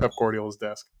on Pep Guardiola's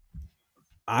desk.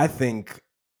 I think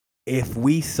if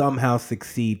we somehow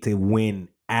succeed to win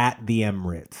at the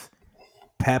Emirates,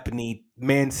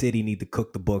 Man City need to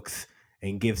cook the books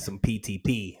and give some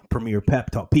PTP, Premier Pep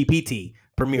Talk, PPT,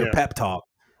 Premier Pep Talk.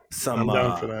 I'm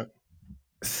down for that.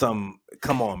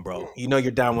 Come on, bro. You know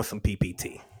you're down with some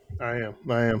PPT. I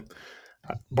am.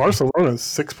 Barcelona is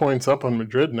 6 points up on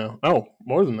Madrid now. Oh,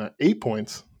 more than that. 8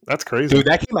 points. That's crazy. Dude,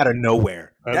 that came out of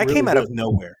nowhere. That really came out of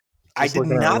nowhere. Just I did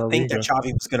not think that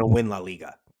Xavi was going to win La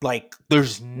Liga. Like,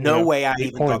 there's no way I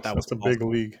even thought that was a big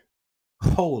league.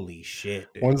 Holy shit,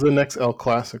 dude. When's the next El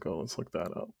Clasico? Let's look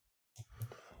that up.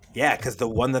 Yeah, because the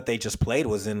one that they just played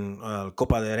was in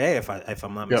Copa del Rey, if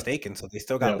I'm not mistaken. So they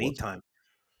still got league time.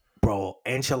 Bro,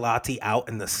 Ancelotti out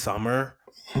in the summer.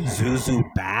 Zuzu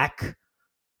back.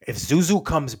 If Zuzu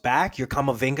comes back, your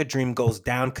Camavinga dream goes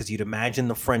down because you'd imagine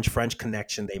the French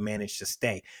connection, they managed to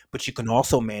stay. But you can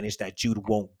also manage that Jude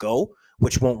won't go,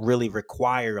 which won't really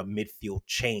require a midfield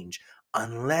change.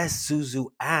 Unless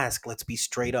Zuzu asks, let's be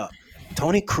straight up.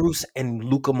 Toni Kroos and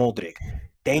Luka Modric,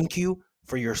 thank you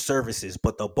for your services,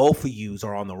 but the both of yous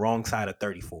are on the wrong side of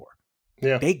 34.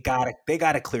 Yeah. They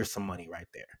gotta clear some money right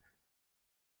there.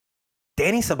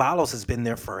 Danny Ceballos has been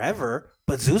there forever,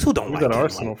 but Zuzu don't like him. He was at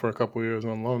Arsenal for a couple of years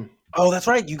on loan. Oh, that's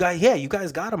right. You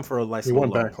guys got him for a license. He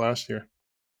went back last year.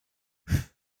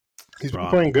 He's been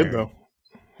playing good though.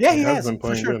 Yeah, he has been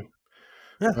playing good.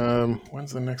 Yeah.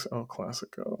 When's the next El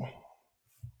Clasico?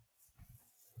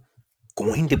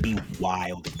 Going to be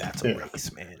wild if that's a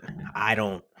race, man.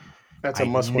 That's a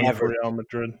must-win for Real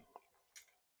Madrid.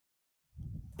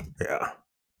 Yeah.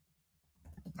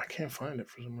 I can't find it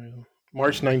for some reason.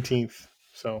 March 19th.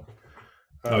 So.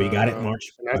 You got it,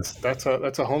 March. That's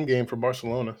a home game for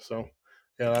Barcelona. So,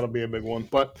 yeah, that'll be a big one.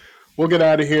 But we'll get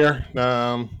out of here.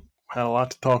 Had a lot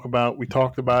to talk about. We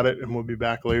talked about it, and we'll be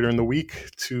back later in the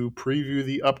week to preview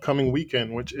the upcoming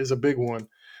weekend, which is a big one.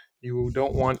 You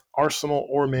don't want Arsenal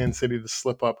or Man City to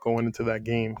slip up going into that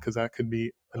game because that could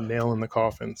be a nail in the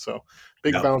coffin. So,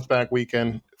 big bounce back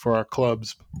weekend for our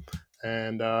clubs.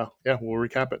 And, we'll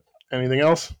recap it. Anything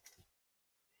else?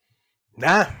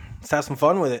 Nah, let's have some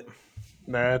fun with it.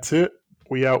 That's it.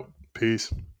 We out.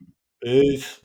 Peace. Peace.